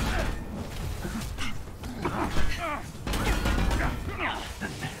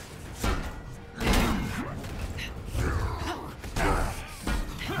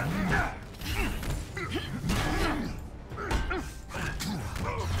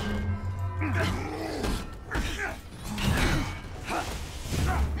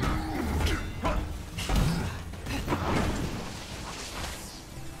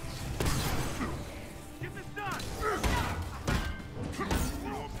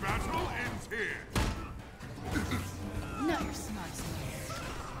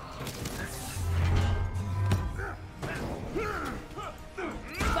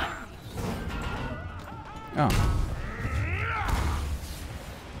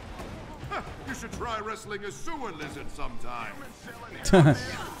 You should try wrestling a sewer lizard sometime.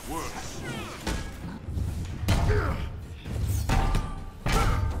 Worse.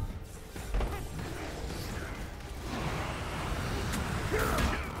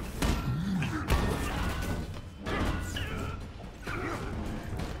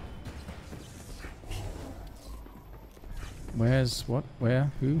 Where's what?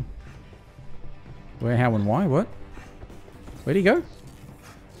 Where? Who? Where, how, and why? What? Where'd he go?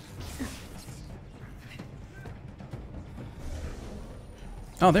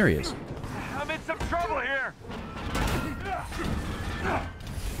 Oh, there he is. I'm in some trouble here.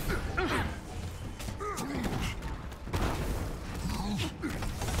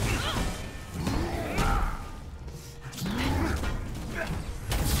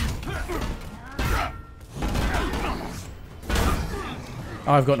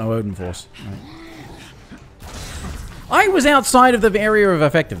 Oh, I've got no Odin Force. Right. I was outside of the area of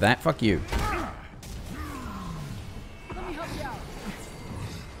effect of that. Fuck you.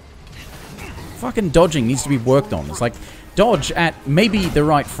 Fucking dodging needs to be worked on. It's like, dodge at maybe the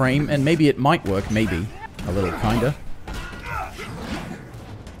right frame, and maybe it might work, maybe. A little, kinda.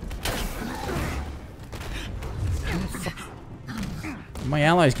 My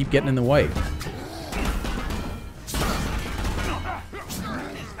allies keep getting in the way.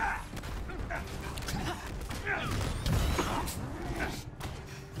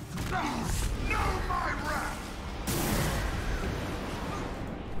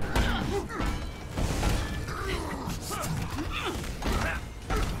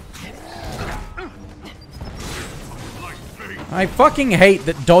 I fucking hate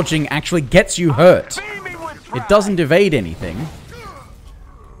that dodging actually gets you hurt. It doesn't evade anything.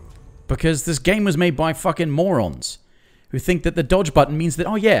 Because this game was made by fucking morons who think that the dodge button means that,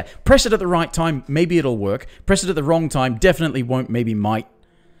 oh yeah, press it at the right time, maybe it'll work. Press it at the wrong time, definitely won't, maybe might.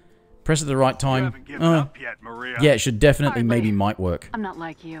 Press it at the right time. Yet, Maria. Yeah, it should definitely, maybe might work. I'm not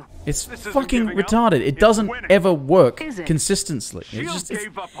like you. It's fucking retarded. It doesn't ever work consistently. It's just,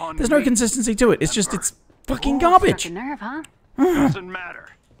 there's no consistency to it. It's just, it's fucking garbage. Nerve, huh? Doesn't matter.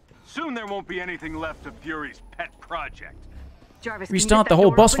 Soon there won't be anything left of Fury's pet project. Jarvis, restart the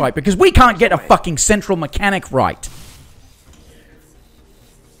whole boss fight because we can't get a fucking central mechanic right.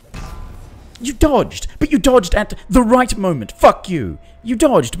 You dodged, but you dodged at the right moment. Fuck you. You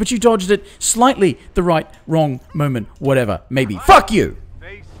dodged, but you dodged at slightly the right, wrong moment, whatever, maybe. Fuck you.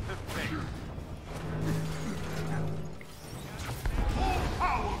 Face to face. All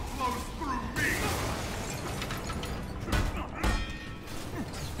power flows through me.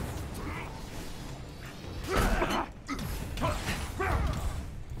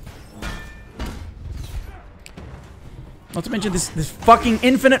 Not to mention this fucking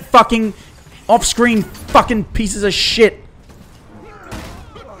infinite fucking off-screen fucking pieces of shit.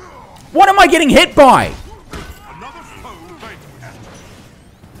 What am I getting hit by?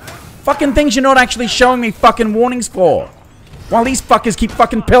 Fucking things you're not actually showing me fucking warnings for. While these fuckers keep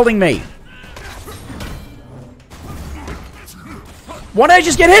fucking pelting me. What did I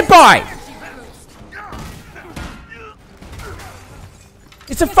just get hit by?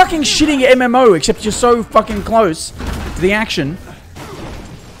 It's a fucking shitty MMO, except you're so fucking close to the action.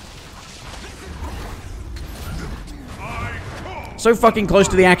 So fucking close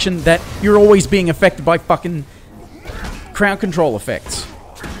to the action that you're always being affected by fucking crowd control effects.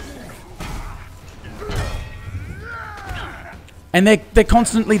 And they're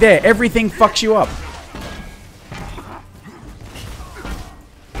constantly there. Everything fucks you up.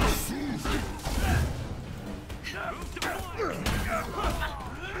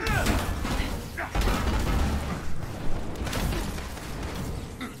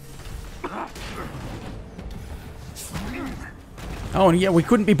 Oh, and yeah, we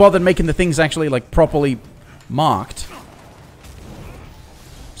couldn't be bothered making the things actually, like, properly marked.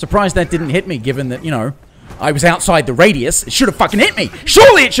 Surprised that didn't hit me, given that, you know, I was outside the radius. It should have fucking hit me!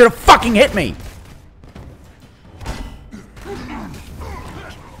 Surely it should have fucking hit me!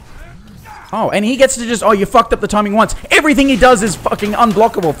 Oh, and he gets to just, oh, you fucked up the timing once. Everything he does is fucking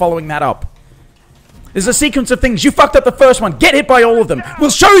unblockable following that up. There's a sequence of things. You fucked up the first one. Get hit by all of them.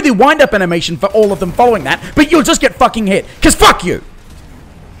 We'll show you the wind-up animation for all of them following that, but you'll just get fucking hit. Because fuck you!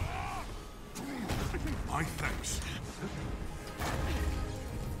 My thanks.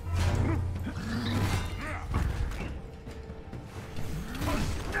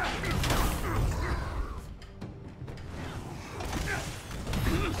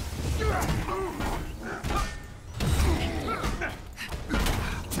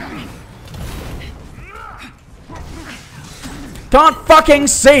 Can't fucking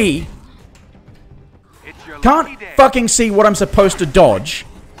see! Can't fucking see what I'm supposed to dodge.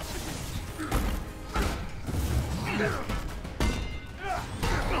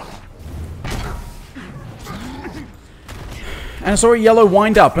 And I saw a yellow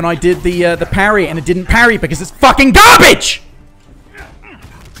wind up and I did the parry and it didn't parry because it's fucking garbage!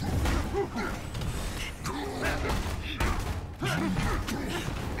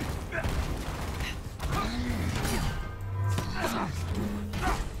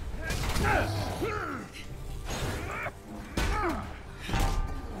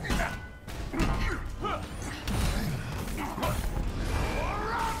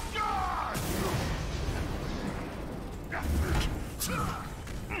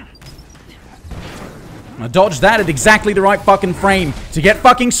 I dodged that at exactly the right fucking frame to get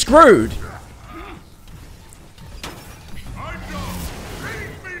fucking screwed.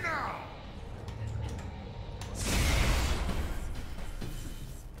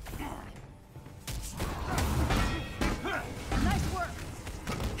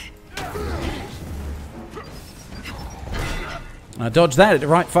 I dodged that at the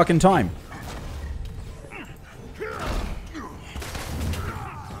right fucking time.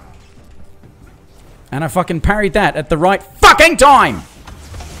 And I fucking parried that at the right fucking time!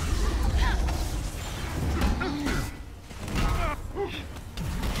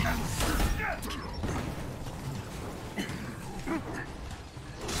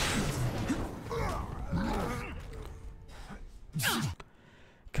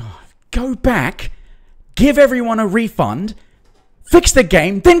 God, go back, give everyone a refund, fix the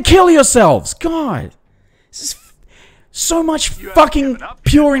game, then kill yourselves! God, this is so much fucking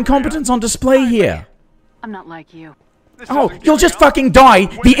pure incompetence on display here. I'm not like you. Oh, you'll just fucking die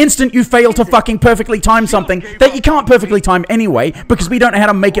the instant you fail to fucking perfectly time something that you can't perfectly time anyway because we don't know how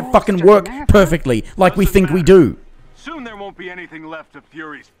to make it fucking work perfectly like we think we do. Soon there won't be anything left of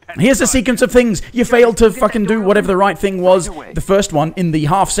Fury's pet. Here's a sequence of things. You failed to fucking do whatever the right thing was. The first one, in the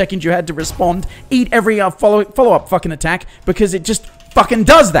half second you had to respond. Eat every follow-up fucking attack because it just fucking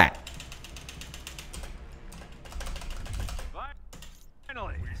does that.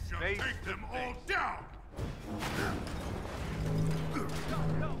 Finally, Take them all down.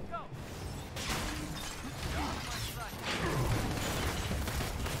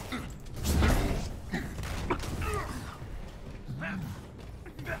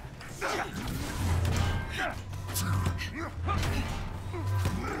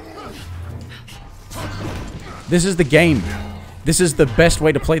 This is the game. This is the best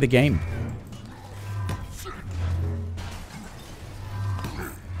way to play the game.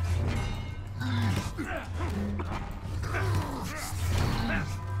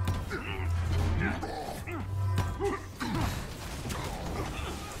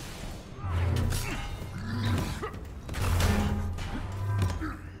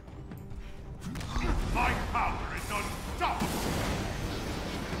 My power is unstoppable.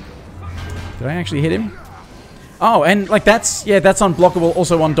 Did I actually hit him? Oh, and like that's unblockable,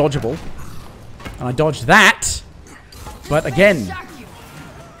 also undodgeable. And I dodged that. But again,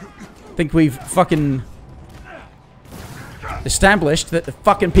 I think we've fucking established that the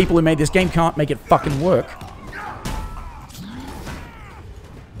fucking people who made this game can't make it fucking work.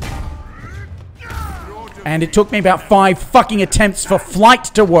 And it took me about 5 fucking attempts for flight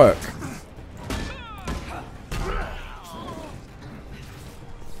to work.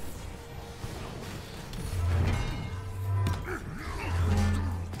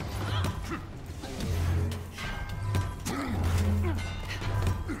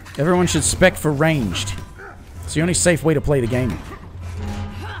 Everyone should spec for ranged. It's the only safe way to play the game.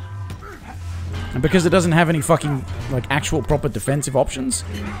 And because it doesn't have any fucking, like, actual proper defensive options,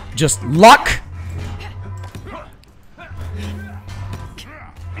 just luck!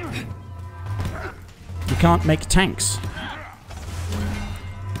 You can't make tanks.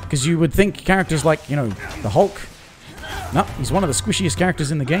 Because you would think characters like, you know, the Hulk. No, he's one of the squishiest characters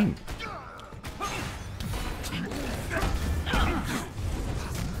in the game.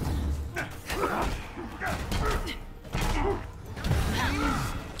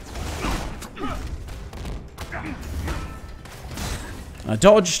 I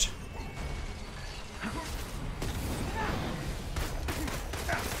dodged.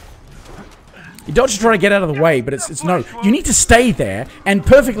 You dodge to try to get out of the way, but it's no. You need to stay there and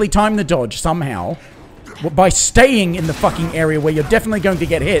perfectly time the dodge somehow by staying in the fucking area where you're definitely going to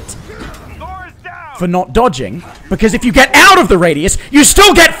get hit for not dodging. Because if you get out of the radius, you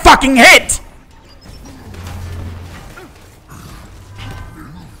still get fucking hit!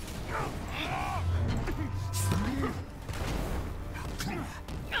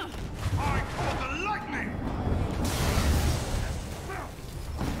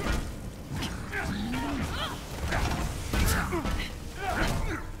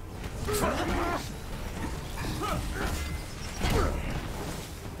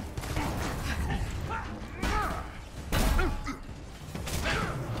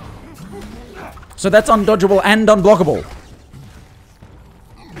 So that's undodgeable and unblockable.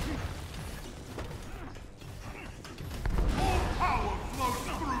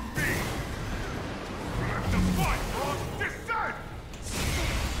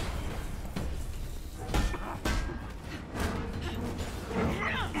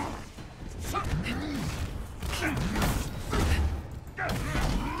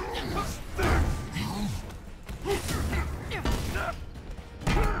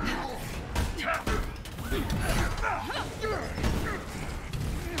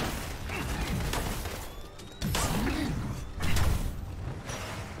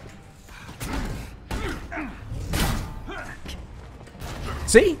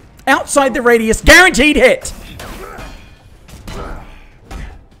 See? Outside the radius, guaranteed hit!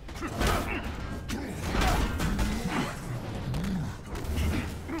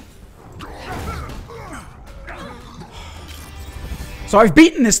 So I've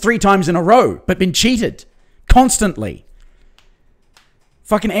beaten this 3 times in a row, but been cheated. Constantly.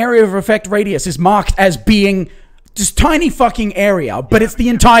 Fucking area of effect radius is marked as being just tiny fucking area, but it's the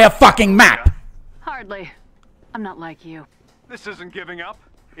entire fucking map. Hardly. I'm not like you. This isn't giving up.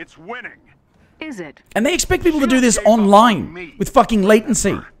 It's winning. Is it? And they expect people to do this online with fucking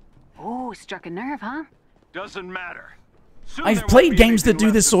latency. Oh, struck a nerve, huh? Doesn't matter. I've played games that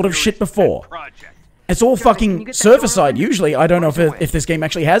do this sort of shit before. It's all fucking server-side, usually. I don't know if this game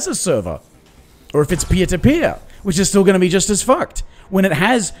actually has a server. Or if it's peer-to-peer, which is still going to be just as fucked. When it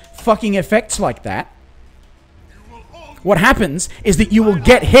has fucking effects like that, what happens is that you will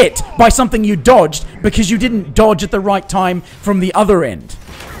get hit by something you dodged because you didn't dodge at the right time from the other end.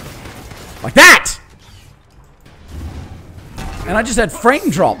 Like that! And I just had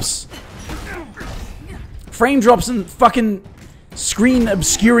frame drops. Frame drops and fucking screen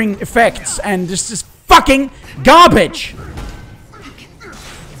obscuring effects and just fucking garbage!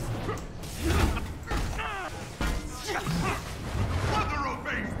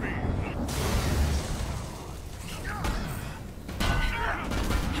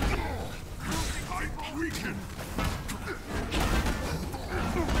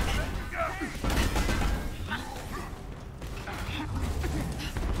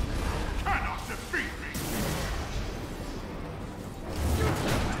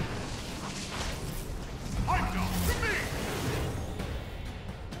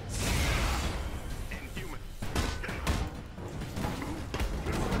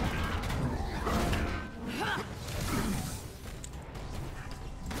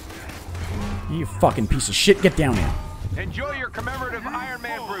 You fucking piece of shit, get down here. Enjoy your commemorative Iron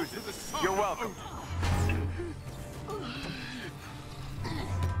Man bruises. You're welcome.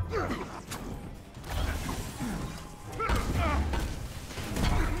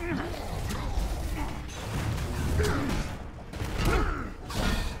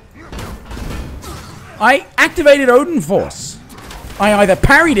 I activated Odin Force. I either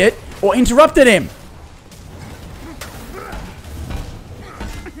parried it or interrupted him.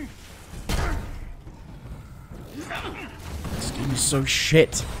 so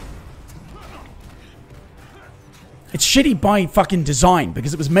shit. It's shitty by fucking design,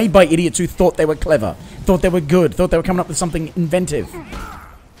 because it was made by idiots who thought they were clever, thought they were good, thought they were coming up with something inventive.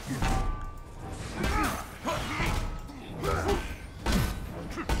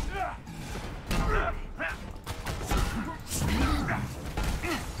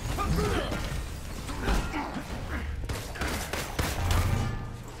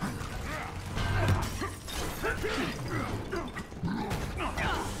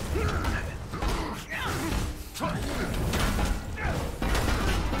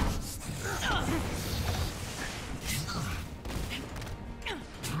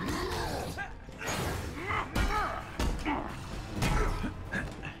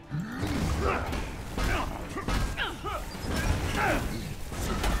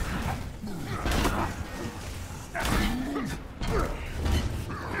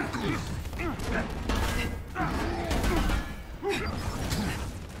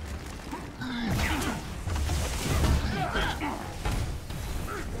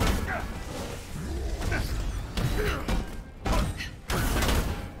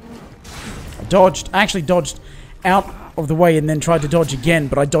 Dodged. I actually dodged out of the way and then tried to dodge again,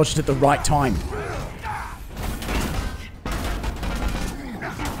 but I dodged at the right time.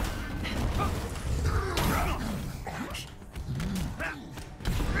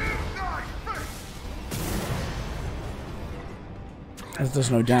 That does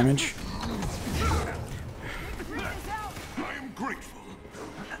no damage. I am grateful.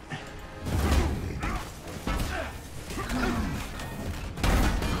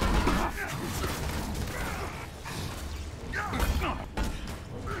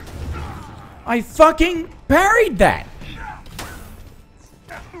 I fucking parried that!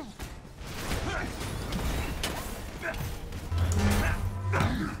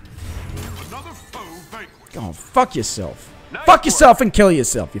 Oh, fuck yourself. Nice Fuck yourself and kill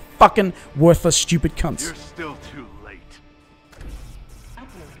yourself, you fucking worthless, stupid cunts. You're still too late. Upload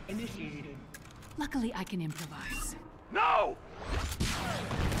initiated. Luckily, I can improvise. No!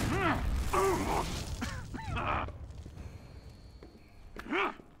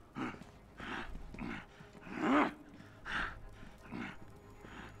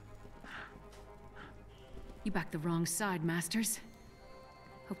 You backed the wrong side, Masters.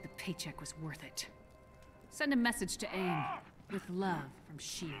 Hope the paycheck was worth it. Send a message to AIM. With love from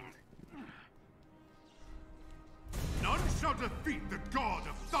S.H.I.E.L.D. None shall defeat the God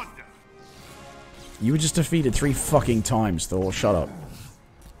of Thunder. You were just defeated 3 fucking times, Thor. Shut up.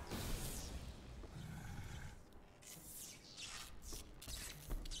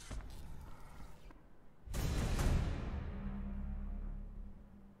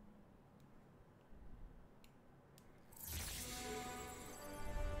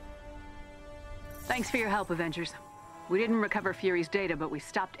 Thanks for your help, Avengers. We didn't recover Fury's data, but we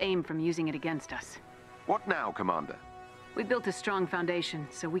stopped AIM from using it against us. What now, Commander? We built a strong foundation,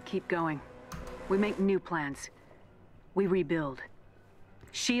 so we keep going. We make new plans. We rebuild.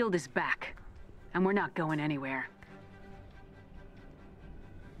 S.H.I.E.L.D. is back, and we're not going anywhere.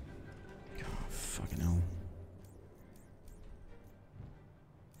 God, fucking hell.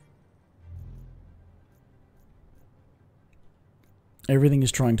 Everything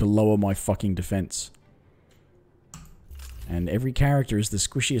is trying to lower my fucking defense. And every character is the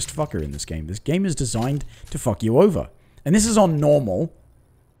squishiest fucker in this game. This game is designed to fuck you over. And this is on normal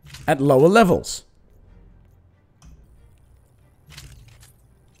at lower levels.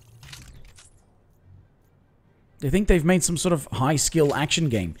 They think they've made some sort of high-skill action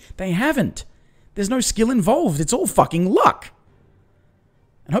game. They haven't. There's no skill involved. It's all fucking luck.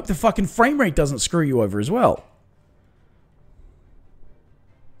 And hope the fucking frame rate doesn't screw you over as well.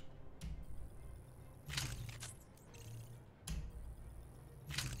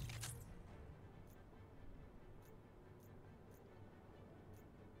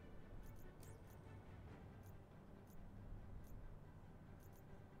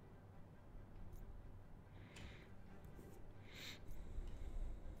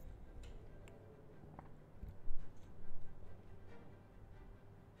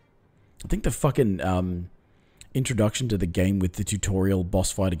 I think the fucking introduction to the game with the tutorial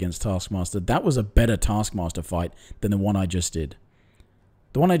boss fight against Taskmaster, that was a better Taskmaster fight than the one I just did.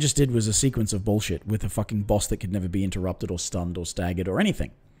 The one I just did was a sequence of bullshit with a fucking boss that could never be interrupted or stunned or staggered or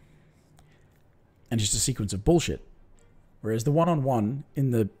anything. And just a sequence of bullshit. Whereas the one-on-one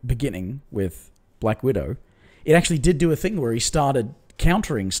in the beginning with Black Widow, it actually did do a thing where he started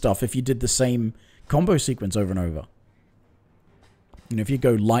countering stuff if you did the same combo sequence over and over. You know, if you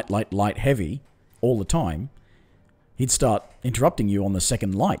go light, light, light, heavy all the time, he'd start interrupting you on the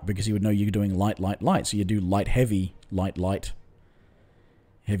second light because he would know you're doing light, light, light. So you do light, heavy, light, light,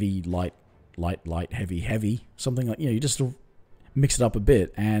 heavy, light, light, light, heavy, heavy. Something like, you know, you just sort of mix it up a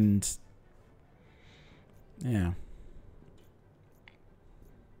bit and... yeah.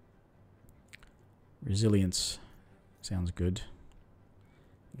 Resilience sounds good.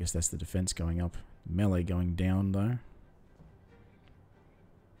 I guess that's the defense going up. Melee going down, though.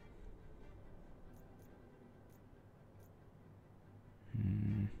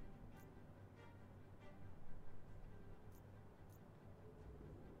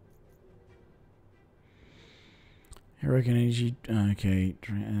 Heroic energy, okay,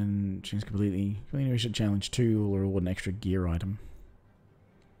 and change completely. We should challenge 2 or reward an extra gear item.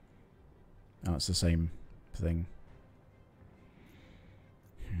 Oh, it's the same thing.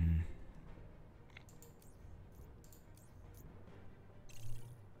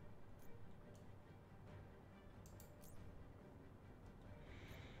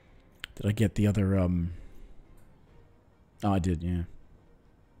 Did I get the other, Oh, I did, yeah.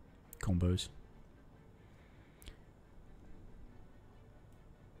 Combos.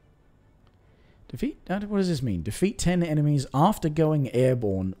 Defeat, what does this mean? Defeat 10 enemies after going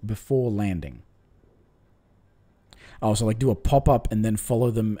airborne before landing. Oh, so like do a pop-up and then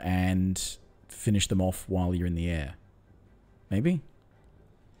follow them and finish them off while you're in the air. Maybe?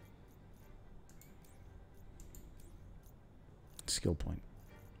 Skill point.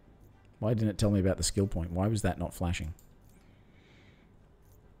 Why didn't it tell me about the skill point? Why was that not flashing?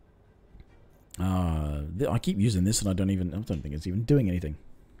 I keep using this and I don't think it's even doing anything.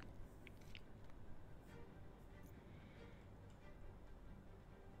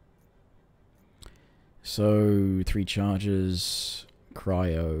 So, 3 charges,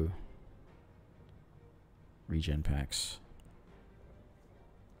 cryo, regen packs,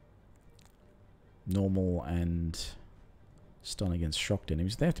 normal and stun against shocked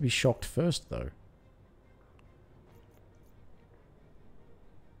enemies. They have to be shocked first, though.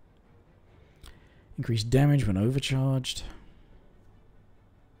 Increased damage when overcharged.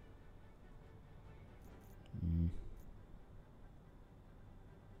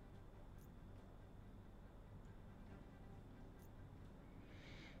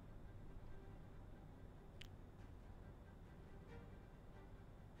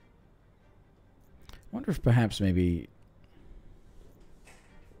 I wonder if perhaps maybe...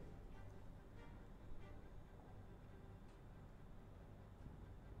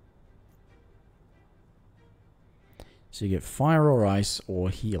 So you get fire or ice or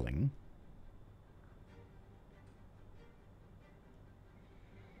healing.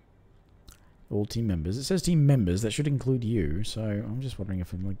 All team members. It says team members. That should include you. So I'm just wondering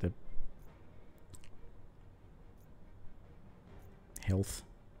if I'm like the... health.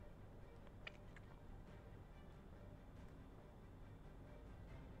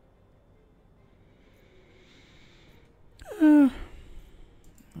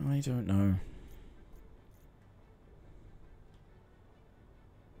 I don't know.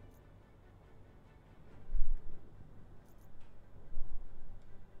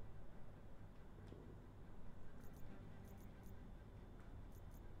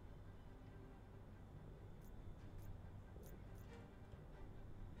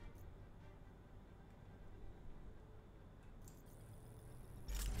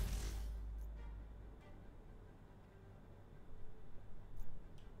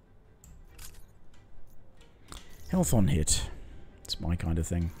 Health on hit. It's my kind of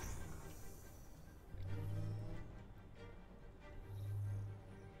thing.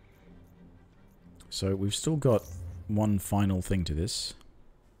 So we've still got one final thing to this.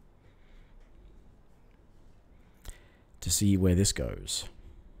 To see where this goes.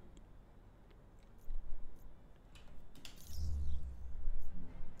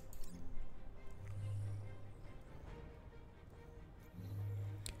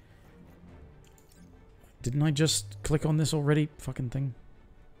 Didn't I just click on this already? Fucking thing.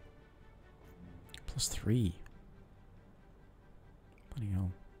 +3. Bloody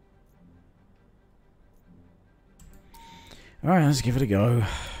hell. Alright, let's give it a go.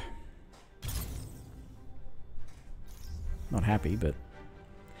 Not happy, but...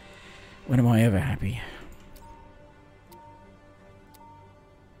 when am I ever happy?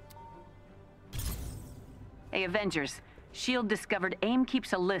 Hey, Avengers. S.H.I.E.L.D. discovered AIM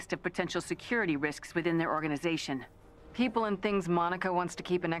keeps a list of potential security risks within their organization. People and things Monica wants to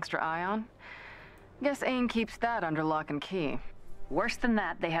keep an extra eye on? Guess AIM keeps that under lock and key. Worse than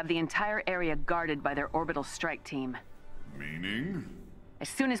that, they have the entire area guarded by their orbital strike team. Meaning? As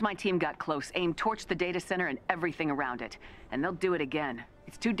soon as my team got close, AIM torched the data center and everything around it. And they'll do it again.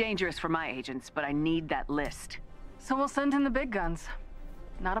 It's too dangerous for my agents, but I need that list. So we'll send in the big guns.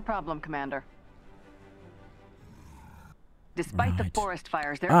 Not a problem, Commander. Despite the Right. forest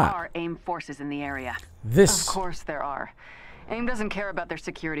fires, there Ah. are AIM forces in the area. This. Of course there are. AIM doesn't care about their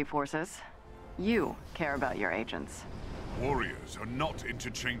security forces. You care about your agents. Warriors are not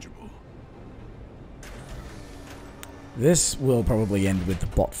interchangeable. This will probably end with the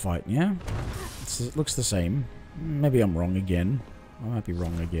bot fight, yeah? It looks the same. Maybe I'm wrong again. I might be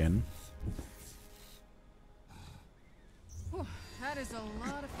wrong again. Whew, that is a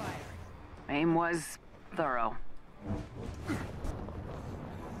lot of fire. AIM was thorough.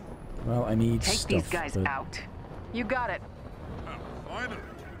 Well, I need Take stuff. these guys but out. You got it. Finally,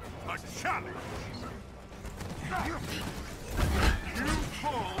 a challenge. You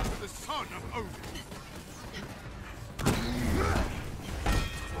fall to the son of Odin.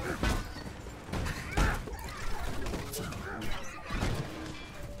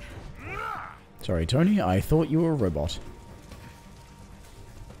 Sorry, Tony. I thought you were a robot.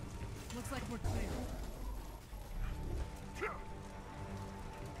 Looks like we're clear.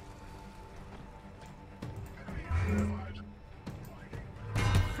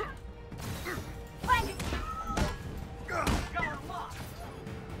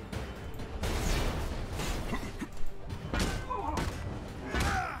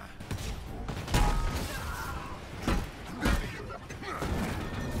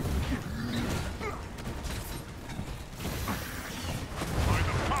 By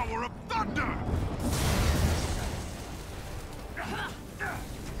the power of thunder!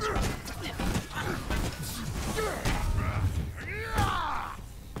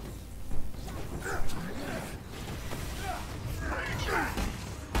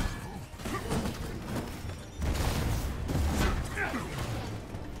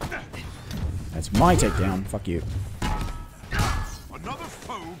 That's my takedown. Fuck you. Another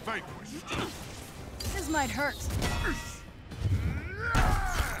foe vanquished. This might hurt.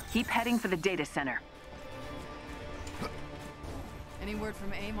 Keep heading for the data center. Any word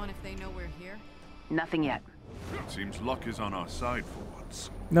from AIM on if they know we're here? Nothing yet. It seems luck is on our side for once.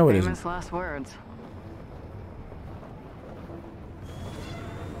 No, it isn't. Famous last words.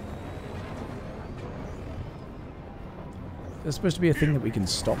 There's supposed to be a thing that we can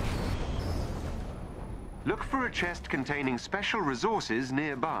stop. Look for a chest containing special resources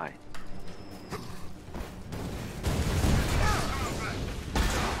nearby.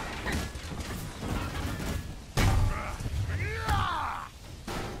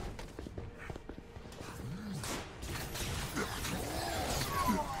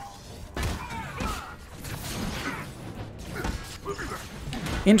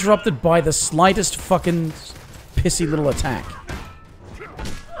 Interrupted by the slightest fucking pissy little attack.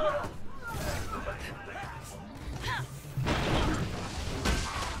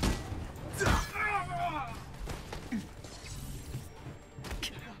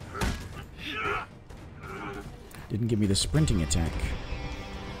 Didn't give me the sprinting attack.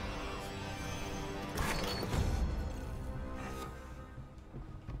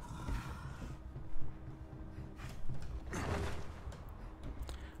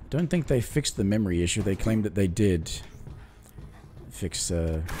 Don't think they fixed the memory issue. They claimed that they did fix,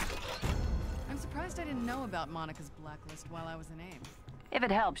 I'm surprised I didn't know about Monica's blacklist while I was in AIM. If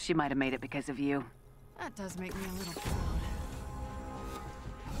it helps, she might have made it because of you. That does make me a little proud.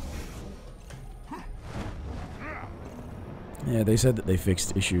 Yeah, they said that they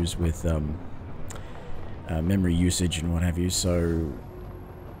fixed issues with memory usage and what have you, so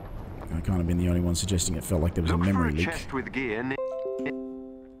I can't have been the only one suggesting it felt like there was a memory leak. Chest with gear.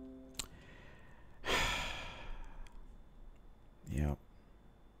 Yeah.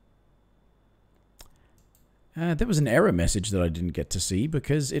 There was an error message that I didn't get to see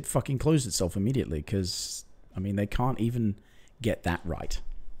because it fucking closed itself immediately because, I mean, they can't even get that right.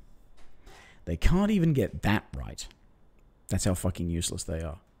 They can't even get that right. That's how fucking useless they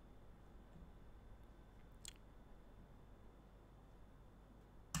are.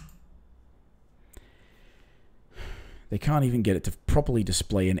 They can't even get it to properly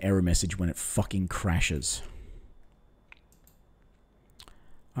display an error message when it fucking crashes.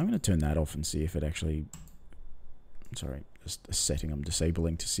 I'm going to turn that off and see if it actually... Sorry, just a setting I'm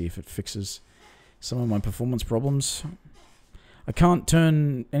disabling to see if it fixes some of my performance problems. I can't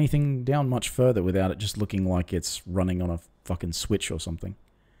turn anything down much further without it just looking like it's running on a fucking switch or something.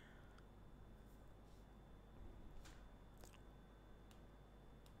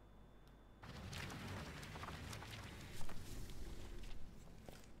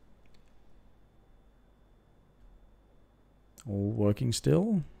 All working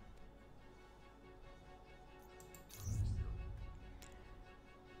still?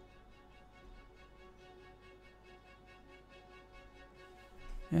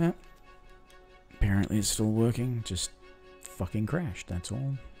 Yeah. Apparently it's still working, just fucking crashed, that's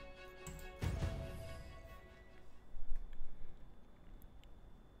all.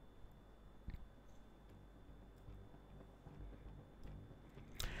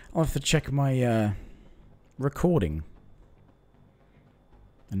 I'll have to check my recording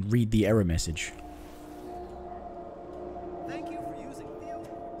and read the error message. Thank you for using field.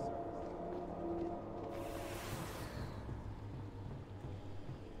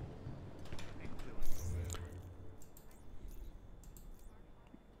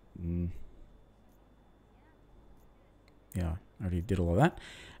 Yeah, I already did all of that.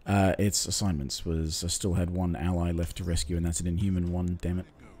 Its assignments was I still had one ally left to rescue, and that's an inhuman one, damn it.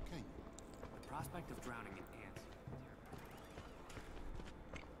 The prospect of drowning in ants.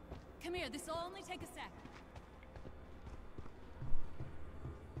 Come here, this'll only take a sec.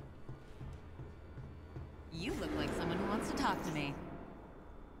 You look like someone who wants to talk to me.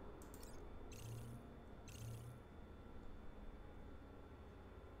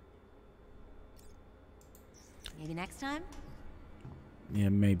 Maybe next time? Yeah,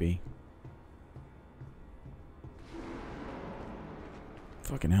 maybe.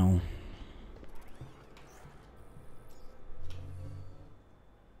 Fucking hell.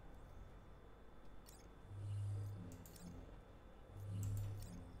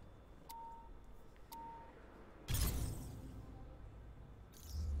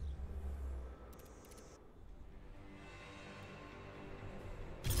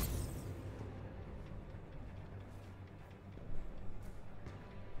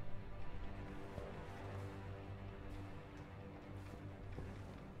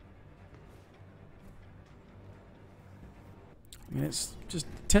 I mean, it's just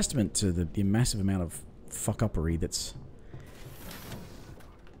testament to the massive amount of fuck-uppery that's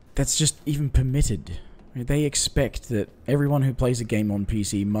just even permitted. I mean, they expect that everyone who plays a game on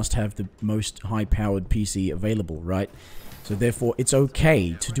PC must have the most high-powered PC available, right? So therefore, it's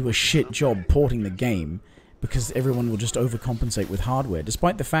okay to do a shit job porting the game because everyone will just overcompensate with hardware,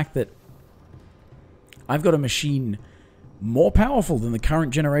 despite the fact that I've got a machine more powerful than the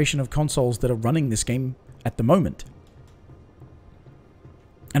current generation of consoles that are running this game at the moment.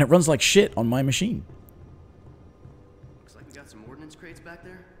 And it runs like shit on my machine. Looks like we got some ordnance crates back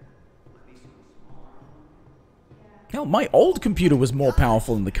there. Hell, my old computer was more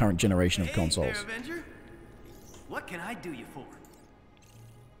powerful than the current generation of consoles. Hey there, Avenger. What can I do you for?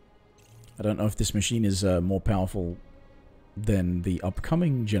 I don't know if this machine is more powerful than the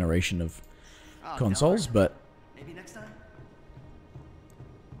upcoming generation of consoles, but maybe next time.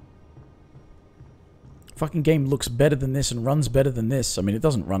 Fucking game looks better than this and runs better than this. I mean, it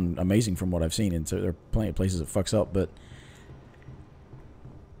doesn't run amazing from what I've seen, and so there are plenty of places it fucks up, but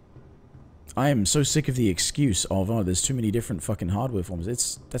I am so sick of the excuse of, oh, there's too many different fucking hardware forms.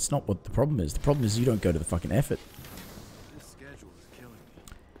 That's not what the problem is. The problem is you don't go to the fucking effort. This schedule is killing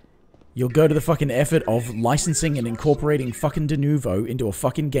me. You'll go to the fucking effort of licensing and incorporating fucking de novo into a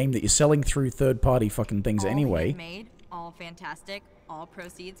fucking game that you're selling through third-party fucking things anyway. Made, all fantastic, all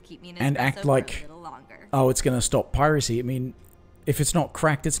proceeds keep me in And act like, oh, it's going to stop piracy. I mean, if it's not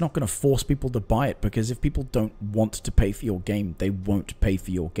cracked, it's not going to force people to buy it, because if people don't want to pay for your game, they won't pay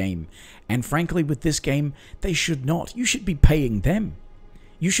for your game. And frankly, with this game, they should not. You should be paying them.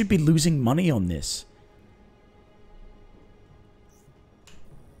 You should be losing money on this.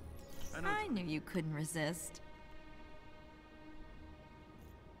 I knew you couldn't resist.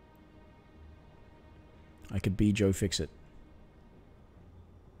 I could be Joe Fixit.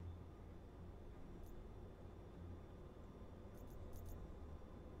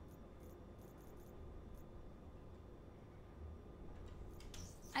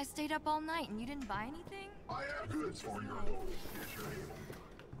 I stayed up all night and you didn't buy anything? I have goods for your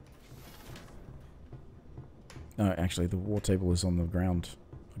No, actually, the war table is on the ground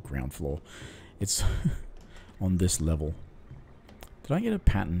floor. It's on this level. Did I get a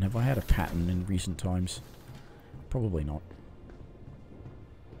pattern? Have I had a pattern in recent times? Probably not.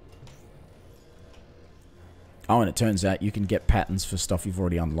 Oh, and it turns out you can get patterns for stuff you've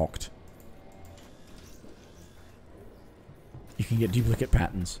already unlocked. You can get duplicate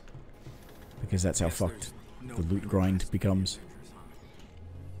patterns. Because that's how fucked the loot grind becomes.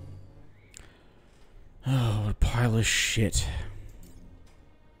 Oh, what a pile of shit.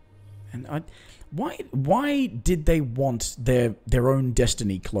 And why did they want their own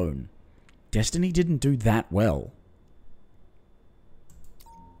Destiny clone? Destiny didn't do that well.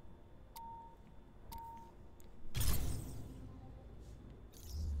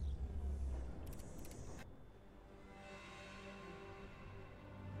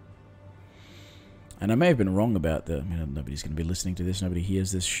 And I may have been wrong about the... I mean, nobody's going to be listening to this. Nobody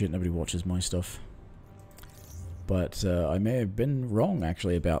hears this shit. Nobody watches my stuff. But I may have been wrong,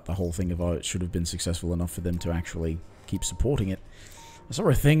 actually, about the whole thing of, oh, it should have been successful enough for them to actually keep supporting it. I saw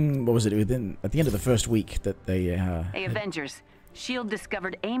a thing, what was it, at the end of the first week that they... Hey, Avengers. S.H.I.E.L.D.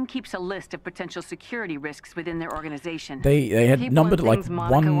 discovered AIM keeps a list of potential security risks within their organization. They had numbered like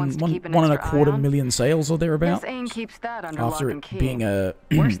 1.25 million sales or thereabouts. AIM keeps that under after lock and it key. being after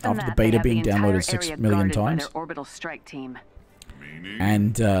the beta being downloaded 6 million times. Their orbital strike team.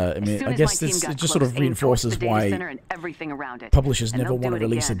 And I mean, I guess this it just sort of reinforces why publishers never want to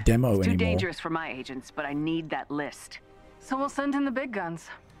release a demo it's too anymore. dangerous for my agents, but I need that list. So we'll send in the big guns.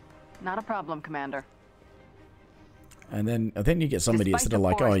 Not a problem, Commander. And then you get some idiots that are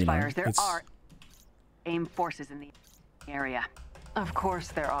like, oh, you know, there are AIM forces in the area. Of course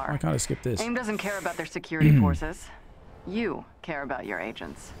there are. I kind of skip this. AIM doesn't care about their security forces. You care about your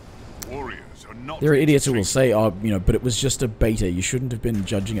agents. Warriors are not. There are idiots who will say, oh, you know, but it was just a beta. You shouldn't have been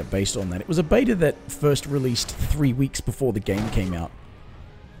judging it based on that. It was a beta that first released 3 weeks before the game came out.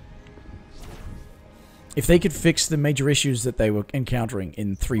 If they could fix the major issues that they were encountering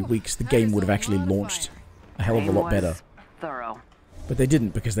in 3 weeks, the game would have actually launched a hell of a lot better. Thorough. But they didn't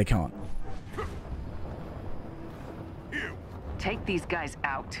because they can't. Take these guys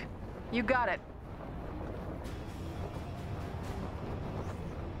out. You got it.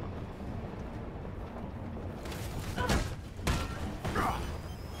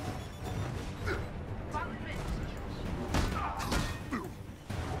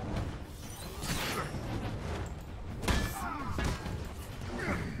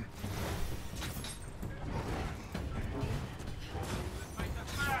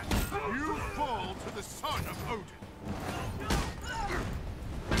 You fall to the son of Odin.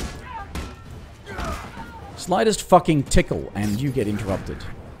 Slightest fucking tickle and you get interrupted.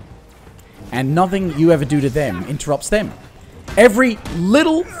 And nothing you ever do to them interrupts them. Every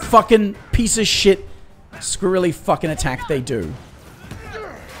little fucking piece of shit squirrely fucking attack they do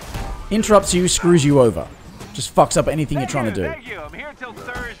interrupts you, screws you over. Just fucks up anything you're trying to do. Thank you. I'm here till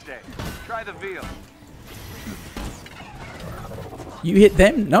Thursday. Try the veal. You hit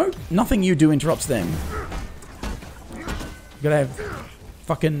them? No, nothing you do interrupts them. You gotta have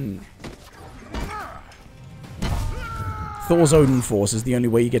fucking Thor's Odin Force is the only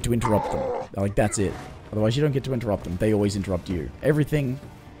way you get to interrupt them. Like, that's it. Otherwise, you don't get to interrupt them. They always interrupt you. Everything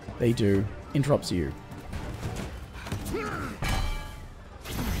they do interrupts you.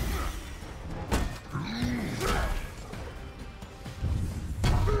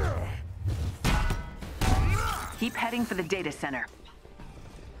 Keep heading for the data center.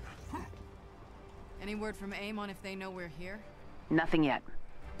 Any word from AIM on if they know we're here? Nothing yet.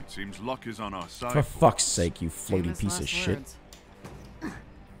 It seems luck is on our side. For fuck's sake, you floaty piece of shit.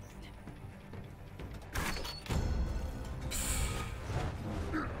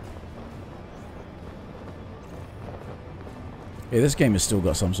 Yeah, this game has still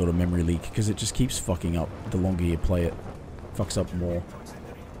got some sort of memory leak because it just keeps fucking up the longer you play it. Fucks up more.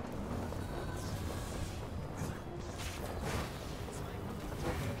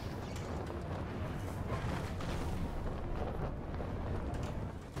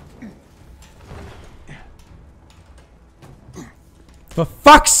 For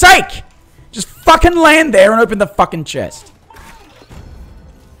fuck's sake! Just fucking land there and open the fucking chest.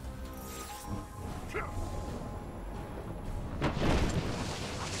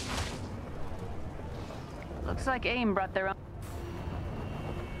 Looks like AIM brought their own.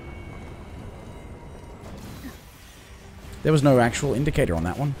 There was no actual indicator on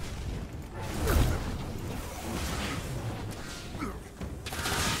that one.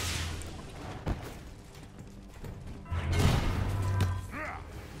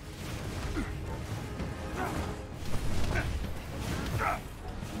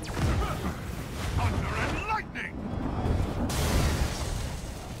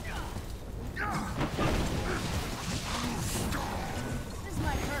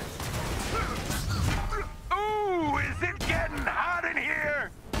 Ooh, is it getting hot in here?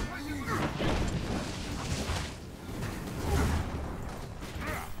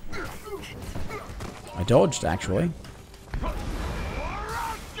 I dodged, actually.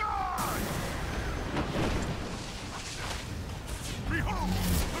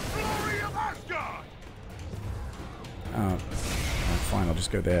 Oh, fine, I'll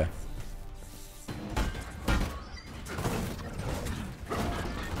just go there.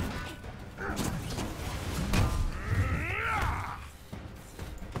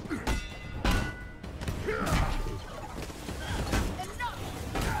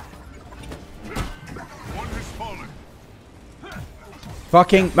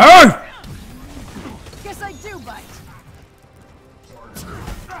 Fucking move! Guess I do bite.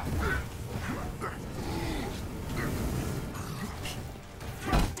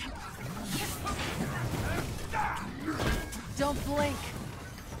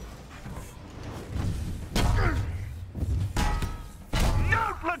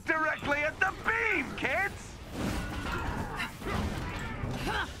 Don't look directly at the beam, kids!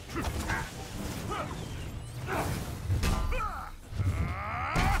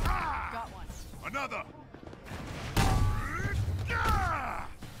 Got one. Another!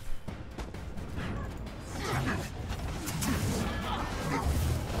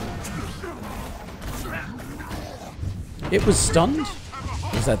 It was stunned?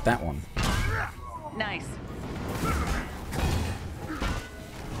 Or was that one? Nice.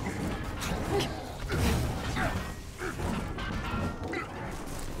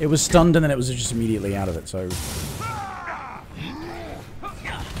 It was stunned and then it was just immediately out of it, so...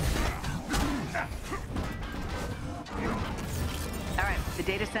 Alright, the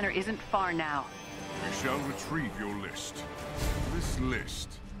data center isn't far now. We shall retrieve your list. This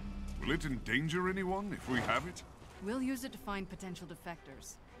list, will it endanger anyone if we have it? We'll use it to find potential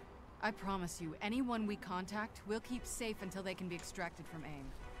defectors. I promise you, anyone we contact, we'll keep safe until they can be extracted from AIM.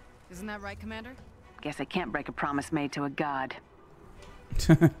 Isn't that right, Commander? Guess I can't break a promise made to a god.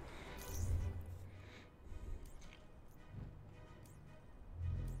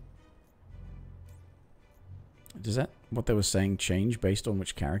 Does that, what they were saying, change based on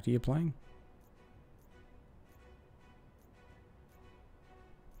which character you're playing?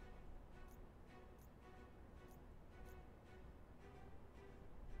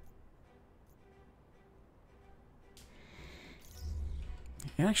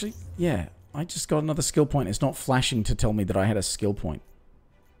 Actually, yeah, I just got another skill point. It's not flashing to tell me that I had a skill point.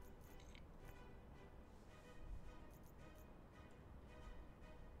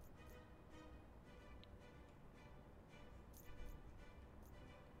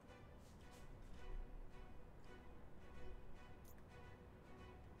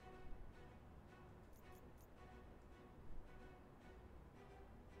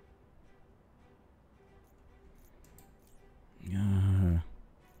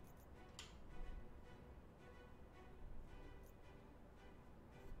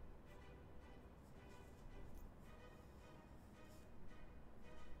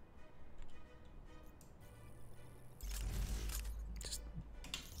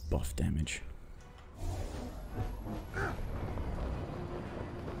 Buff damage.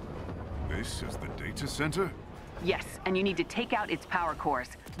 This is the data center? Yes, and you need to take out its power cores.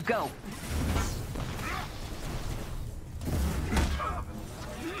 Go!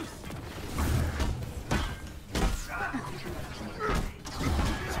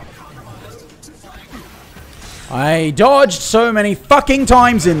 I dodged so many fucking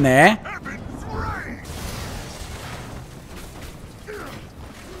times in there.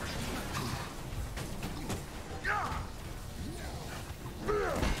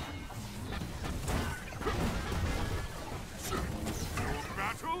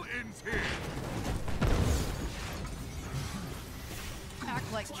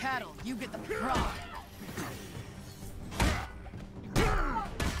 Act like cattle, you get the prod.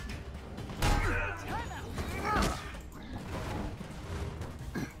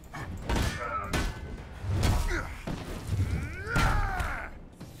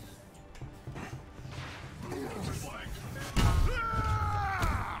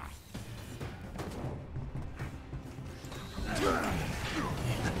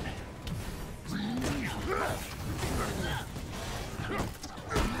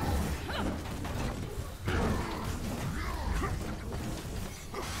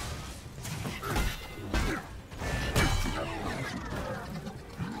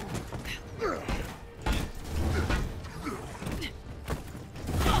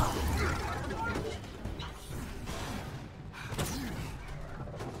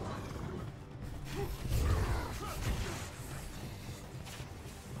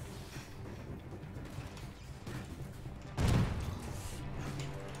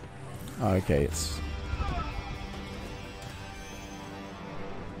 Okay, it's...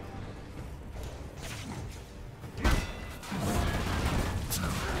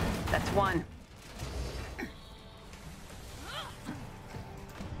 That's one.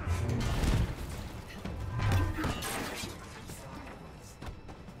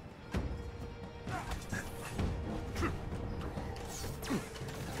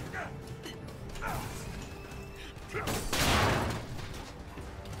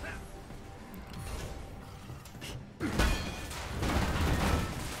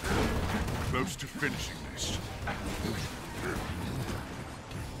 Close to finishing this.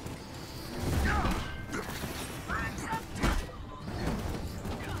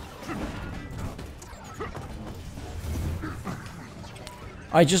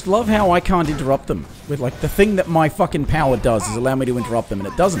 I just love how I can't interrupt them. With like the thing that my fucking power does is allow me to interrupt them and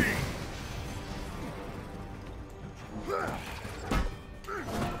it doesn't.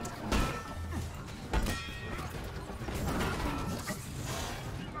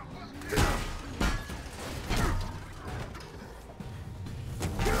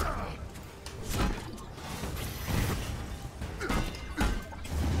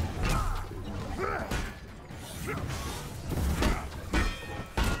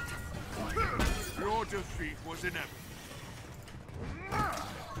 was inevitable.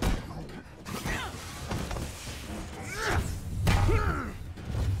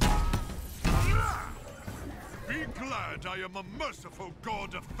 Be glad I am a merciful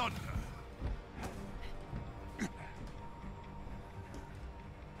god of thunder.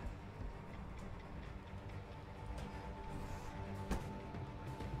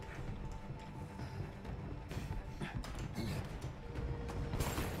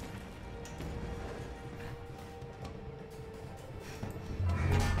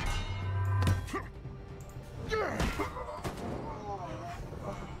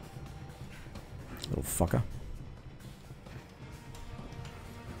 Little fucker.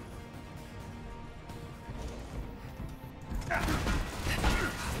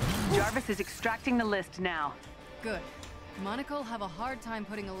 Jarvis is extracting the list now. Good. Monaco'll have a hard time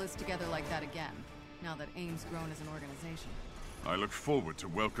putting a list together like that again, now that AIM's grown as an organization. I look forward to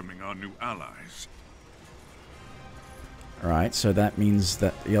welcoming our new allies. Alright, so that means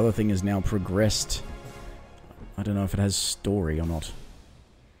that the other thing has now progressed. I don't know if it has story or not.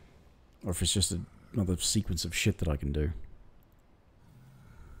 Or if it's just another sequence of shit that I can do.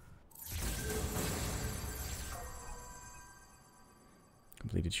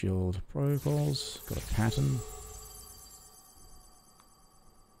 Completed shield protocols. Got a pattern.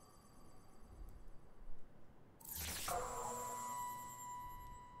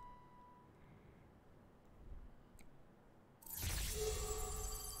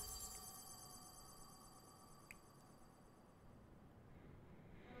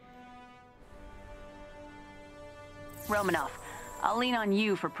 Romanoff, I'll lean on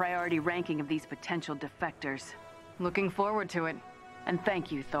you for priority ranking of these potential defectors. Looking forward to it. And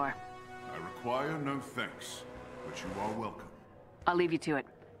thank you, Thor. I require no thanks, but you are welcome. I'll leave you to it.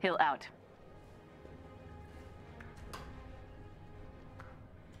 Hill out.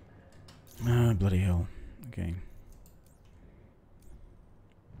 Ah, bloody hell. Okay.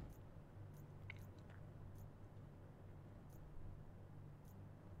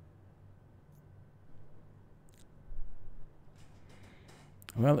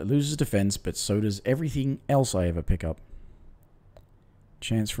 Well, it loses defense, but so does everything else I ever pick up.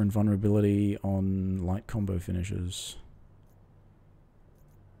 Chance for invulnerability on light combo finishes.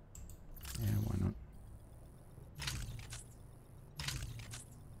 Yeah, why not?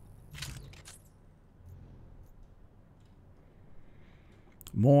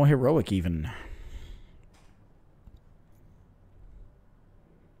 More heroic, even.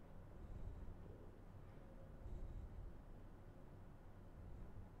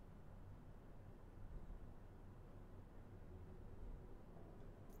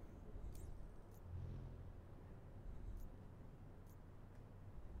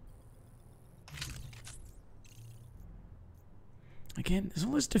 Again, there's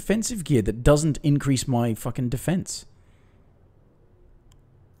all this defensive gear that doesn't increase my fucking defense.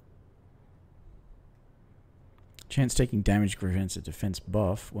 Chance taking damage prevents a defense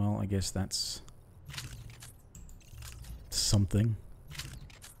buff. Well, I guess that's something.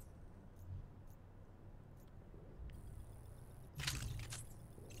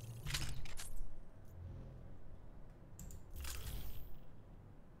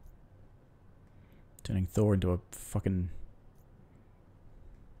 Turning Thor into a fucking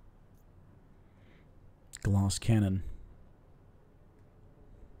glass cannon.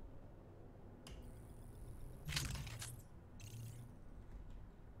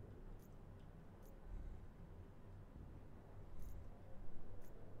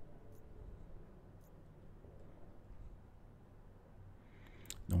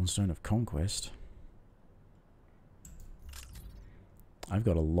 Dawnstone of Conquest. I've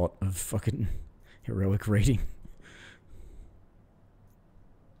got a lot of fucking heroic rating.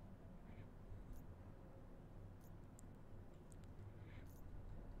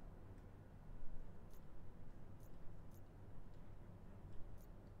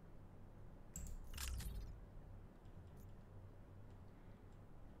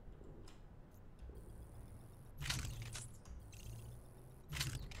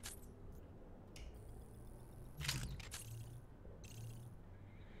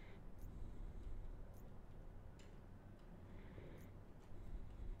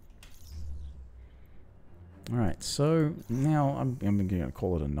 Alright, so now I'm going to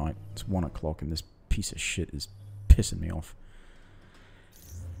call it a night. It's 1 o'clock and this piece of shit is pissing me off.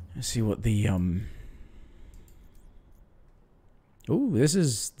 Let's see what the Ooh, this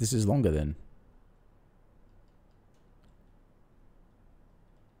is longer then.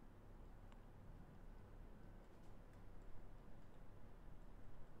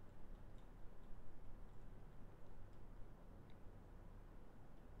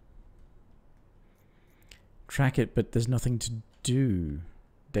 Track it, but there's nothing to do.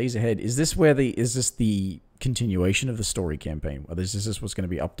 Days ahead. Is this where the... Is this the continuation of the story campaign? Or is this what's going to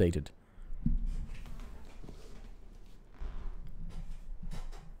be updated?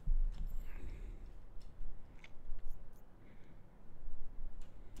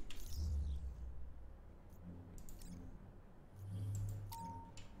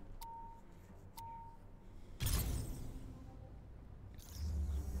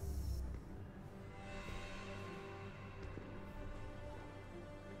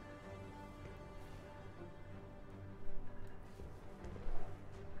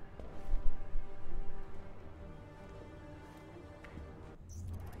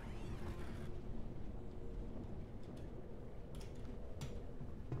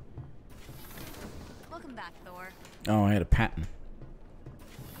 Welcome back, Thor. Oh, I had a pattern.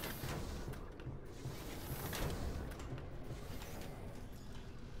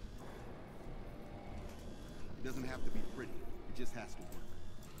 It doesn't have to be pretty. It just has to work.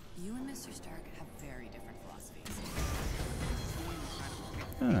 You and Mr. Stark have very different philosophies.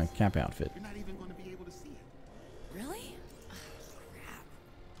 Ah, cap outfit. You're not even going to be able to see it. Really?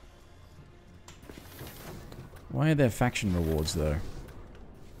 Why are there faction rewards, though?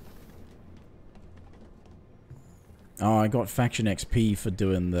 Oh, I got faction XP for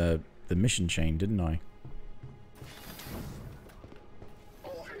doing the mission chain, didn't I?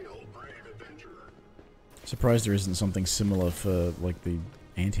 Surprised there isn't something similar for, like, the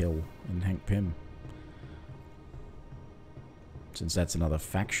Anthill and Hank Pym. Since that's another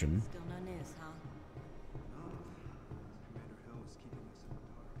faction. Still no news, huh?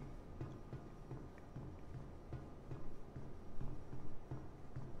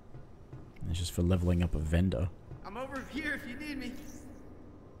 It's just for leveling up a vendor. I'm over here if you need me.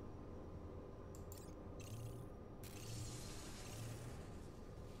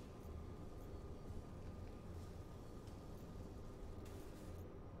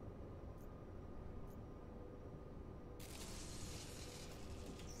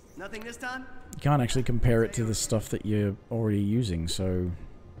 Nothing this time? You can't actually compare it to the stuff that you're already using, so...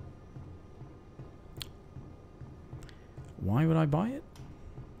 Why would I buy it?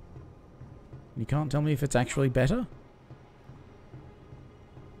 You can't tell me if it's actually better?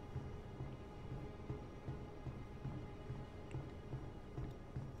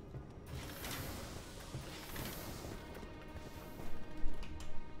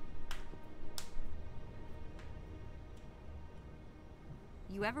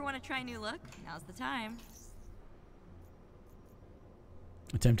 You ever want to try a new look? Now's the time.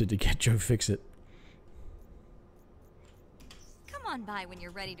 Attempted to get Joe Fixit. Come on by when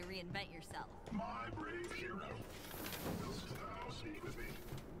you're ready to reinvent yourself. My brave hero. This is the house you need with me.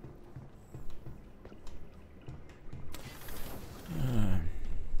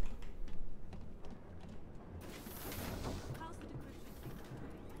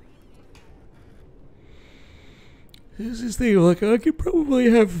 Here's this thing, like, I could probably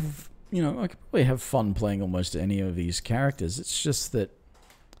have, you know, I could probably have fun playing almost any of these characters. It's just that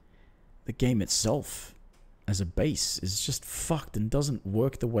the game itself, as a base, is just fucked and doesn't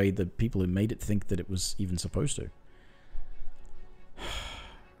work the way the people who made it think that it was even supposed to.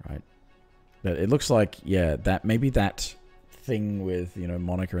 Right. But it looks like, yeah, that maybe that thing with, you know,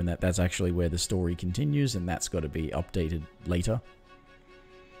 Monica and that's actually where the story continues, and that's got to be updated later.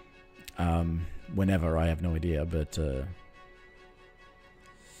 Whenever, I have no idea, but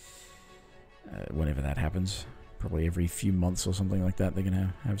whenever that happens, probably every few months or something like that, they're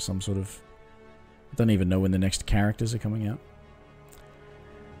gonna have some sort of... I don't even know when the next characters are coming out.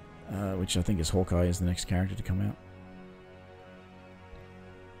 Which I think is Hawkeye is the next character to come out.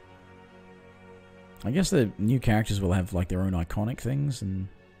 I guess the new characters will have like their own iconic things, and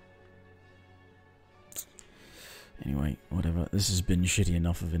anyway, whatever. This has been shitty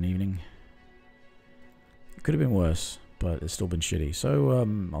enough of an evening. It could have been worse, but it's still been shitty. So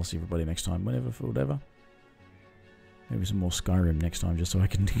I'll see everybody next time, whenever, for whatever. Maybe some more Skyrim next time, just so I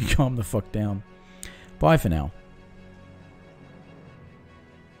can calm the fuck down. Bye for now.